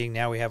idea being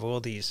now we have all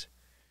these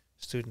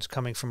students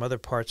coming from other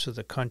parts of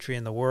the country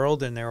and the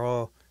world, and they're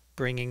all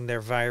bringing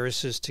their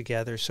viruses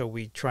together, so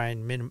we try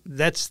and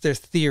that's their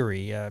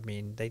theory. I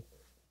mean,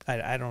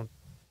 I don't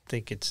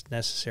think it's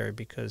necessary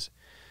because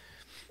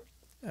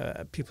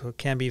people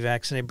can be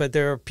vaccinated, but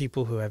there are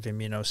people who have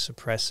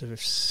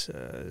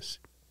immunosuppressive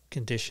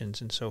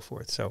conditions and so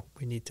forth. So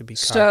we need to be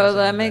cognizant So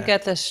let me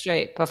get this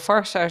straight.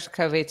 Before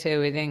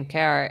SARS-CoV-2, we didn't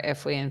care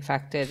if we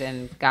infected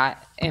and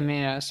got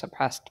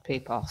immunosuppressed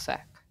people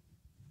sick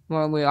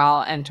when we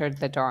all entered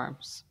the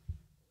dorms.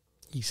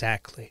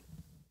 Exactly.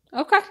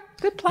 Okay,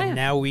 good plan. And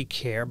now we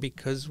care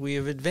because we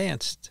have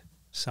advanced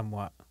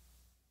somewhat.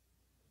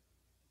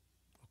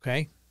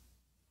 Okay?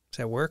 Does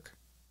that work?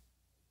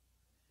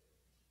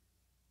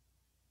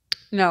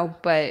 No,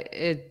 but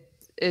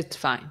it's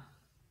fine.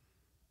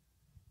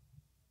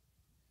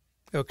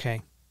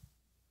 Okay.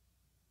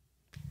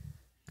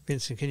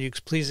 Vincent, can you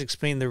please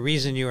explain the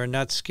reason you are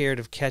not scared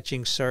of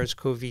catching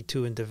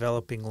SARS-CoV-2 and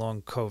developing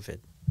long COVID?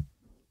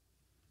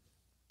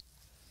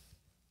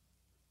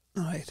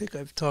 Oh, I think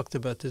I've talked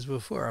about this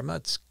before. I'm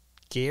not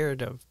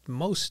scared of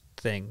most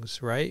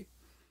things, right?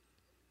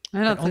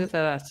 I don't think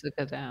that's a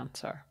good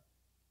answer.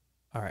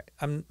 All right.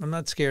 I'm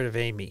not scared of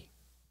Amy.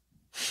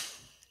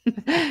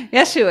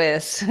 Yes, you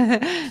is.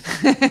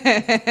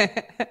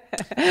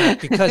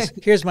 Because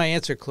here's my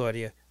answer,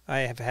 Claudia.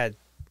 I have had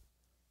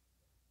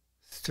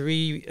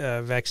 3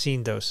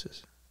 vaccine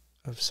doses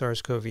of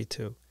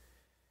SARS-CoV-2.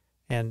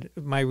 And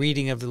my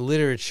reading of the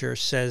literature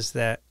says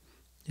that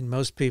in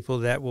most people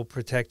that will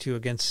protect you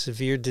against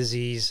severe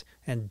disease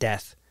and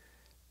death.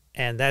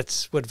 And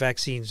that's what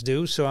vaccines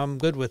do, so I'm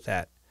good with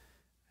that.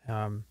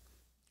 I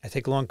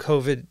think long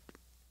COVID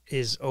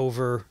is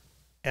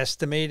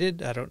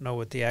overestimated. I don't know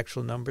what the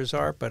actual numbers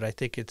are, but I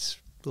think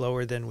it's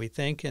lower than we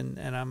think.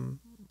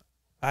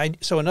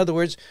 So in other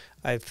words,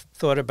 I've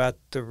thought about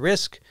the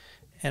risk,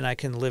 and I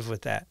can live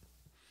with that.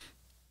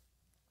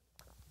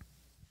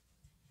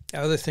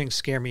 Other things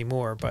scare me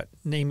more, but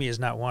Amy is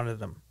not one of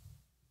them.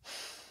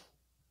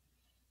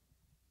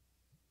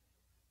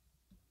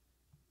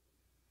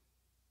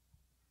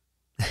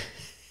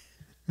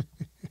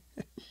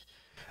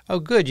 Oh,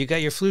 good. You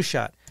got your flu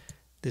shot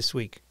this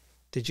week.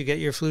 Did you get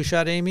your flu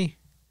shot, Amy?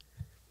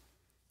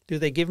 Do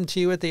they give them to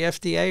you at the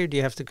FDA, or do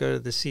you have to go to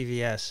the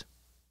CVS?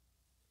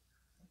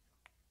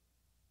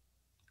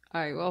 All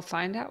right, we'll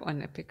find out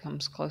when it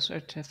becomes closer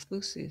to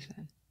flu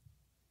season.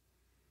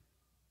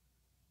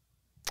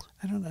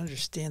 I don't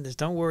understand this.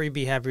 Don't worry,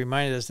 be happy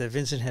reminded us that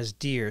Vincent has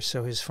deer,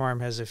 so his farm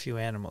has a few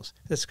animals.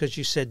 That's because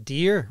you said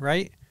deer,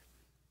 right?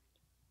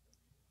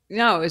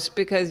 No, it's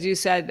because you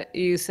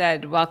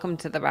said welcome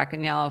to the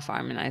Racaniello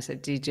farm, and I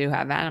said, did you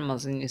have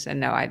animals? And you said,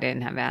 no, I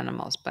didn't have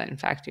animals, but in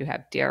fact, you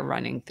have deer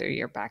running through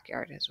your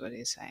backyard, is what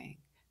he's saying.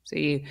 So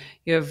you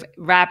have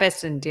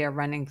rabbits and deer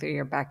running through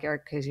your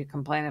backyard because you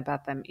complain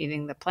about them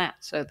eating the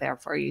plants. So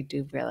therefore, you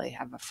do really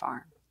have a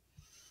farm.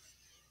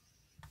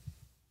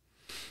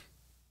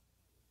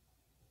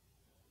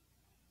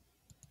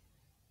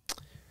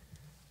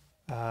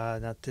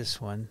 Not this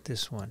one.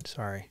 This one.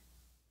 Sorry.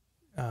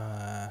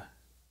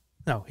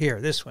 No, here.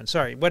 This one.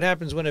 Sorry. What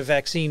happens when a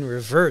vaccine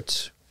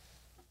reverts?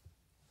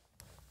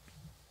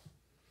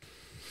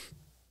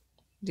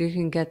 You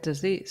can get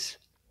disease.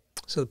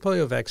 So the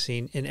polio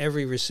vaccine in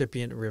every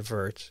recipient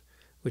reverts,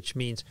 which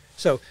means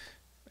so.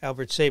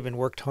 Albert Sabin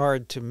worked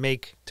hard to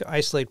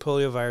isolate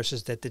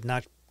polioviruses that did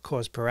not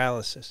cause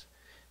paralysis.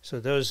 So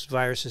those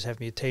viruses have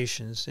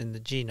mutations in the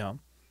genome.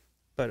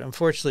 But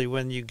unfortunately,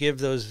 when you give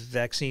those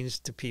vaccines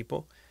to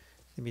people,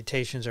 the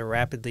mutations are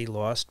rapidly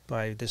lost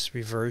by this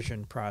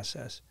reversion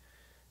process.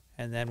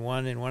 And then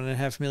 1 in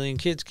 1.5 million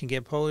kids can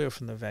get polio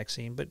from the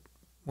vaccine. But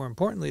more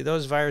importantly,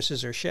 those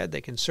viruses are shed. They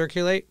can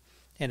circulate.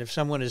 And if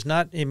someone is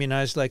not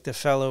immunized, like the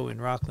fellow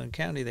in Rockland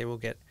County, they will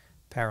get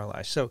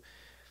paralyzed. So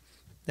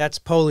that's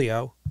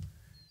polio.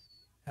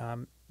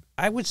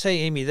 I would say,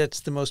 Amy,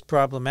 that's the most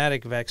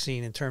problematic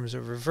vaccine in terms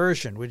of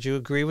reversion. Would you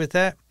agree with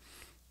that?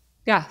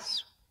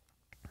 Yes.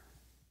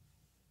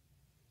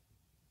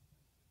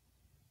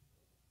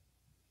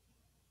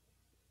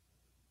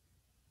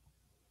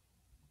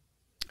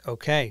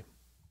 Okay.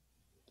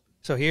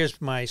 So here's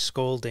my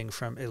scolding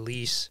from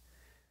Elise.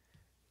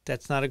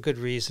 That's not a good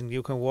reason.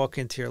 You can walk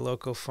into your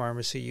local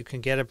pharmacy. You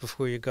can get it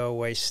before you go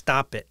away.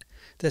 Stop it.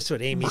 That's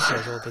what Amy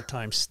says all the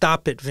time.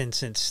 Stop it,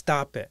 Vincent.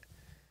 Stop it.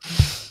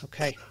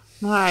 Okay.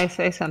 No, I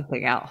say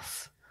something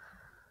else.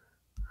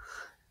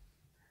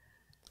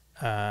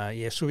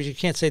 Yeah, so you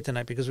can't say it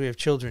tonight because we have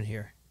children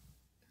here.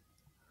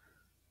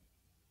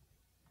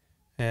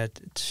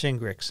 It's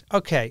Shingrix.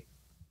 Okay.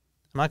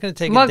 I'm not going to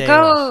take a day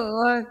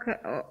off.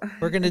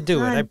 We're going to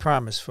do it. I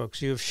promise,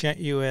 folks. You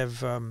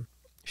have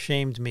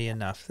shamed me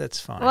enough. That's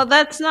fine. Well,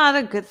 that's not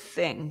a good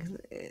thing.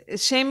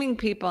 Shaming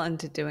people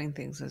into doing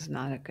things is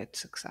not a good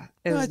success.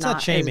 No, it's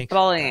not shaming. It's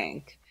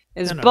bullying.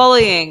 It's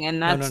bullying, and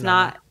that's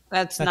not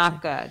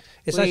good.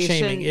 It's not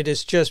shaming. It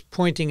is just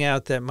pointing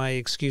out that my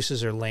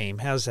excuses are lame.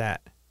 How's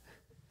that?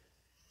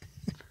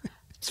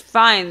 It's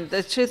fine.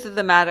 The truth of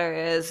the matter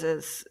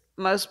is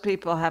most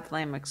people have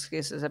lame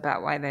excuses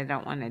about why they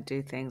don't want to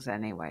do things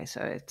anyway,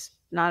 so it's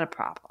not a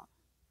problem.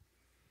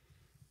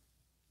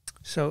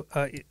 So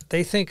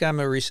they think I'm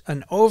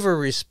an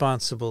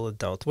over-responsible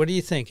adult. What do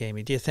you think,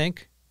 Amy? Do you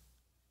think?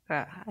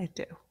 I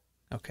do.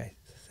 Okay,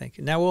 thank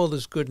you. Now all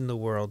is good in the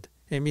world.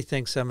 Amy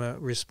thinks I'm a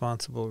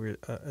responsible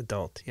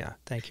adult. Yeah,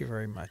 thank you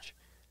very much.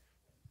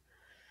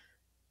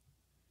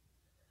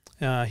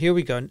 Here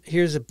we go.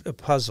 Here's a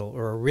puzzle,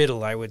 or a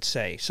riddle, I would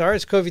say.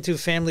 SARS-CoV-2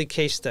 family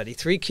case study.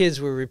 3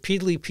 kids were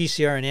repeatedly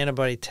PCR and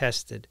antibody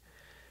tested.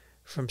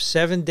 From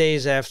 7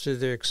 days after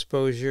their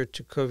exposure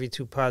to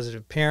COVID-2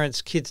 positive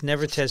parents, kids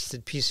never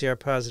tested PCR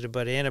positive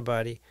but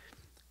antibody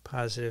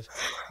positive.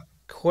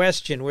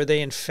 Question, were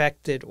they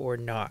infected or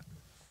not?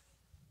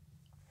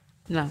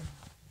 No.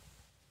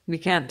 We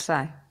can't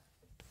say.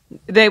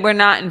 They were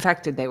not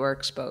infected. They were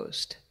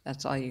exposed.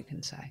 That's all you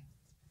can say.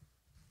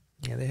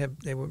 Yeah,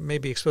 they were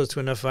maybe exposed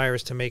to enough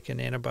virus to make an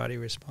antibody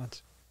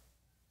response.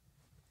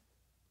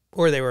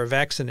 Or they were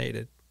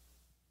vaccinated.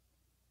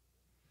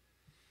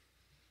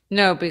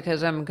 No,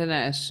 because I'm going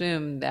to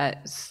assume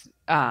that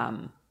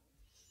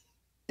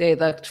they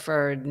looked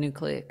for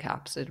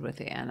nucleocapsid with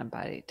the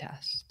antibody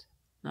test,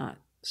 not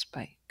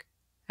spike.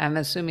 I'm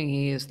assuming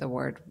he used the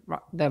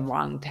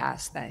wrong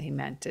test, that he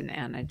meant an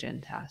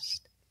antigen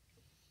test,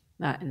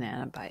 not an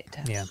antibody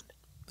test. Yeah.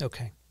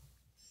 Okay.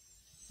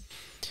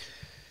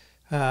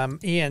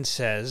 Ian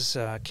says,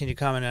 can you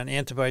comment on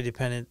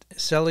antibody-dependent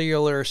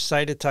cellular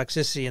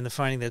cytotoxicity and the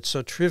finding that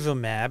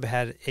sotrivimab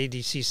had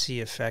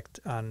ADCC effect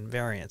on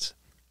variants?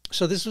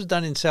 So this was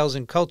done in cells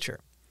in culture.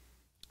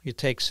 You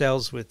take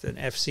cells with an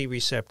Fc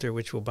receptor,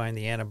 which will bind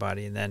the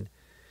antibody, and then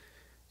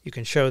you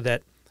can show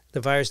that the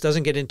virus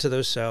doesn't get into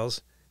those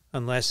cells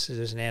unless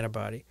there's an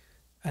antibody.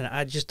 And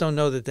I just don't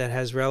know that that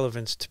has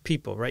relevance to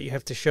people, right? You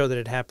have to show that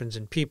it happens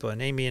in people.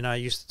 And Amy and I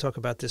used to talk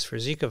about this for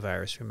Zika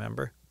virus,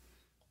 remember?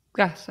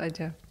 Yes, I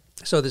do.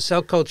 So the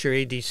cell culture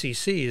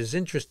ADCC is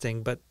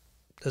interesting, but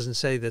doesn't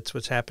say that's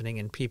what's happening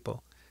in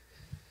people.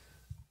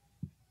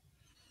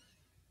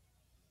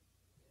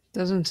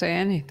 Doesn't say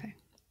anything.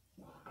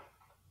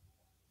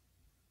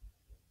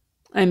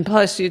 And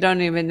plus, you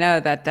don't even know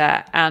that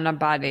the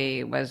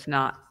antibody was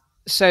not.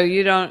 So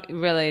you don't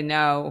really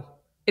know.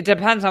 It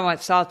depends on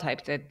what cell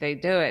type that they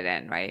do it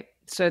in, right?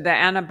 So the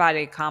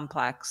antibody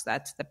complex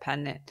that's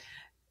dependent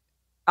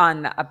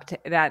on the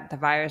that the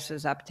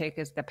virus's uptake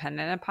is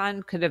dependent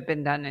upon could have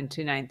been done in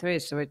 293,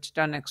 so which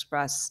don't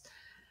express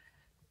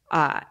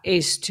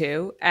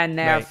ACE2, and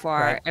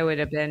therefore it would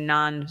have been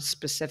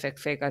non-specific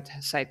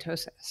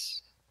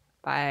phagocytosis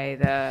by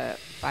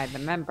the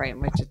membrane,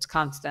 which it's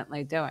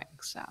constantly doing.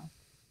 So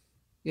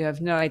you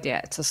have no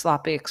idea. It's a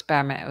sloppy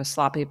experiment. It was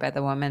sloppy by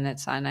the woman at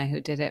Sinai who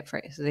did it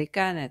for Zika,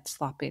 and it's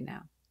sloppy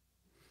now.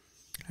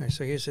 All right,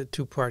 so here's a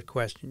two-part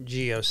question.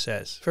 Geo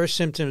says, first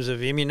symptoms of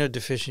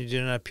immunodeficiency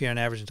do not appear on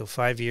average until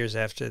 5 years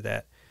after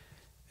that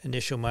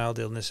initial mild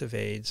illness of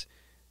AIDS.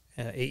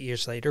 8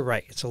 years later,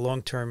 right, it's a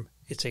long-term,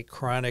 it's a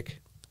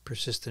chronic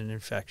persistent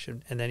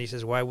infection. And then he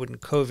says, why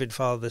wouldn't COVID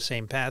follow the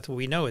same path? Well,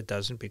 we know it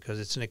doesn't because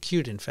it's an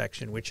acute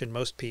infection, which in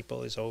most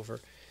people is over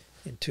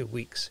in 2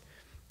 weeks.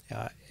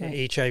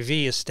 HIV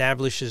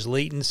establishes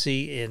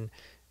latency in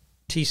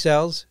T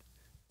cells.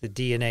 The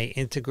DNA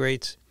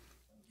integrates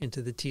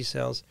into the T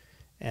cells,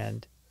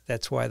 and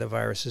that's why the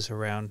virus is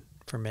around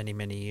for many,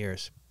 many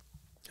years.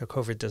 So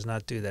COVID does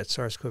not do that.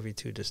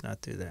 SARS-CoV-2 does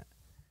not do that.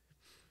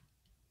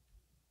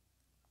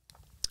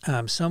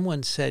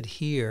 Someone said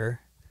here,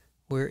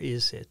 where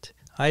is it?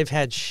 I've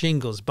had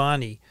shingles.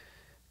 Bonnie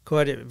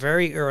caught it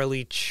very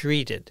early,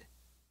 treated.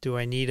 Do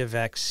I need a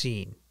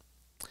vaccine?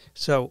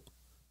 So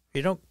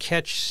you don't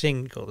catch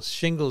shingles.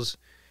 Shingles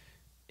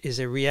is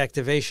a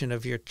reactivation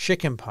of your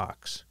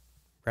chickenpox,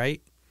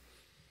 right?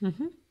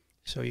 Mm-hmm.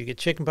 So you get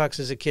chickenpox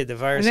as a kid. The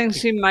virus. I think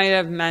she might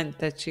have meant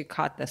that she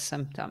caught the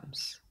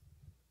symptoms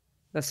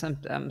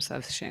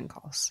of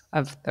shingles,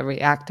 of the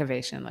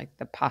reactivation, like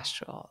the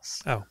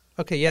pustules. Oh,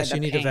 okay. Yes, you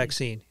need a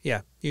vaccine.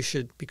 Yeah, you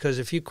should, because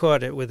if you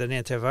caught it with an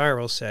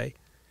antiviral, say,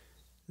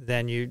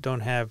 then you don't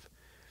have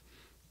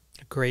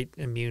a great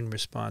immune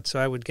response. So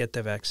I would get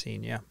the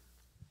vaccine, yeah.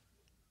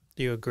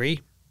 Do you agree?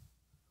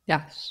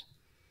 Yes.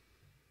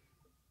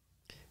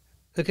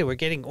 Okay, we're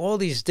getting all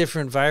these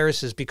different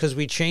viruses because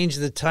we changed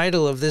the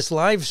title of this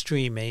live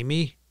stream,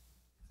 Amy.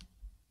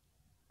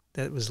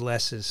 That was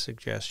Les's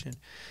suggestion.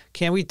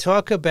 Can we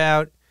talk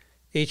about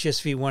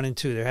HSV 1 and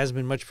 2? There hasn't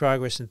been much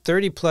progress in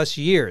 30-plus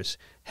years.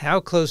 How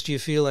close do you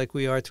feel like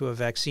we are to a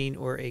vaccine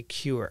or a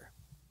cure?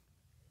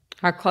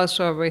 How close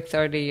were we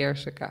 30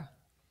 years ago?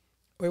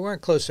 We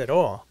weren't close at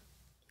all.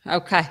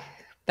 Okay,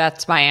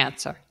 that's my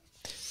answer.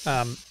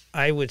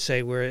 I would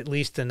say we're at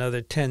least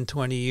another 10,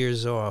 20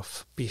 years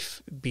off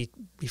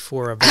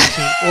before a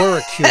vaccine or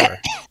a cure.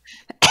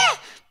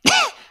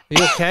 Are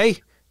you okay?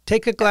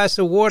 Take a glass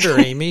of water,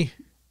 Amy.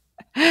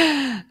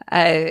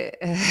 I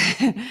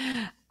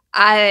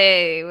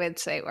would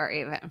say we're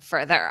even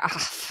further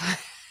off.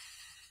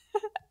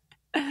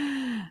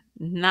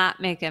 Not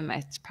making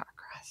much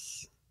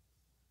progress.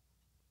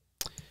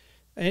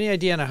 Any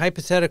idea on a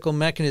hypothetical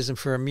mechanism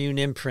for immune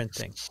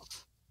imprinting?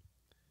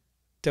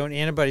 Don't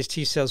antibodies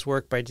T cells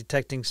work by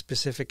detecting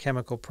specific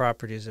chemical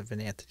properties of an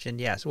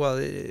antigen? Yes. Well,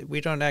 we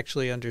don't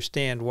actually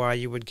understand why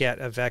you would get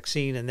a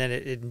vaccine and then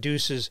it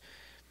induces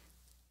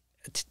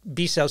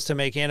B cells to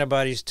make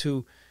antibodies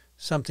to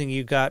something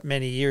you got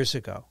many years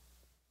ago.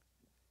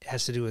 It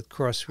has to do with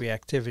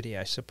cross-reactivity,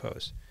 I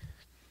suppose.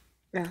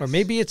 Yes. Or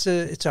maybe it's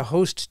a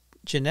host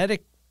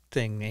genetic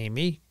thing,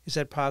 Amy. Is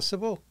that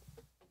possible?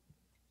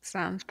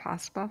 Sounds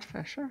possible,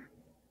 for sure.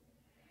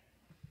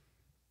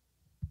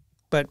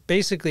 But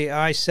basically,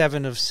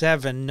 I7 of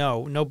 7,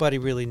 no, nobody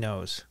really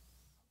knows.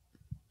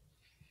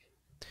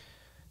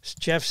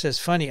 Jeff says,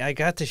 funny, I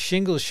got the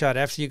shingles shot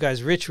after you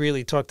guys, Rich,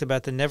 really talked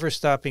about the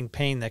never-stopping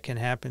pain that can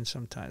happen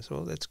sometimes.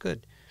 Well, that's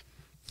good.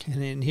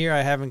 And in here,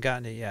 I haven't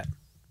gotten it yet.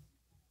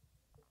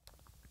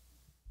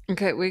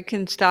 Okay, we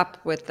can stop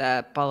with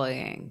the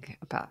bullying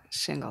about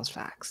shingles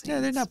vaccines.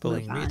 Yeah, they're not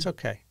bullying me. It's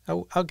okay.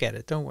 I'll get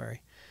it. Don't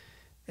worry.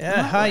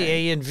 Hi,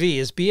 A&V.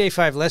 Is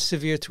BA5 less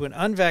severe to an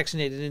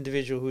unvaccinated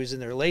individual who is in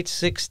their late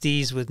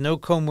 60s with no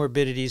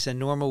comorbidities and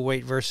normal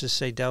weight versus,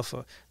 say,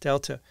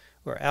 Delta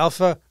or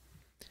Alpha?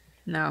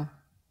 No.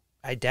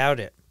 I doubt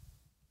it.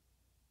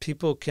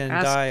 People can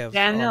die of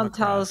Daniel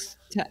Omicron.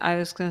 I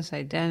was going to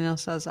say, Daniel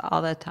says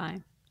all the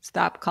time,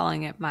 stop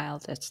calling it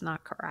mild. It's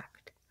not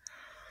correct.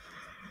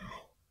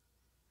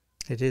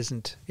 It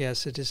isn't.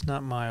 Yes, it is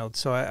not mild.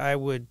 So I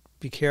would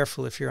be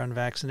careful if you're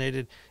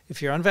unvaccinated.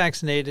 If you're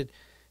unvaccinated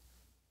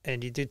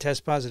and you do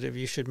test positive,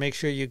 you should make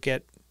sure you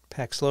get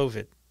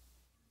Paxlovid.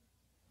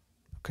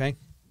 Okay?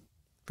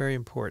 Very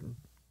important.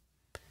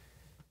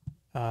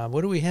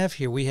 What do we have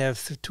here? We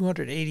have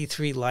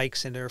 283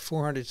 likes and there are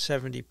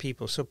 470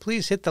 people. So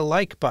please hit the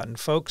like button,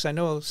 folks. I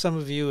know some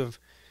of you have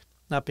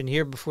not been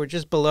here before.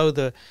 Just below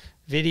the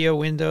video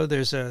window,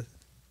 there's a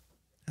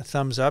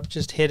thumbs up.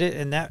 Just hit it,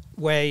 and that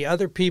way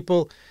other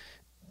people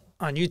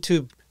on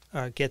YouTube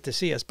get to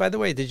see us. By the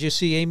way, did you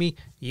see, Amy?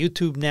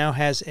 YouTube now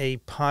has a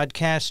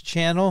podcast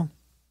channel.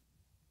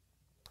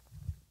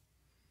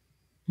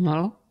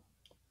 No.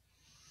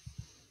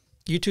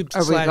 YouTube.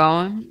 Are we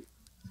going?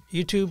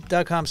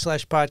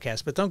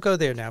 YouTube.com/podcast. But don't go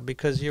there now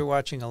because you're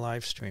watching a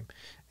live stream.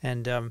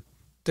 And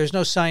there's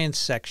no science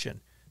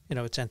section. You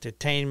know, it's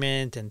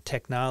entertainment and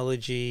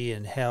technology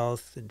and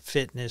health and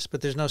fitness, but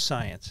there's no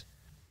science.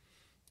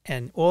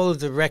 And all of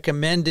the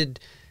recommended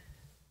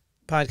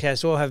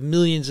podcasts all have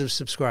millions of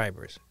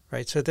subscribers,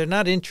 right? So they're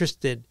not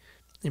interested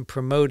in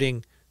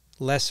promoting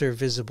lesser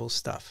visible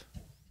stuff.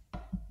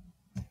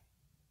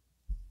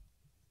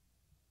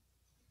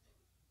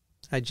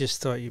 I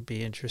just thought you'd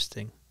be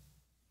interesting.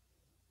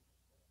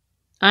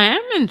 I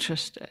am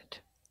interested.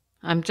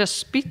 I'm just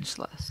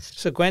speechless.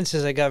 So Gwen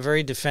says, I got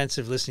very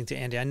defensive listening to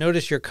Andy. I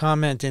noticed your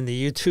comment in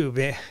the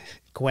YouTube,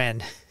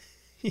 Gwen.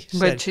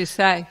 What'd she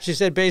say? She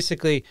said,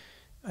 basically,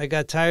 I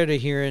got tired of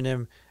hearing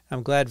him.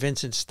 I'm glad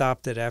Vincent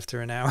stopped it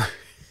after an hour.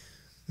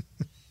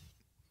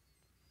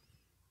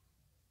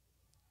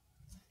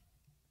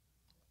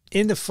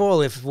 In the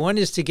fall, if one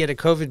is to get a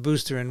COVID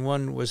booster and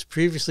one was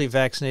previously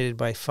vaccinated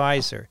by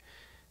Pfizer,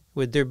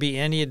 would there be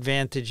any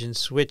advantage in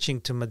switching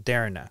to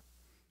Moderna?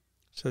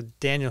 So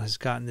Daniel has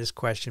gotten this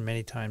question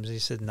many times. He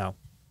said, no,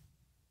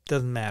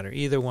 doesn't matter.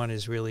 Either one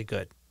is really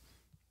good.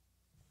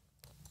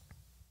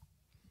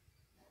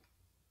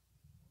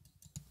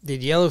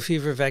 Did yellow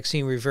fever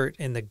vaccine revert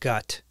in the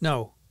gut?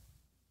 No,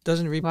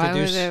 doesn't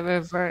reproduce. Why would it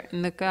revert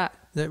in the gut?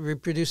 That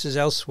reproduces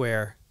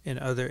elsewhere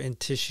in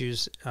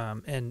tissues,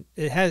 and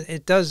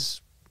it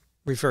does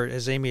revert,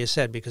 as Amy has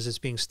said, because it's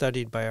being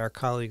studied by our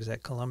colleagues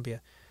at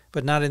Columbia,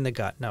 but not in the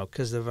gut. No,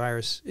 because the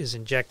virus is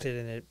injected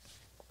and it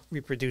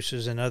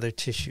reproduces in other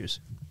tissues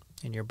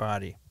in your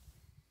body.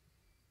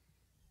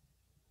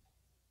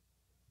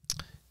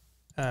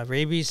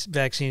 Rabies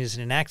vaccine is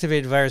an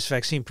inactivated virus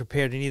vaccine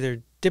prepared in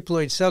either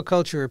diploid cell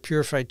culture or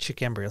purified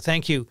chick embryo.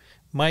 Thank you,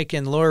 Mike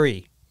and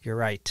Lori. You're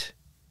right.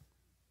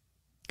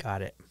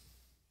 Got it.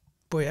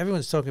 Boy,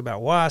 everyone's talking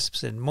about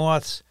wasps and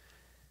moths.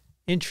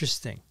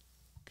 Interesting.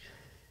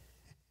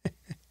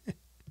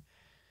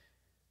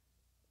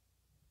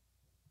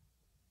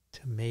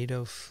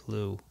 Tomato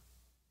flu.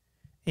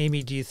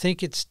 Amy, do you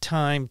think it's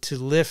time to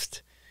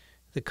lift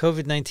the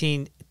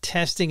COVID-19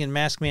 testing and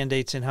mask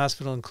mandates in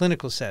hospital and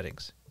clinical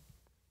settings?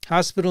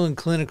 Hospital and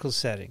clinical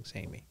settings,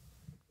 Amy.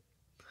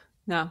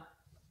 No.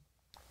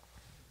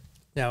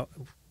 Now,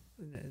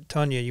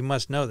 Tonya, you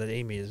must know that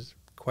Amy is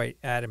quite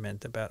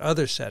adamant about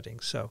other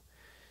settings, so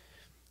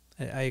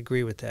I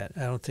agree with that.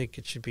 I don't think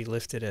it should be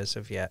lifted as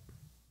of yet.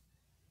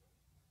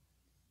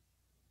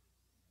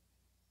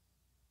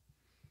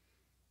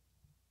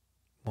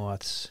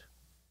 Moths.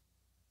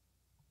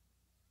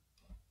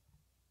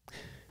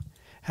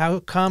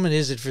 How common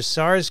is it for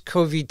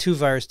SARS-CoV-2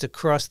 virus to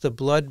cross the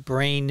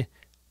blood-brain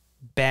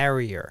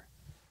barrier?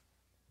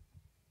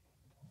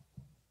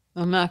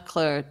 I'm not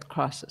clear it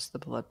crosses the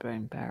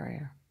blood-brain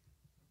barrier.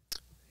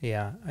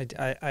 Yeah,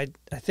 I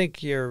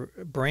think your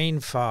brain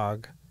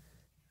fog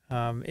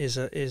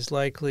is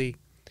likely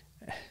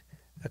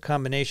a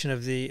combination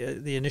of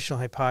the initial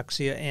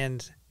hypoxia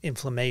and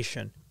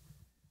inflammation.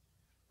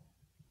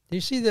 Do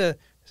you see the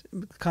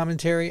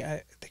commentary?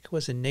 I think it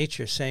was in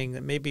Nature saying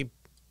that maybe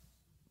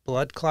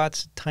blood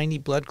clots, tiny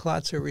blood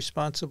clots, are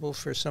responsible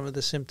for some of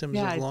the symptoms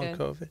of long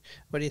COVID.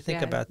 What do you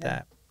think about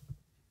that?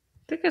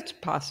 I think it's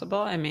possible.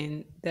 I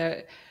mean,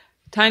 the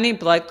tiny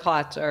blood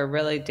clots are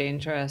really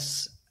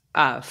dangerous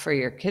for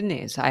your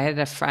kidneys. I had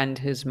a friend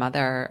whose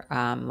mother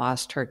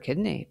lost her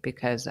kidney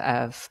because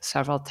of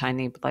several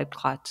tiny blood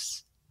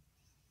clots.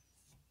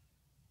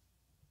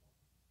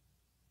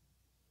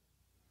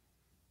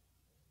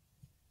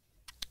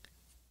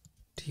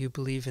 Do you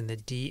believe in the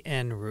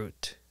DN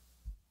route?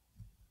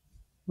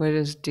 What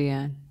is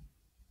DN?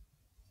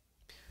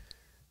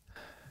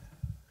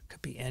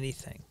 Could be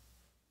anything.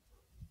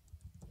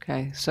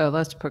 Okay, so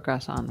let's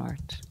progress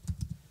onwards.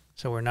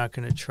 So we're not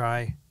going to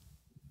try.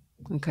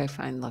 Okay,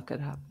 fine. Look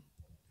it up.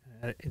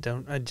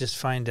 I just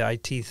find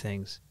IT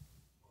things,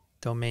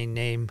 domain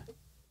name,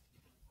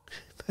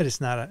 but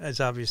it's not. It's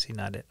obviously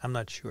not it. I'm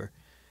not sure.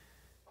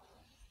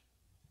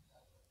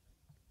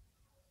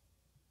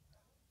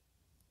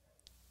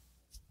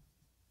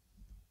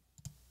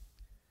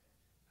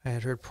 I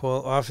had heard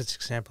Paul Offit's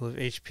example of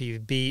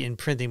HPV in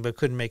printing, but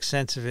couldn't make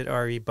sense of it.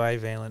 RE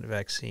bivalent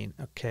vaccine.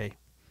 Okay.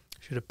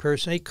 Should a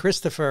person... Hey,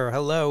 Christopher,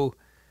 hello.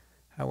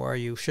 How are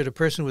you? Should a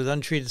person with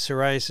untreated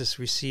psoriasis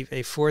receive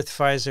a fourth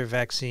Pfizer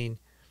vaccine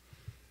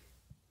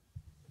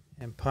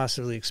and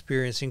possibly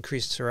experience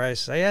increased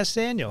psoriasis? I asked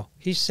Daniel.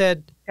 He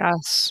said...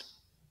 Yes.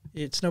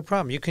 It's no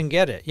problem. You can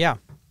get it. Yeah.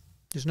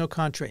 There's no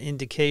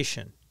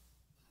contraindication.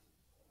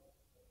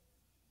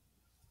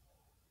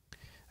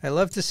 I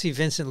love to see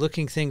Vincent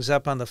looking things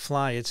up on the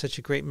fly. It's such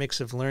a great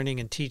mix of learning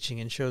and teaching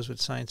and shows what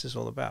science is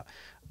all about.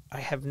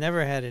 I have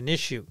never had an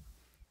issue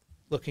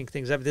looking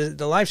things up.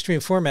 The live stream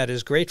format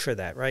is great for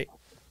that, right?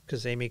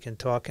 Because Amy can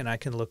talk and I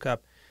can look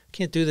up. I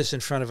can't do this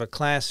in front of a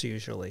class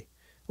usually,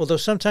 although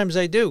sometimes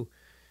I do.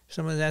 If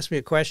someone asks me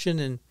a question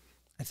and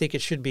I think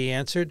it should be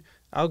answered,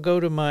 I'll go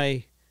to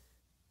my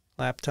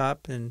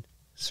laptop and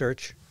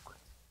search.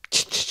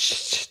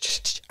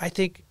 I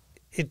think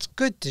it's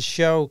good to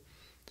show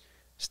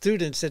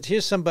students that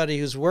here's somebody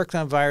who's worked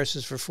on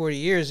viruses for 40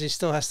 years. He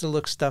still has to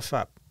look stuff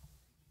up.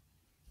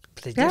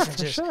 But the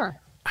difference is,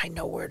 sure. I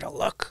know where to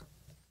look.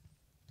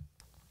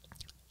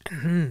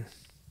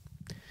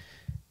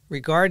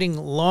 Regarding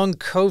long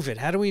COVID,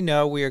 how do we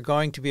know we are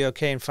going to be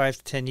okay in 5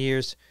 to 10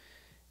 years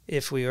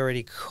if we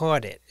already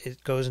caught it?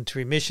 It goes into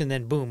remission,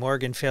 then boom,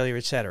 organ failure,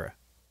 etc.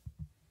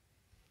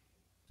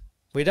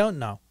 We don't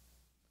know.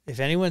 If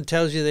anyone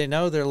tells you they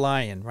know, they're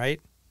lying, right?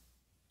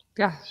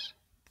 Yes.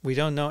 We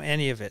don't know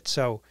any of it.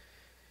 So,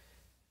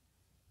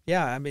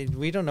 yeah, I mean,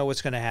 we don't know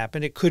what's going to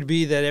happen. It could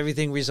be that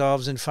everything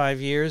resolves in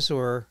 5 years,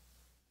 or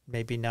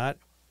maybe not.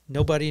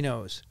 Nobody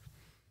knows.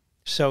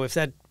 So if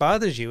that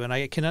bothers you, and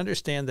I can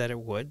understand that it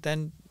would,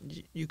 then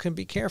you can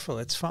be careful.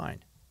 It's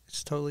fine.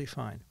 It's totally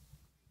fine.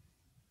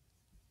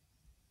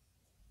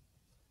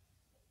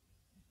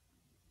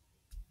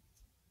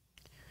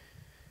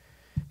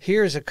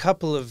 Here's a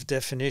couple of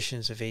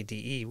definitions of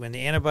ADE. When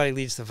the antibody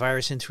leads the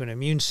virus into an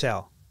immune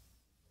cell,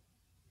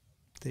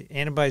 the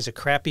antibody is a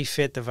crappy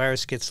fit. The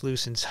virus gets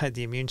loose inside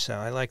the immune cell.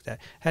 I like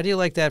that. How do you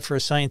like that for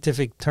a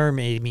scientific term,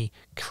 Amy?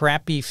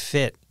 Crappy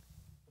fit.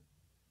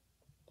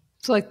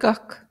 It's like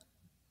gook.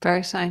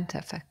 Very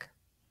scientific.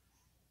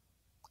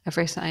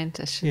 Every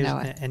scientist should know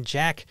it. And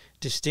Jack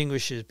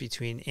distinguishes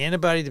between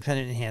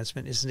antibody-dependent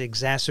enhancement is an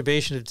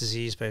exacerbation of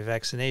disease by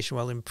vaccination,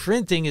 while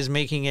imprinting is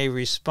making a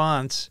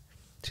response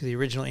to the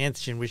original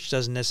antigen, which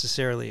doesn't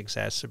necessarily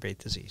exacerbate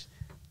disease.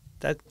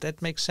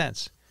 That makes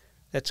sense.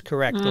 That's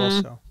correct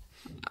also.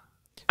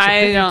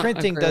 I don't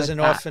imprinting agree doesn't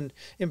with that. often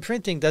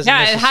imprinting doesn't Yeah,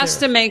 necessarily.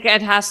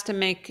 it has to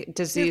make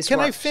disease Can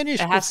worse. I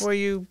finish before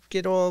you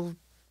get all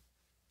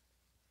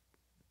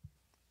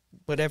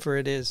whatever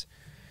it is?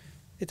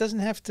 It doesn't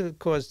have to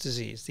cause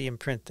disease, the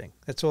imprinting.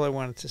 That's all I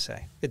wanted to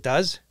say. It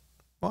does?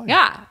 Why?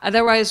 Yeah,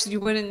 otherwise you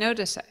wouldn't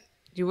notice it.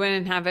 You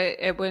wouldn't have it.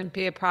 It wouldn't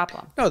be a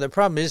problem. No, the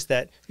problem is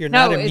that you're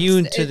not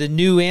immune to the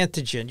new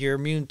antigen. You're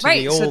immune to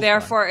the old one. Right, so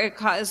therefore it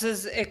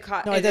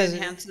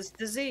enhances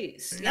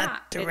disease.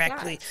 Not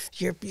directly.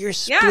 You're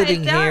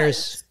splitting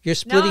hairs. You're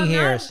splitting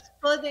hairs. Not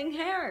splitting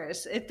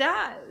hairs. It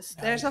does.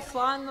 There's a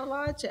flaw in the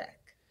logic.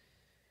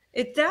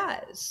 It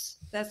does.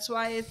 That's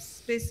why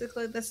it's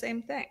basically the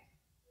same thing.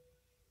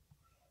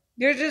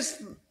 You're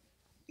just,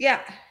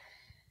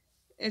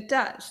 it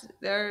does.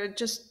 They're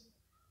just,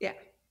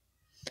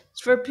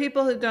 It's for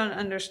people who don't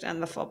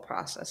understand the full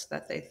process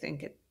that they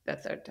think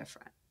that they're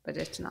different, but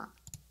it's not.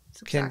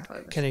 It's exactly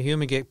the same. Can a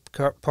human get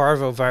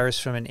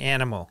parvovirus from an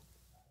animal?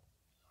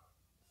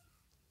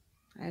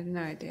 I have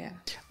no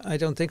idea. I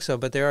don't think so,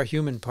 but there are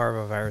human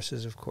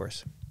parvoviruses, of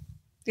course.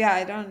 Yeah,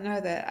 I don't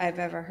know that I've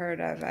ever heard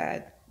of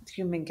a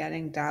human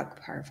getting dog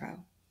parvo.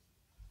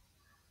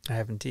 I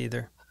haven't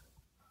either.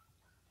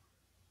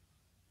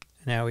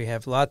 Now we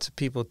have lots of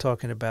people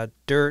talking about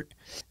dirt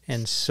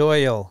and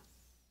soil.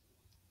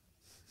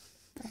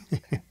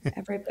 Okay.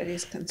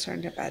 Everybody's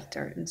concerned about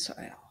dirt and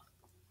soil.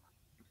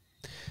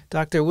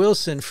 Dr.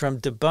 Wilson from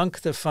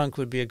Debunk the Funk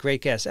would be a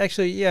great guest.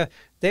 Actually, yeah,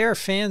 they are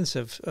fans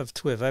of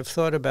TWIV. I've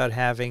thought about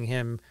having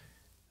him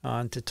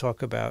on to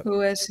talk about.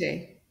 Who is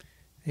he?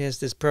 He has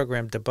this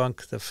program,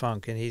 Debunk the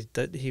Funk, and he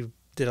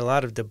did a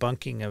lot of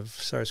debunking of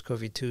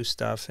SARS-CoV-2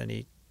 stuff, and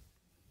he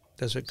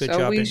does a good job.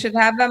 So we should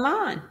have him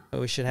on. Oh,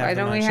 we should have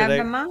him on. Why don't we have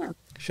him on?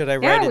 Should I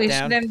write it down? Yeah, we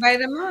should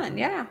invite him on,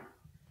 yeah.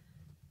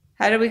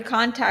 How do we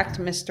contact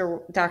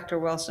Dr.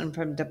 Wilson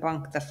from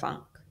Debunk the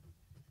Funk?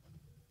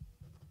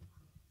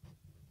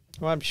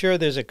 Well, I'm sure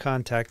there's a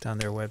contact on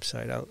their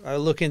website. I'll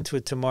look into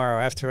it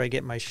tomorrow after I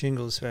get my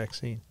shingles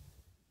vaccine.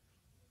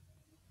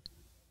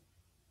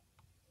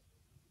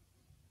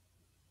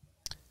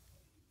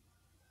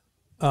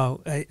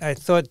 Oh, I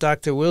thought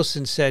Dr.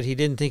 Wilson said he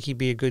didn't think he'd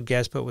be a good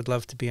guest, but would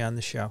love to be on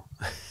the show.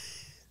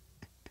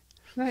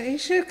 Well, you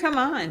should come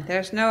on.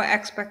 There's no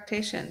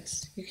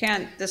expectations. You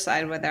can't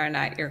decide whether or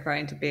not you're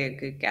going to be a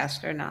good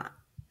guest or not.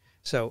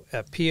 So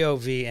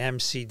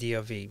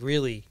POVMCDOV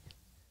really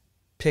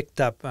picked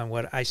up on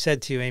what I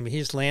said to you, Amy.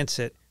 Here's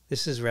Lancet.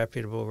 This is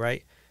reputable,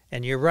 right?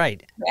 And you're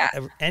right.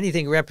 Yeah.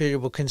 Anything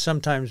reputable can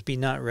sometimes be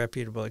not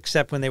reputable,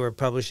 except when they were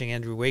publishing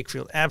Andrew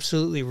Wakefield.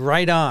 Absolutely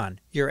right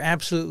on. You're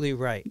absolutely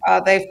right.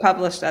 They've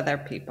published other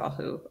people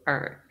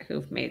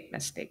who've made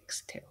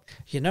mistakes too.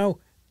 You know,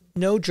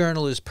 no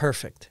journal is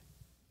perfect.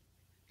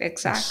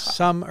 Exactly.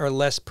 Some are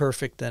less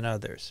perfect than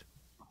others.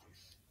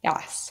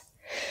 Yes.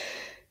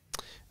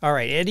 All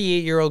right,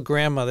 88-year-old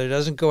grandmother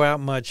doesn't go out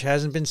much,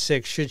 hasn't been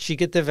sick. Should she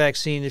get the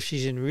vaccine if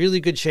she's in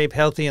really good shape,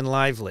 healthy, and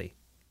lively?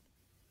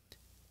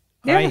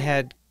 Yeah. I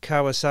had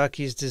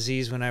Kawasaki's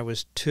disease when I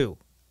was 2.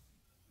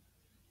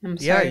 I'm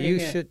sorry. Yeah, you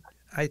should.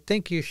 I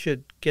think you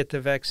should get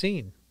the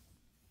vaccine.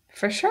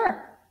 For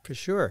sure. For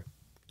sure.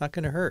 Not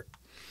going to hurt.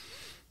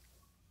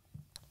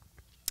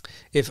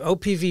 If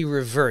OPV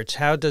reverts,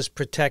 how does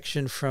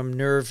protection from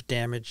nerve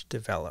damage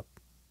develop?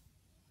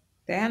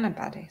 The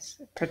antibodies.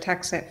 It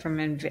protects it from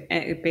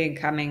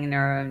becoming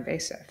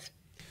neuroinvasive.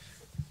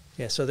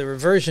 Yeah, so the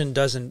reversion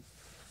doesn't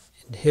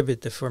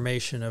inhibit the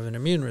formation of an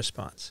immune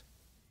response.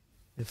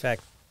 In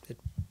fact, it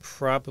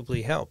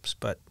probably helps,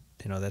 but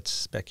that's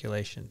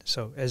speculation.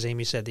 So as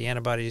Amy said, the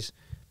antibodies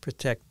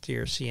protect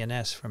your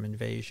CNS from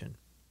invasion.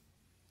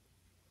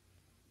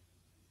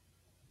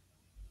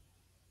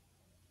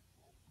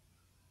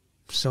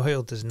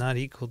 Soil does not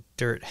equal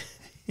dirt.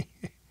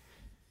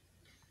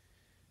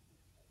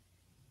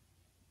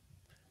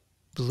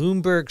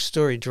 Bloomberg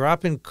story,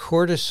 drop in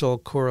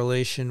cortisol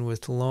correlation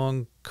with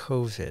long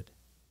COVID.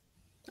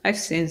 I've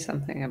seen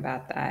something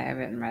about that. I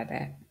haven't read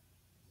it.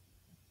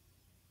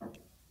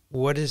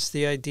 What is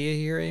the idea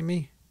here,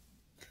 Amy?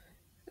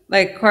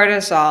 Like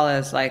cortisol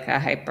is like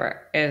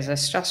is a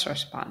stress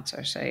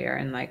responser. So you're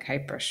in like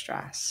hyper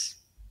stress.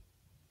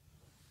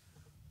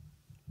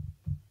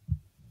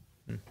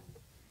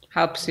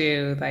 Helps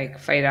you like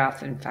fight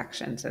off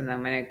infections, and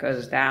then when it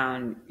goes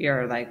down,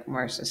 you're like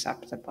more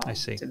susceptible I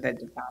see. to the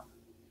development.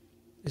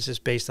 Is this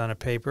based on a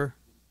paper?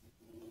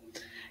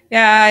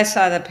 Yeah, I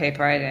saw the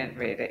paper. I didn't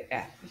read it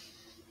yet.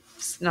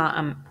 It's not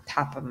on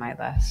top of my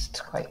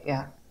list quite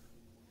yet.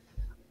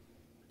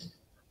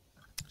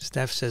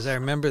 Steph says, I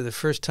remember the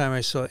first time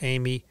I saw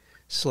Amy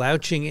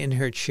slouching in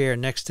her chair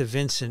next to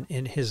Vincent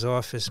in his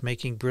office,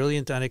 making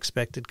brilliant,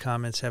 unexpected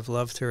comments. Have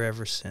loved her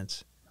ever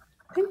since.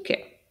 Thank you.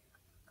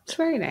 It's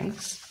very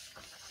nice.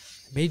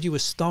 Made you a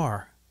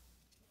star.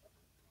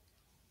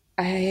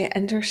 I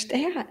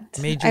understand.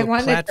 Made you I a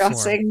want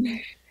platform.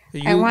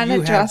 I want a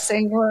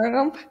dressing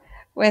room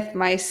with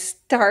my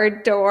star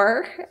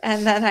door,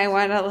 and then I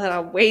want a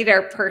little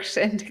waiter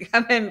person to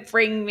come and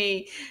bring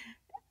me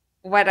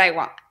what I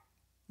want.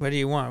 What do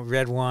you want?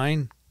 Red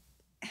wine?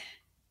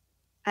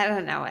 I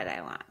don't know what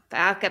I want, but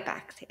I'll get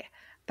back to you.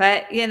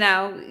 But you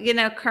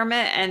know,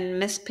 Kermit and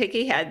Miss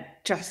Piggy had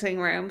dressing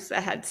rooms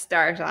that had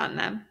stars on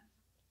them,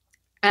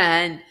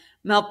 and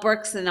Mel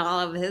Brooks in all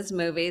of his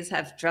movies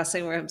have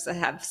dressing rooms that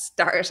have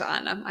stars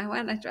on them. I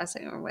want a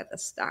dressing room with a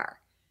star.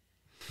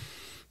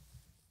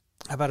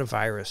 How about a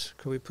virus?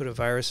 Could we put a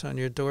virus on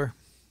your door?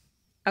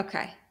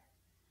 Okay.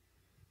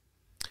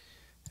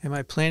 Am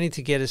I planning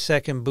to get a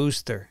second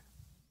booster?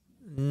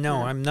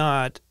 No, I'm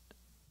not.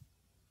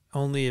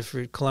 Only if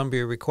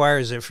Columbia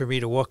requires it for me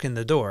to walk in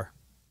the door,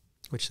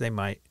 which they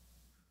might.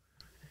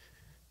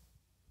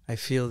 I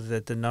feel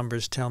that the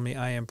numbers tell me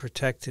I am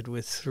protected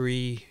with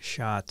 3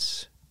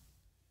 shots.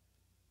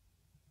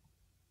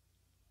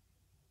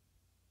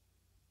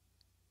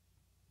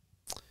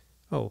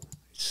 Oh,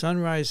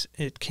 sunrise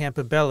at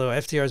Campobello.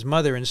 FDR's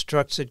mother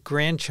instructs a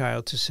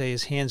grandchild to say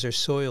his hands are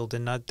soiled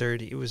and not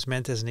dirty. It was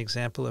meant as an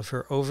example of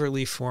her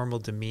overly formal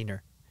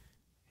demeanor.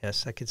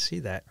 Yes, I could see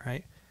that,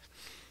 right?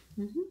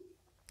 Mm-hmm.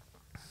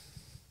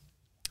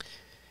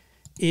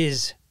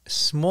 Is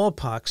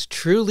smallpox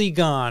truly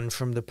gone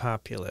from the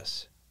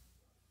populace?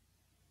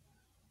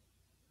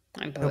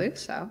 I believe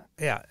so.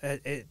 Yeah,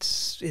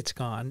 it's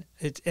gone.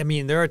 I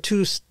mean, there are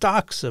 2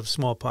 stocks of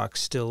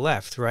smallpox still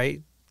left,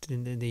 right?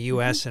 In the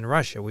U.S. and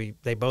Russia,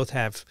 they both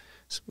have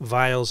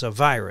vials of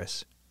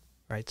virus,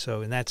 right?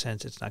 So in that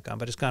sense, it's not gone,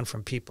 but it's gone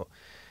from people.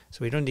 So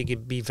we don't need to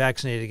be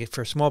vaccinated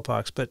for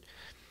smallpox, but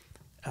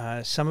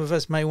some of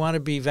us might want to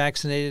be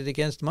vaccinated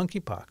against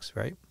monkeypox,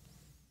 right?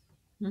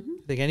 Mm-hmm.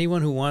 I think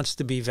anyone who wants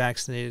to be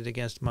vaccinated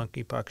against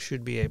monkeypox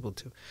should be able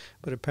to,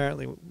 but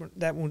apparently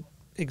that won't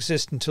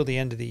exist until the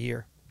end of the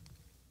year.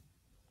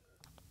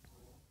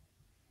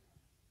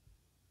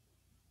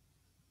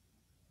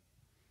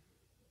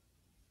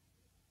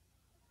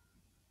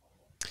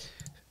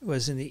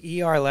 Was in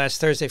the ER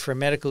last Thursday for a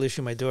medical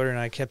issue. My daughter and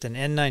I kept an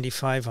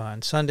N95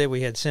 on. Sunday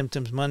we had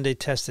symptoms. Monday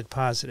tested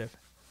positive.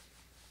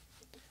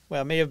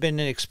 Well, it may have been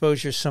an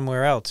exposure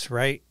somewhere else,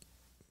 right?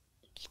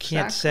 You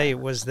can't say it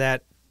was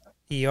that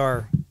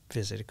ER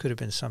visit. It could have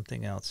been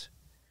something else.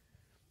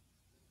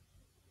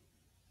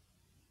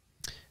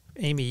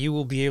 Amy, you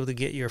will be able to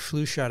get your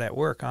flu shot at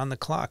work on the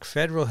clock.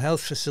 Federal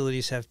health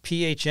facilities have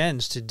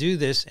PHNs to do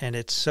this, and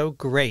it's so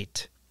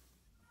great.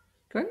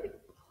 Great.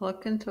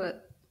 Look into it.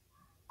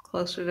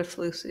 Closer to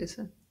flu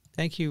season.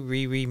 Thank you,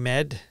 Riri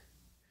Med.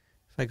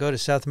 If I go to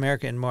South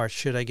America in March,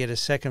 should I get a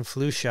second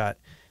flu shot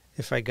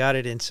if I got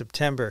it in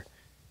September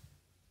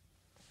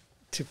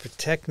to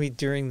protect me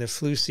during the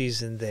flu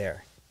season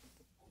there?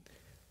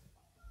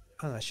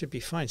 Oh, that should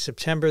be fine.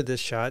 September, the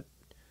shot.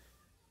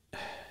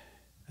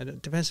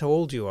 It depends how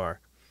old you are.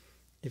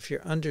 If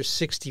you're under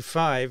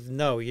 65,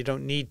 no, you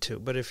don't need to.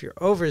 But if you're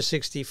over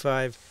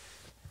 65,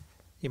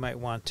 you might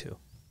want to.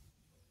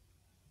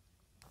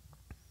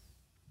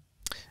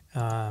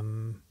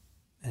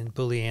 And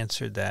Bully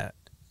answered that.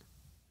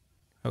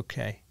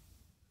 Okay.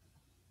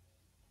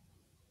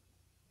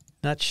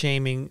 Not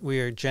shaming. We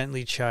are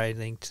gently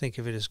chiding. Think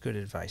of it as good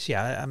advice.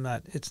 Yeah, I'm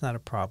not. It's not a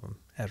problem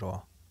at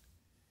all.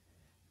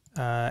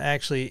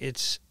 Actually,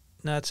 it's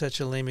not such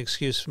a lame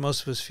excuse.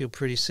 Most of us feel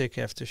pretty sick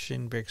after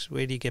shin breaks.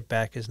 Wait till you get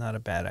back is not a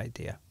bad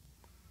idea.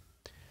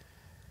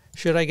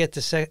 Should I get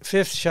the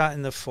 5th shot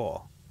in the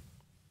fall?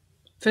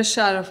 5th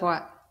shot of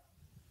what?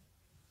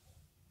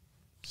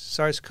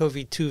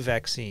 SARS-CoV-2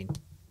 vaccine.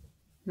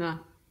 No.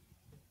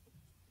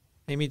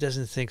 Amy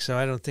doesn't think so.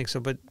 I don't think so.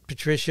 But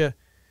Patricia,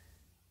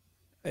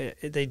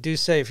 they do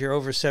say if you're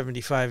over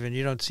 75, and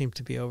you don't seem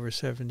to be over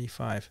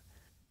 75,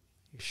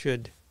 you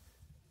should.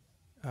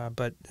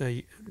 But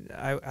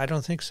I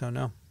don't think so,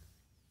 no.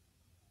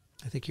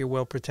 I think you're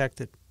well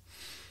protected.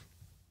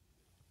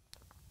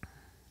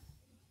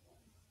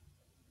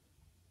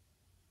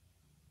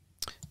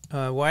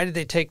 Why did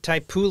they take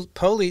type 2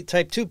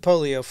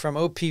 polio from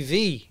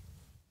OPV?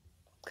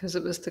 Because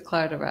it was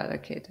declared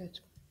eradicated.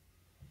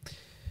 It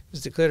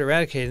was declared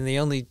eradicated, and the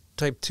only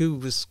type 2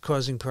 was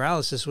causing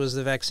paralysis was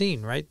the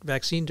vaccine, right?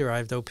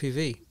 Vaccine-derived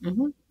OPV.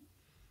 Mm-hmm.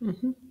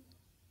 Mm-hmm.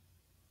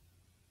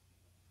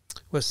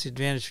 What's the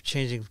advantage of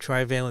changing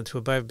trivalent to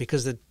a bivalent?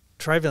 Because the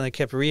trivalent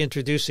kept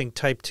reintroducing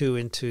type 2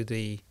 into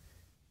the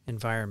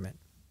environment.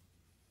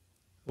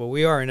 Well,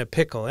 we are in a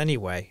pickle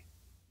anyway.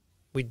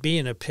 We'd be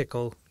in a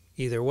pickle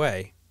either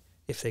way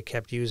if they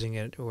kept using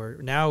it. Or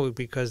now,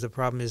 because the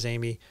problem is,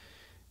 Amy,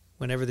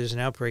 whenever there's an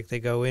outbreak, they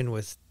go in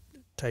with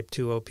type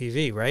 2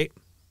 OPV, right?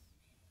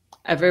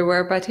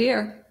 Everywhere but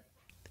here.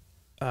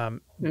 You're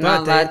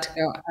not allowed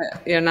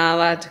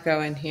to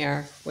go in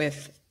here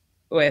with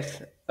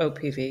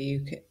OPV. You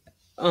can,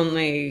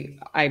 only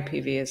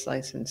IPV is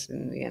licensed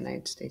in the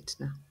United States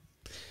now.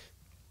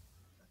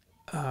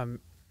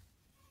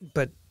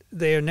 But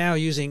they are now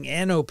using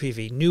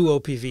NOPV, new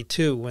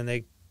OPV2, when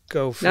they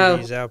go for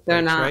these outbreaks,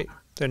 they're not. Right?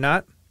 They're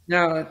not?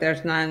 No,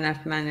 there's not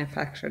enough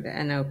manufactured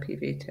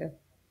NOPV2.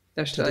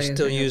 They're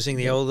still using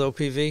the old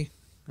OPV?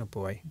 Oh,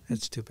 boy.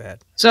 That's too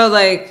bad. So,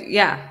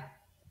 yeah.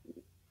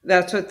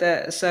 That's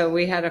what so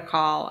we had a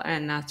call,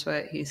 and that's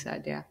what he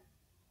said, yeah.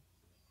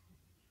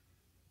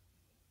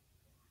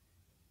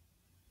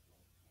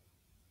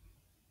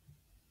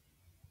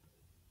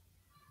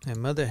 My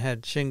mother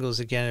had shingles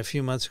again a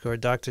few months ago. Her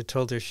doctor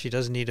told her she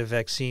doesn't need a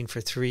vaccine for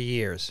 3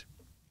 years.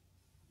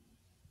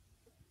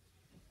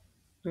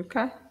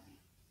 Okay.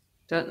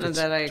 Don't know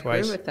that I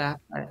agree with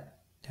that, but...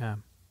 Yeah.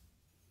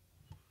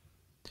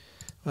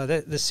 Well,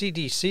 the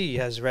CDC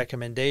has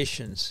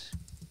recommendations.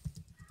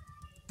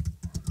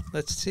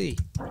 Let's see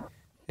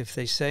if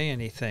they say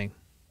anything.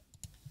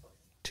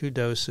 2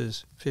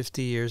 doses,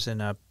 50 years and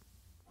up.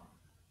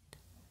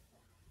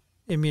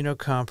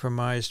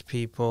 Immunocompromised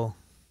people.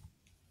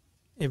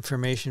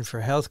 Information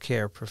for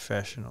healthcare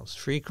professionals.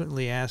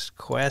 Frequently asked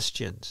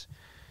questions.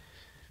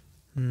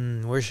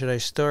 Where should I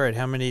start?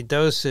 How many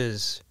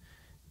doses?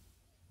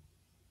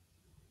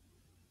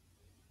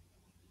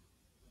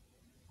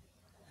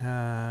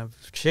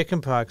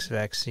 Chickenpox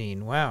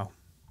vaccine. Wow.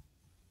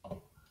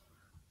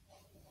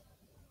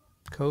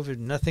 COVID,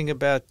 nothing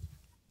about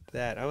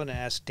that. I want to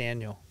ask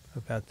Daniel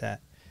about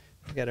that.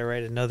 I got to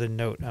write another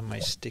note on my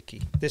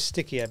sticky. This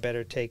sticky I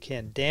better take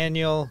in.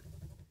 Daniel,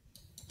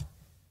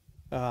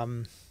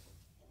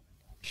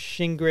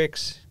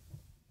 Shingrix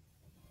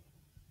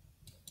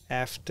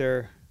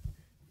after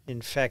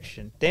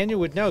infection. Daniel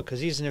would know because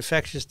he's an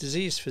infectious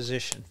disease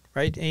physician,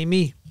 right,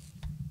 Amy?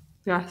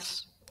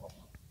 Yes.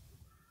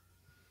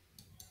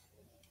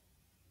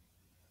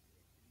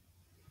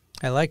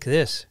 I like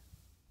this.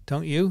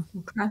 Don't you?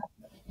 Okay.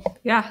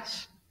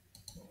 Yes.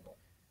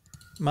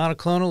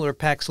 Monoclonal or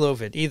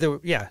Paxlovid? Either,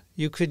 yeah.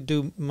 You could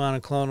do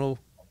monoclonal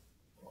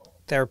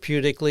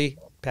therapeutically.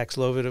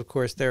 Paxlovid, of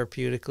course,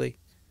 therapeutically.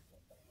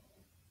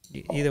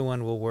 Either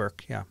one will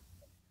work, yeah.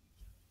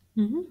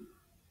 Mm-hmm.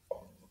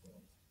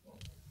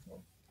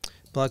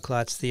 Blood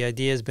clots, the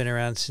idea has been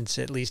around since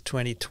at least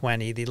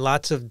 2020.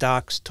 Lots of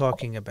docs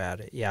talking about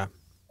it, yeah.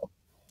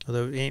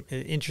 Although,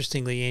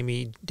 interestingly,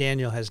 Amy,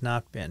 Daniel has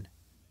not been.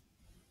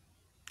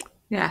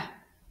 Yeah.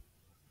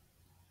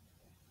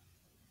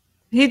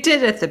 He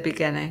did at the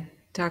beginning.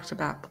 Talked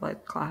about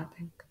blood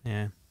clotting.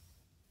 Yeah.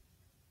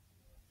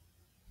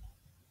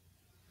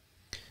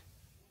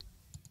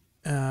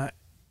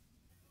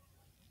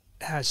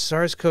 Has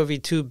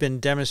SARS-CoV-2 been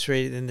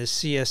demonstrated in the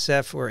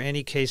CSF or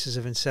any cases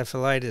of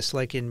encephalitis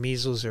like in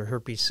measles or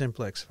herpes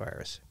simplex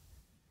virus?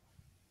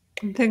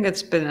 I think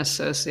it's been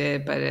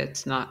associated, but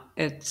it's not.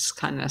 It's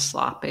kind of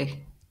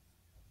sloppy.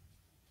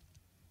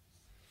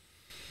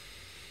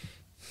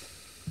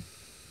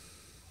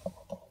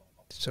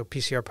 So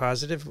PCR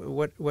positive,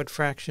 what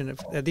fraction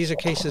of... these are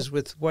cases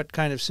with what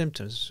kind of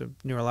symptoms? So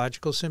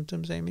neurological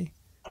symptoms, Amy?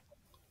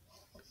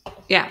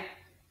 Yeah.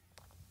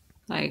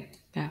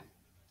 Yeah.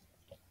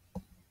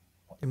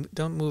 And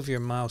don't move your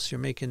mouse. You're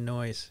making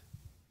noise.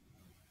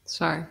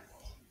 Sorry.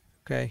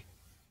 Okay.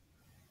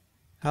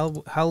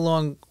 How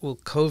long will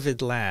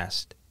COVID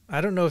last?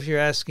 I don't know if you're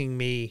asking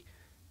me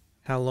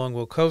how long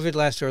will COVID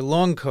last or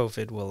long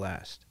COVID will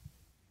last.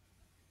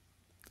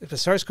 If the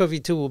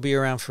SARS-CoV-2 will be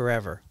around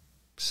forever.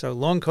 So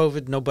long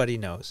COVID, nobody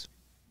knows.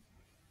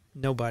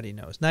 Nobody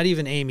knows. Not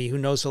even Amy, who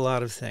knows a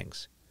lot of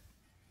things.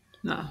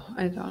 No,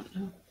 I don't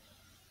know.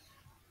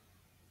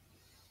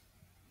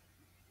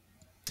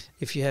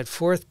 If you had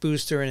 4th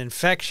booster and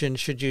infection,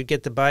 should you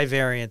get the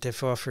bivariant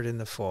if offered in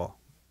the fall?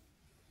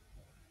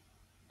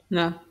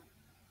 No.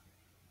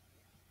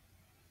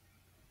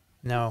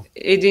 No.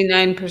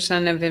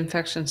 89% of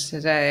infections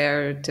today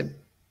are to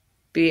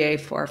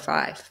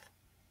BA.4/5.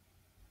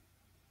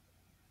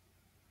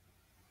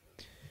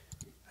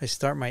 I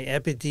start my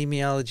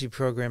epidemiology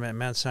program at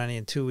Mount Sinai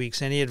in 2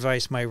 weeks. Any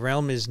advice? My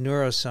realm is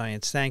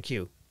neuroscience. Thank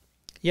you.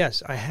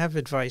 Yes, I have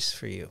advice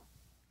for you.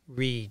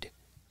 Read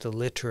the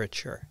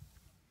literature.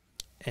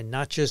 And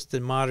not just the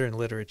modern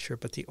literature,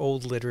 but the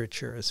old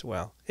literature as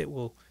well. It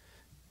will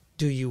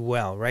do you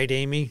well. Right,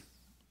 Amy?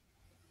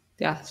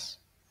 Yes.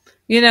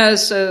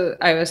 So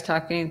I was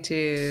talking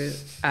to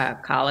a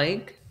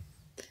colleague,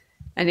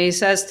 and he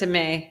says to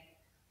me,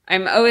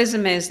 I'm always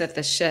amazed at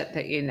the shit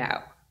that you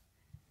know.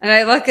 And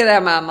I look at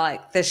him, I'm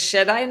like, the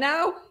shit I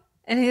know?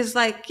 And he's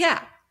like,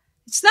 yeah,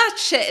 it's not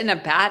shit in a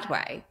bad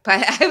way.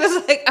 But I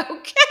was like,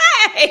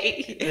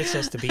 okay. This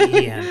has to be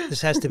Ian.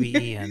 This has to be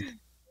Ian.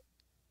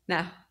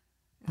 No.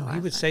 Oh,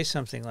 he would say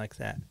something like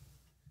that.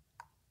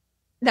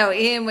 No,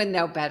 Ian would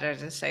know better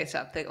to say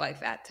something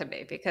like that to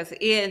me, because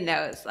Ian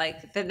knows,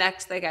 like, the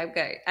next thing I'm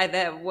going,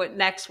 the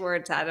next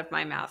words out of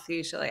my mouth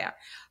usually are.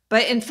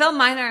 But in Phil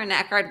Miner and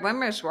Eckhard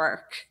Wimmer's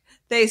work,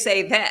 they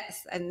say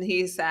this, and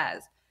he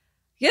says,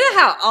 you know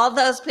how all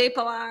those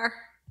people are?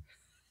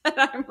 And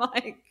I'm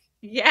like,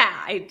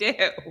 yeah, I do.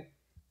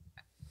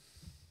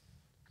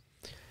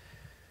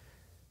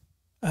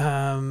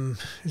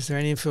 Is there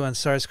any info on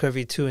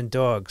SARS-CoV-2 in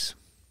dogs?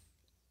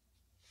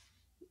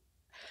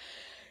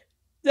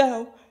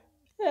 No.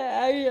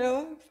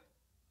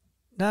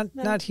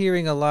 Not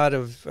hearing a lot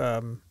of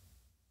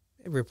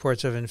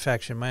reports of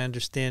infection. My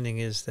understanding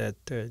is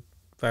that the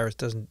virus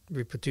doesn't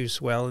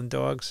reproduce well in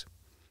dogs.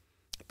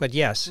 But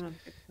yes,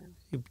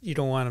 you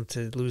don't want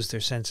them to lose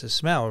their sense of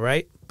smell,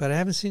 right? But I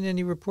haven't seen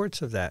any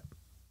reports of that.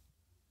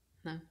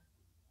 No.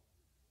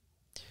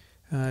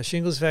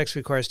 Shingles vax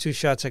requires 2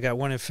 shots. I got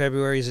 1 in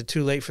February. Is it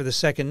too late for the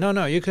second?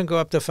 No. You can go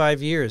up to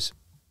 5 years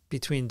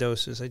between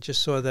doses. I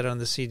just saw that on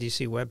the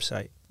CDC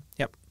website.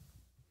 Yep.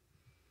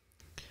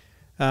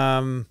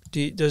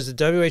 Does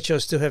the WHO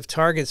still have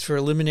targets for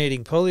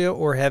eliminating polio,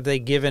 or have they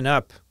given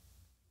up?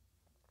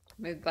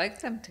 We'd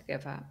like them to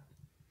give up.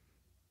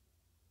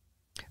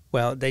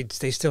 Well, they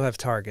still have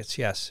targets,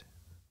 yes.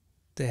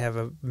 They have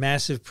a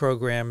massive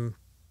program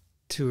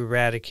to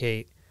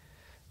eradicate.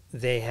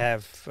 They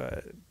have,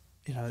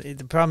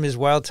 the problem is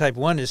wild type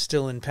 1 is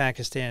still in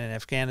Pakistan and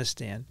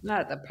Afghanistan.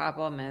 No, the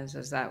problem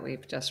is that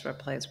we've just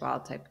replaced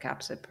wild type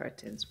capsid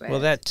proteins with,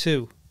 well, that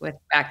too, with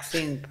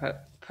vaccine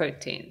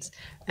proteins.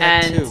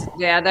 That and too.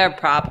 The other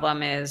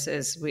problem is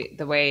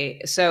the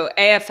way, so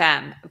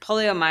AFM,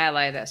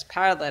 poliomyelitis,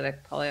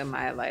 paralytic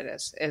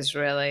poliomyelitis, is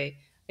really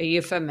a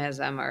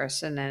euphemism or a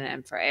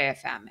synonym for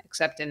AFM,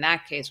 except in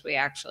that case, we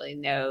actually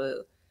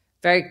know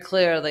very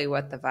clearly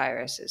what the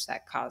virus is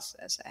that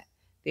causes it.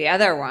 The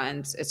other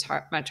ones, it's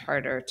much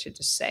harder to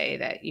just say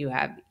that you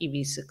have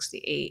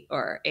EV68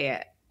 or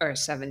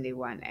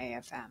 71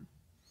 AFM,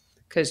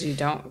 because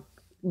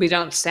we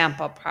don't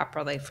sample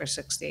properly for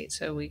 68,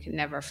 so we can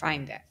never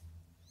find it.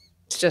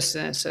 It's just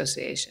an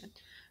association.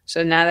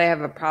 So now they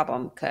have a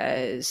problem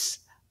because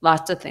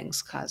lots of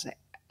things cause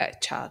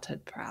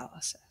childhood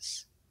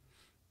paralysis.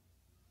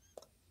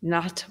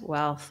 Not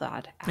well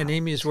thought out. And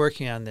Amy is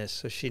working on this,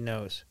 so she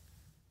knows.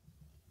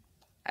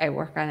 I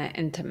work on it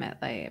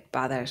intimately. It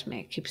bothers me.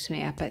 It keeps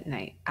me up at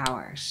night,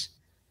 hours.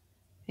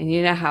 And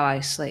you know how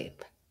I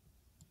sleep.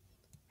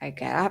 I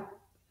get up,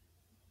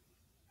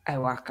 I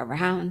walk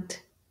around,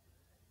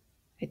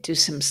 I do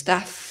some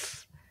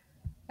stuff,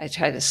 I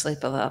try to sleep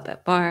a little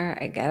bit more,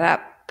 I get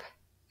up,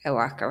 I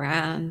walk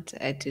around,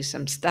 I do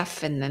some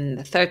stuff, and then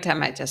the third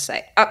time I just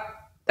say, oh,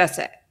 that's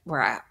it,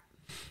 we're out.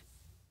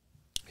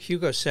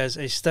 Hugo says,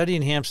 a study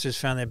in hamsters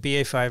found that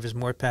BA5 is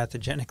more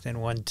pathogenic than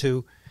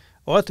 1-2.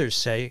 Authors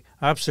say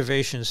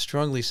observations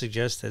strongly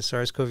suggest that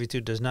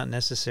SARS-CoV-2 does not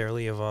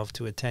necessarily evolve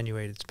to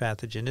attenuate its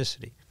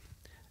pathogenicity.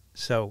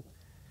 So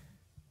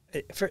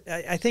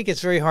I think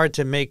it's very hard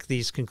to make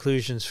these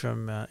conclusions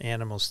from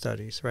animal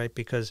studies, right?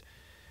 Because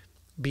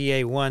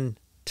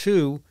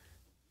BA1-2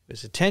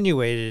 is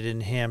attenuated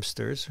in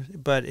hamsters,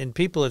 but in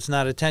people it's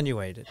not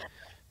attenuated.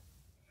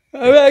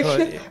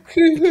 I'm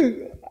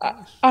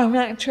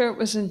not sure it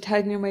was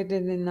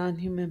attenuated in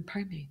non-human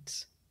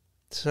primates.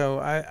 So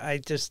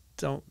I just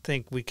don't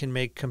think we can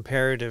make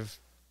comparative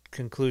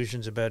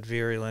conclusions about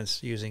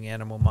virulence using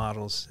animal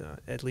models,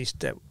 at least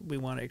that we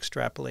want to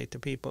extrapolate to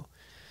people.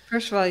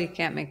 First of all, you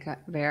can't make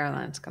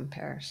virulence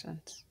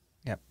comparisons.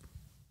 Yep.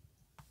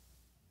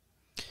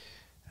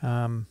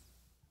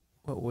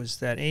 What was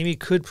that? Amy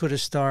could put a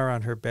star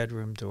on her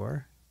bedroom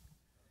door.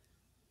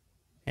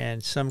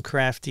 And some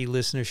crafty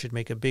listener should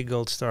make a big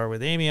gold star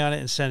with Amy on it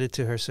and send it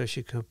to her so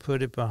she could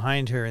put it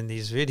behind her in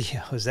these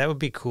videos. That would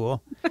be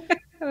cool. That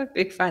would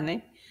be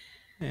funny.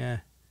 Yeah.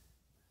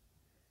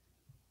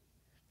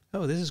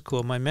 Oh, this is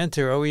cool. My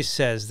mentor always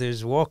says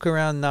there's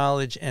walk-around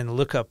knowledge and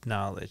look-up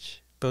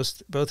knowledge.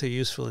 Both are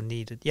useful and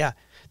needed. Yeah,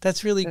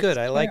 that's really good.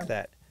 I like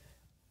that.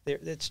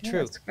 That's true.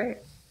 That's great.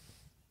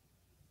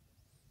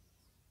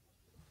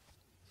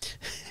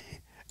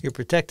 You're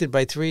protected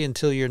by 3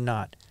 until you're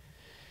not.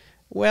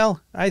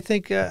 Well, I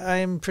think I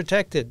am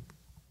protected.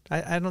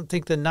 I don't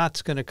think the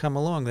not's going to come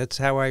along. That's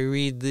how I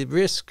read the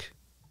risk.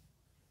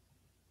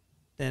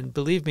 And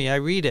believe me, I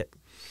read it.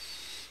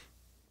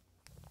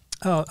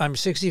 Oh, I'm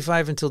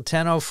 65 until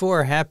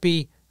 10:04.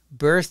 Happy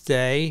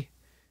birthday,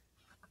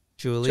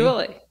 Julie.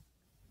 Julie.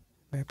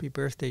 Happy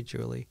birthday,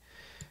 Julie.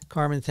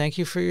 Carmen, thank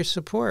you for your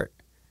support.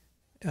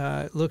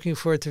 Looking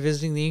forward to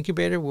visiting the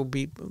incubator. We'll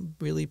be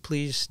really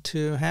pleased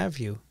to have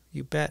you.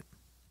 You bet.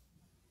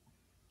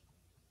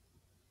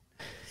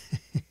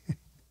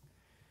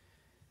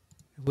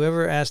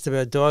 Whoever asked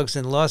about dogs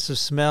and loss of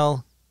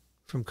smell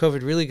from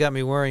COVID really got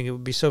me worrying. It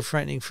would be so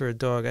frightening for a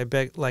dog. I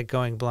bet like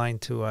going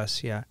blind to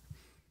us, yeah.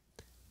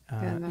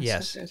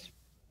 Yes.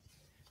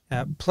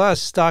 So plus,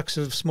 stocks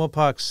of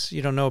smallpox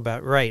you don't know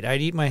about. Right.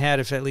 I'd eat my hat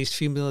if at least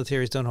few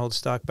militaries don't hold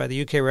stock. By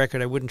the UK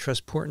record, I wouldn't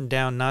trust Porton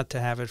Down not to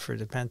have it for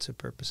defensive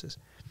purposes.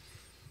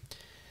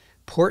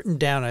 Porton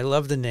Down, I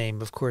love the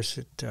name. Of course,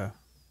 it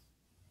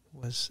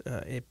was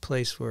a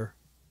place where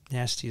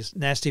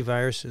nasty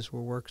viruses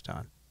were worked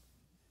on.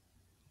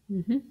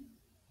 Mm-hmm.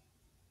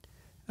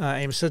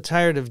 I'm so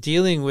tired of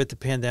dealing with the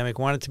pandemic.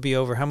 Want it to be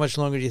over. How much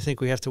longer do you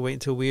think we have to wait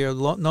until we are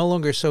no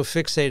longer so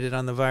fixated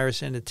on the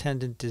virus and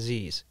attendant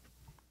disease?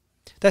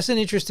 That's an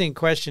interesting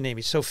question,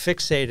 Amy. So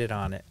fixated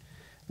on it.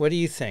 What do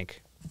you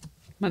think?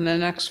 When the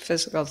next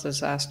physical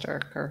disaster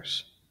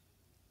occurs.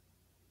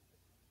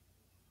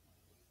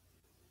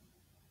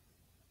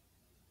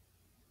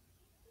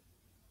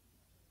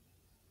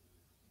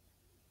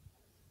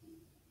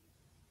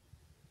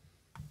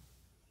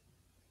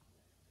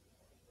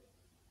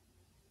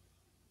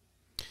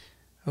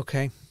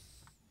 Okay.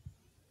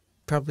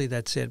 Probably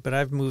that's it. But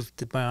I've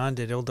moved beyond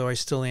it, although I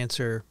still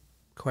answer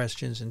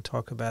questions and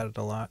talk about it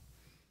a lot.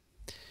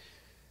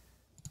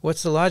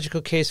 What's the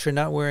logical case for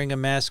not wearing a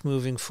mask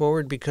moving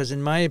forward? Because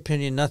in my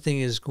opinion, nothing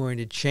is going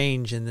to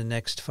change in the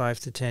next 5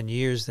 to 10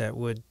 years that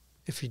would,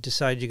 if you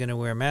decide you're going to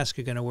wear a mask,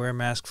 you're going to wear a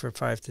mask for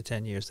 5 to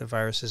 10 years. The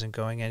virus isn't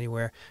going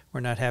anywhere.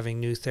 We're not having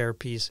new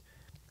therapies.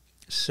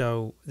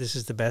 So this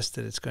is the best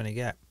that it's going to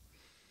get.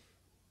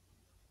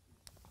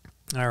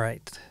 All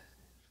right.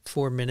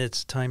 4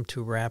 minutes, time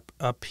to wrap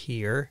up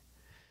here.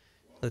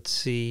 Let's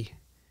see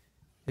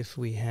if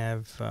we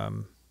have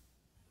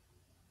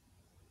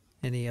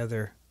any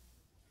other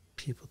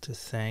people to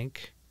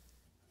thank.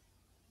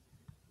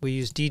 We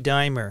use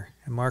D-dimer,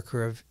 a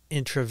marker of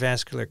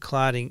intravascular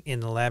clotting in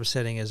the lab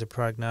setting as a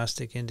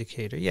prognostic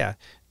indicator. Yeah,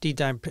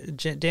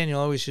 D-dimer. Daniel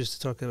always used to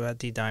talk about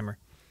D-dimer.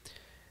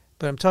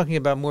 But I'm talking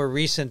about more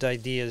recent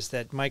ideas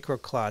that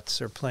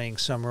microclots are playing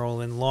some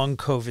role in long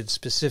COVID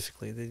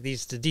specifically.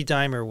 The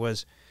D-dimer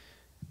was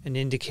an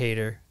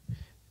indicator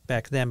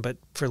back then, but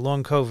for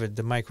long COVID,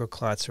 the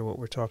microclots are what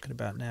we're talking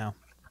about now.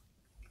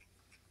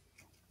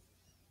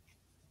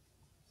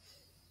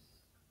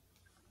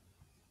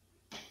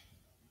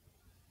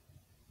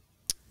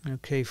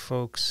 Okay,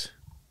 folks.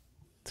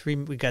 We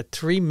got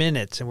 3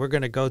 minutes, and we're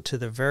going to go to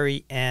the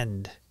very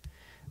end.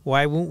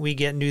 Why won't we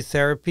get new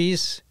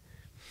therapies?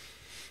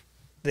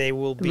 They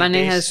will be.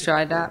 Money has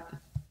dried up.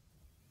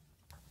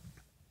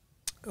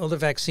 All the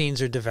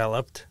vaccines are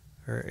developed.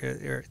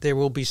 Or there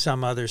will be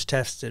some others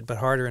tested, but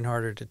harder and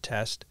harder to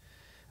test.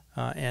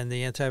 And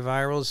the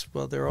antivirals,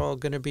 well, they're all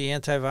going to be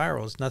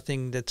antivirals.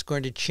 Nothing that's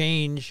going to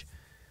change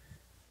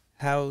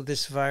how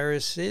this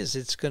virus is.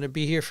 It's going to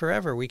be here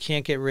forever. We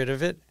can't get rid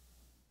of it,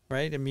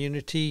 right?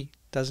 Immunity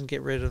doesn't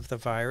get rid of the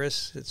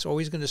virus. It's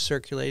always going to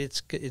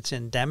circulate. It's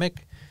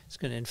endemic. It's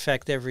going to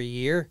infect every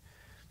year.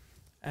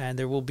 And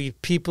there will be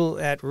people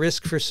at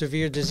risk for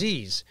severe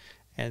disease.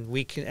 And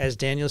we can, as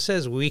Daniel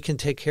says, we can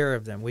take care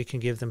of them. We can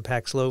give them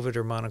Paxlovid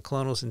or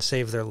monoclonals and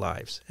save their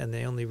lives. And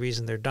the only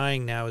reason they're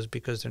dying now is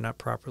because they're not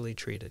properly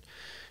treated.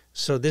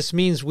 So this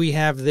means we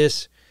have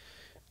this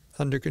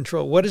under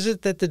control. What is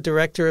it that the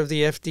director of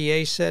the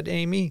FDA said,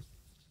 Amy?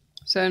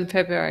 So in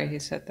February, he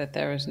said that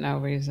there was no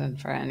reason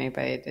for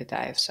anybody to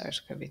die of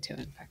SARS-CoV-2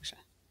 infection.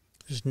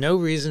 There's no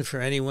reason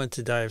for anyone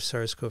to die of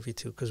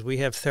SARS-CoV-2 because we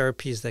have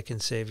therapies that can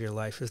save your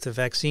life. If the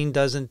vaccine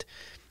doesn't,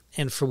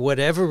 and for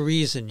whatever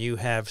reason you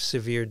have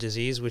severe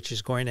disease, which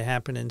is going to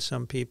happen in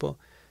some people,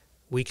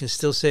 we can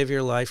still save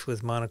your life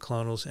with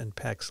monoclonals and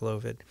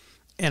Paxlovid.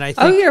 And I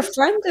think, oh, your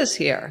friend is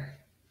here.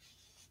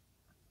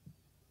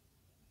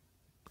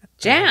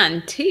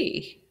 Jan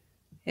T.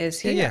 is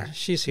here. Yeah,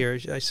 she's here.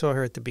 I saw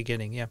her at the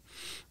beginning, yeah.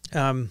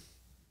 What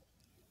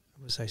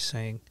was I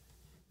saying?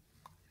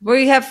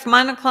 We have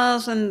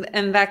monoclonals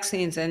and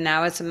vaccines, and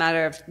now it's a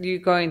matter of you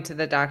going to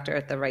the doctor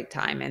at the right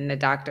time and the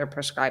doctor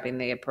prescribing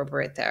the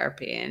appropriate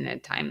therapy in a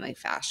timely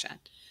fashion.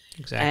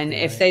 Exactly. And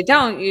if they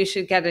don't, you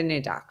should get a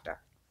new doctor.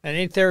 And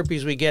any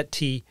therapies we get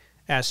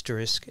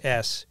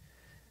T**S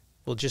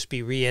will just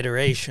be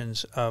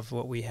reiterations of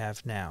what we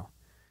have now.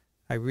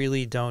 I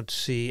really don't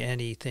see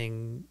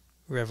anything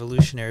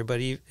revolutionary,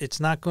 but it's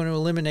not going to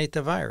eliminate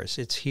the virus.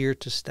 It's here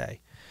to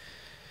stay.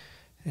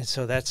 And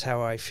so that's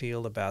how I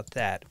feel about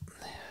that.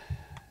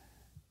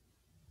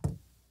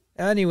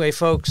 Anyway,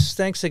 folks,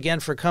 thanks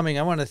again for coming.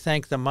 I want to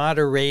thank the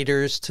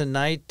moderators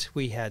tonight.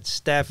 We had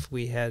Steph,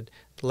 we had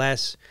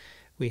Les,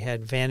 we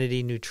had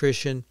Vanity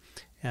Nutrition,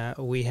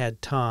 we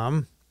had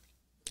Tom.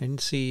 I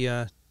didn't see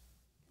Frank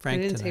I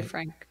didn't tonight. see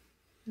Frank.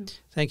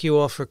 Thank you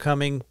all for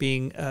coming,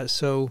 being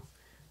so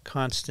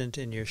constant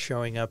in your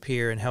showing up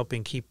here and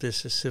helping keep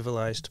this a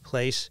civilized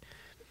place.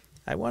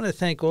 I want to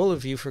thank all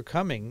of you for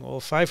coming, all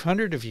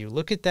 500 of you.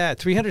 Look at that,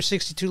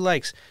 362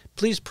 likes.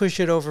 Please push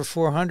it over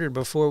 400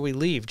 before we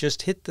leave.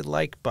 Just hit the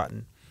like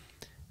button.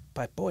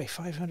 But boy,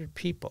 500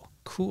 people.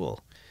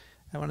 Cool.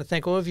 I want to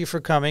thank all of you for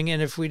coming.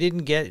 And if we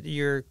didn't get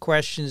your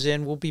questions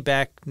in, we'll be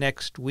back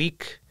next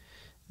week.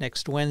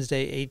 next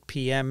Wednesday, 8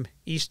 p.m.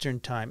 Eastern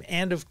Time.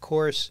 And, of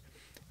course,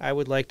 I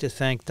would like to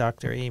thank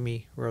Dr.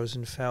 Amy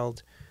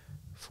Rosenfeld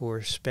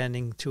for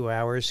spending 2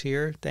 hours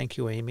here. Thank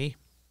you, Amy.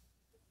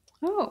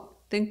 Oh,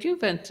 thank you,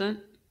 Vincent.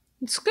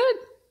 It's good.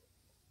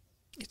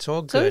 It's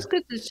all good. It's always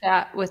good to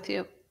chat with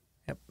you.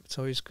 Yep, it's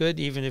always good.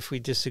 Even if we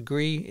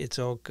disagree, it's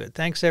all good.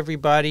 Thanks,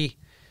 everybody.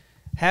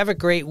 Have a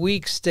great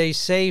week. Stay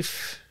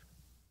safe.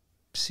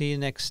 See you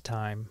next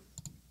time.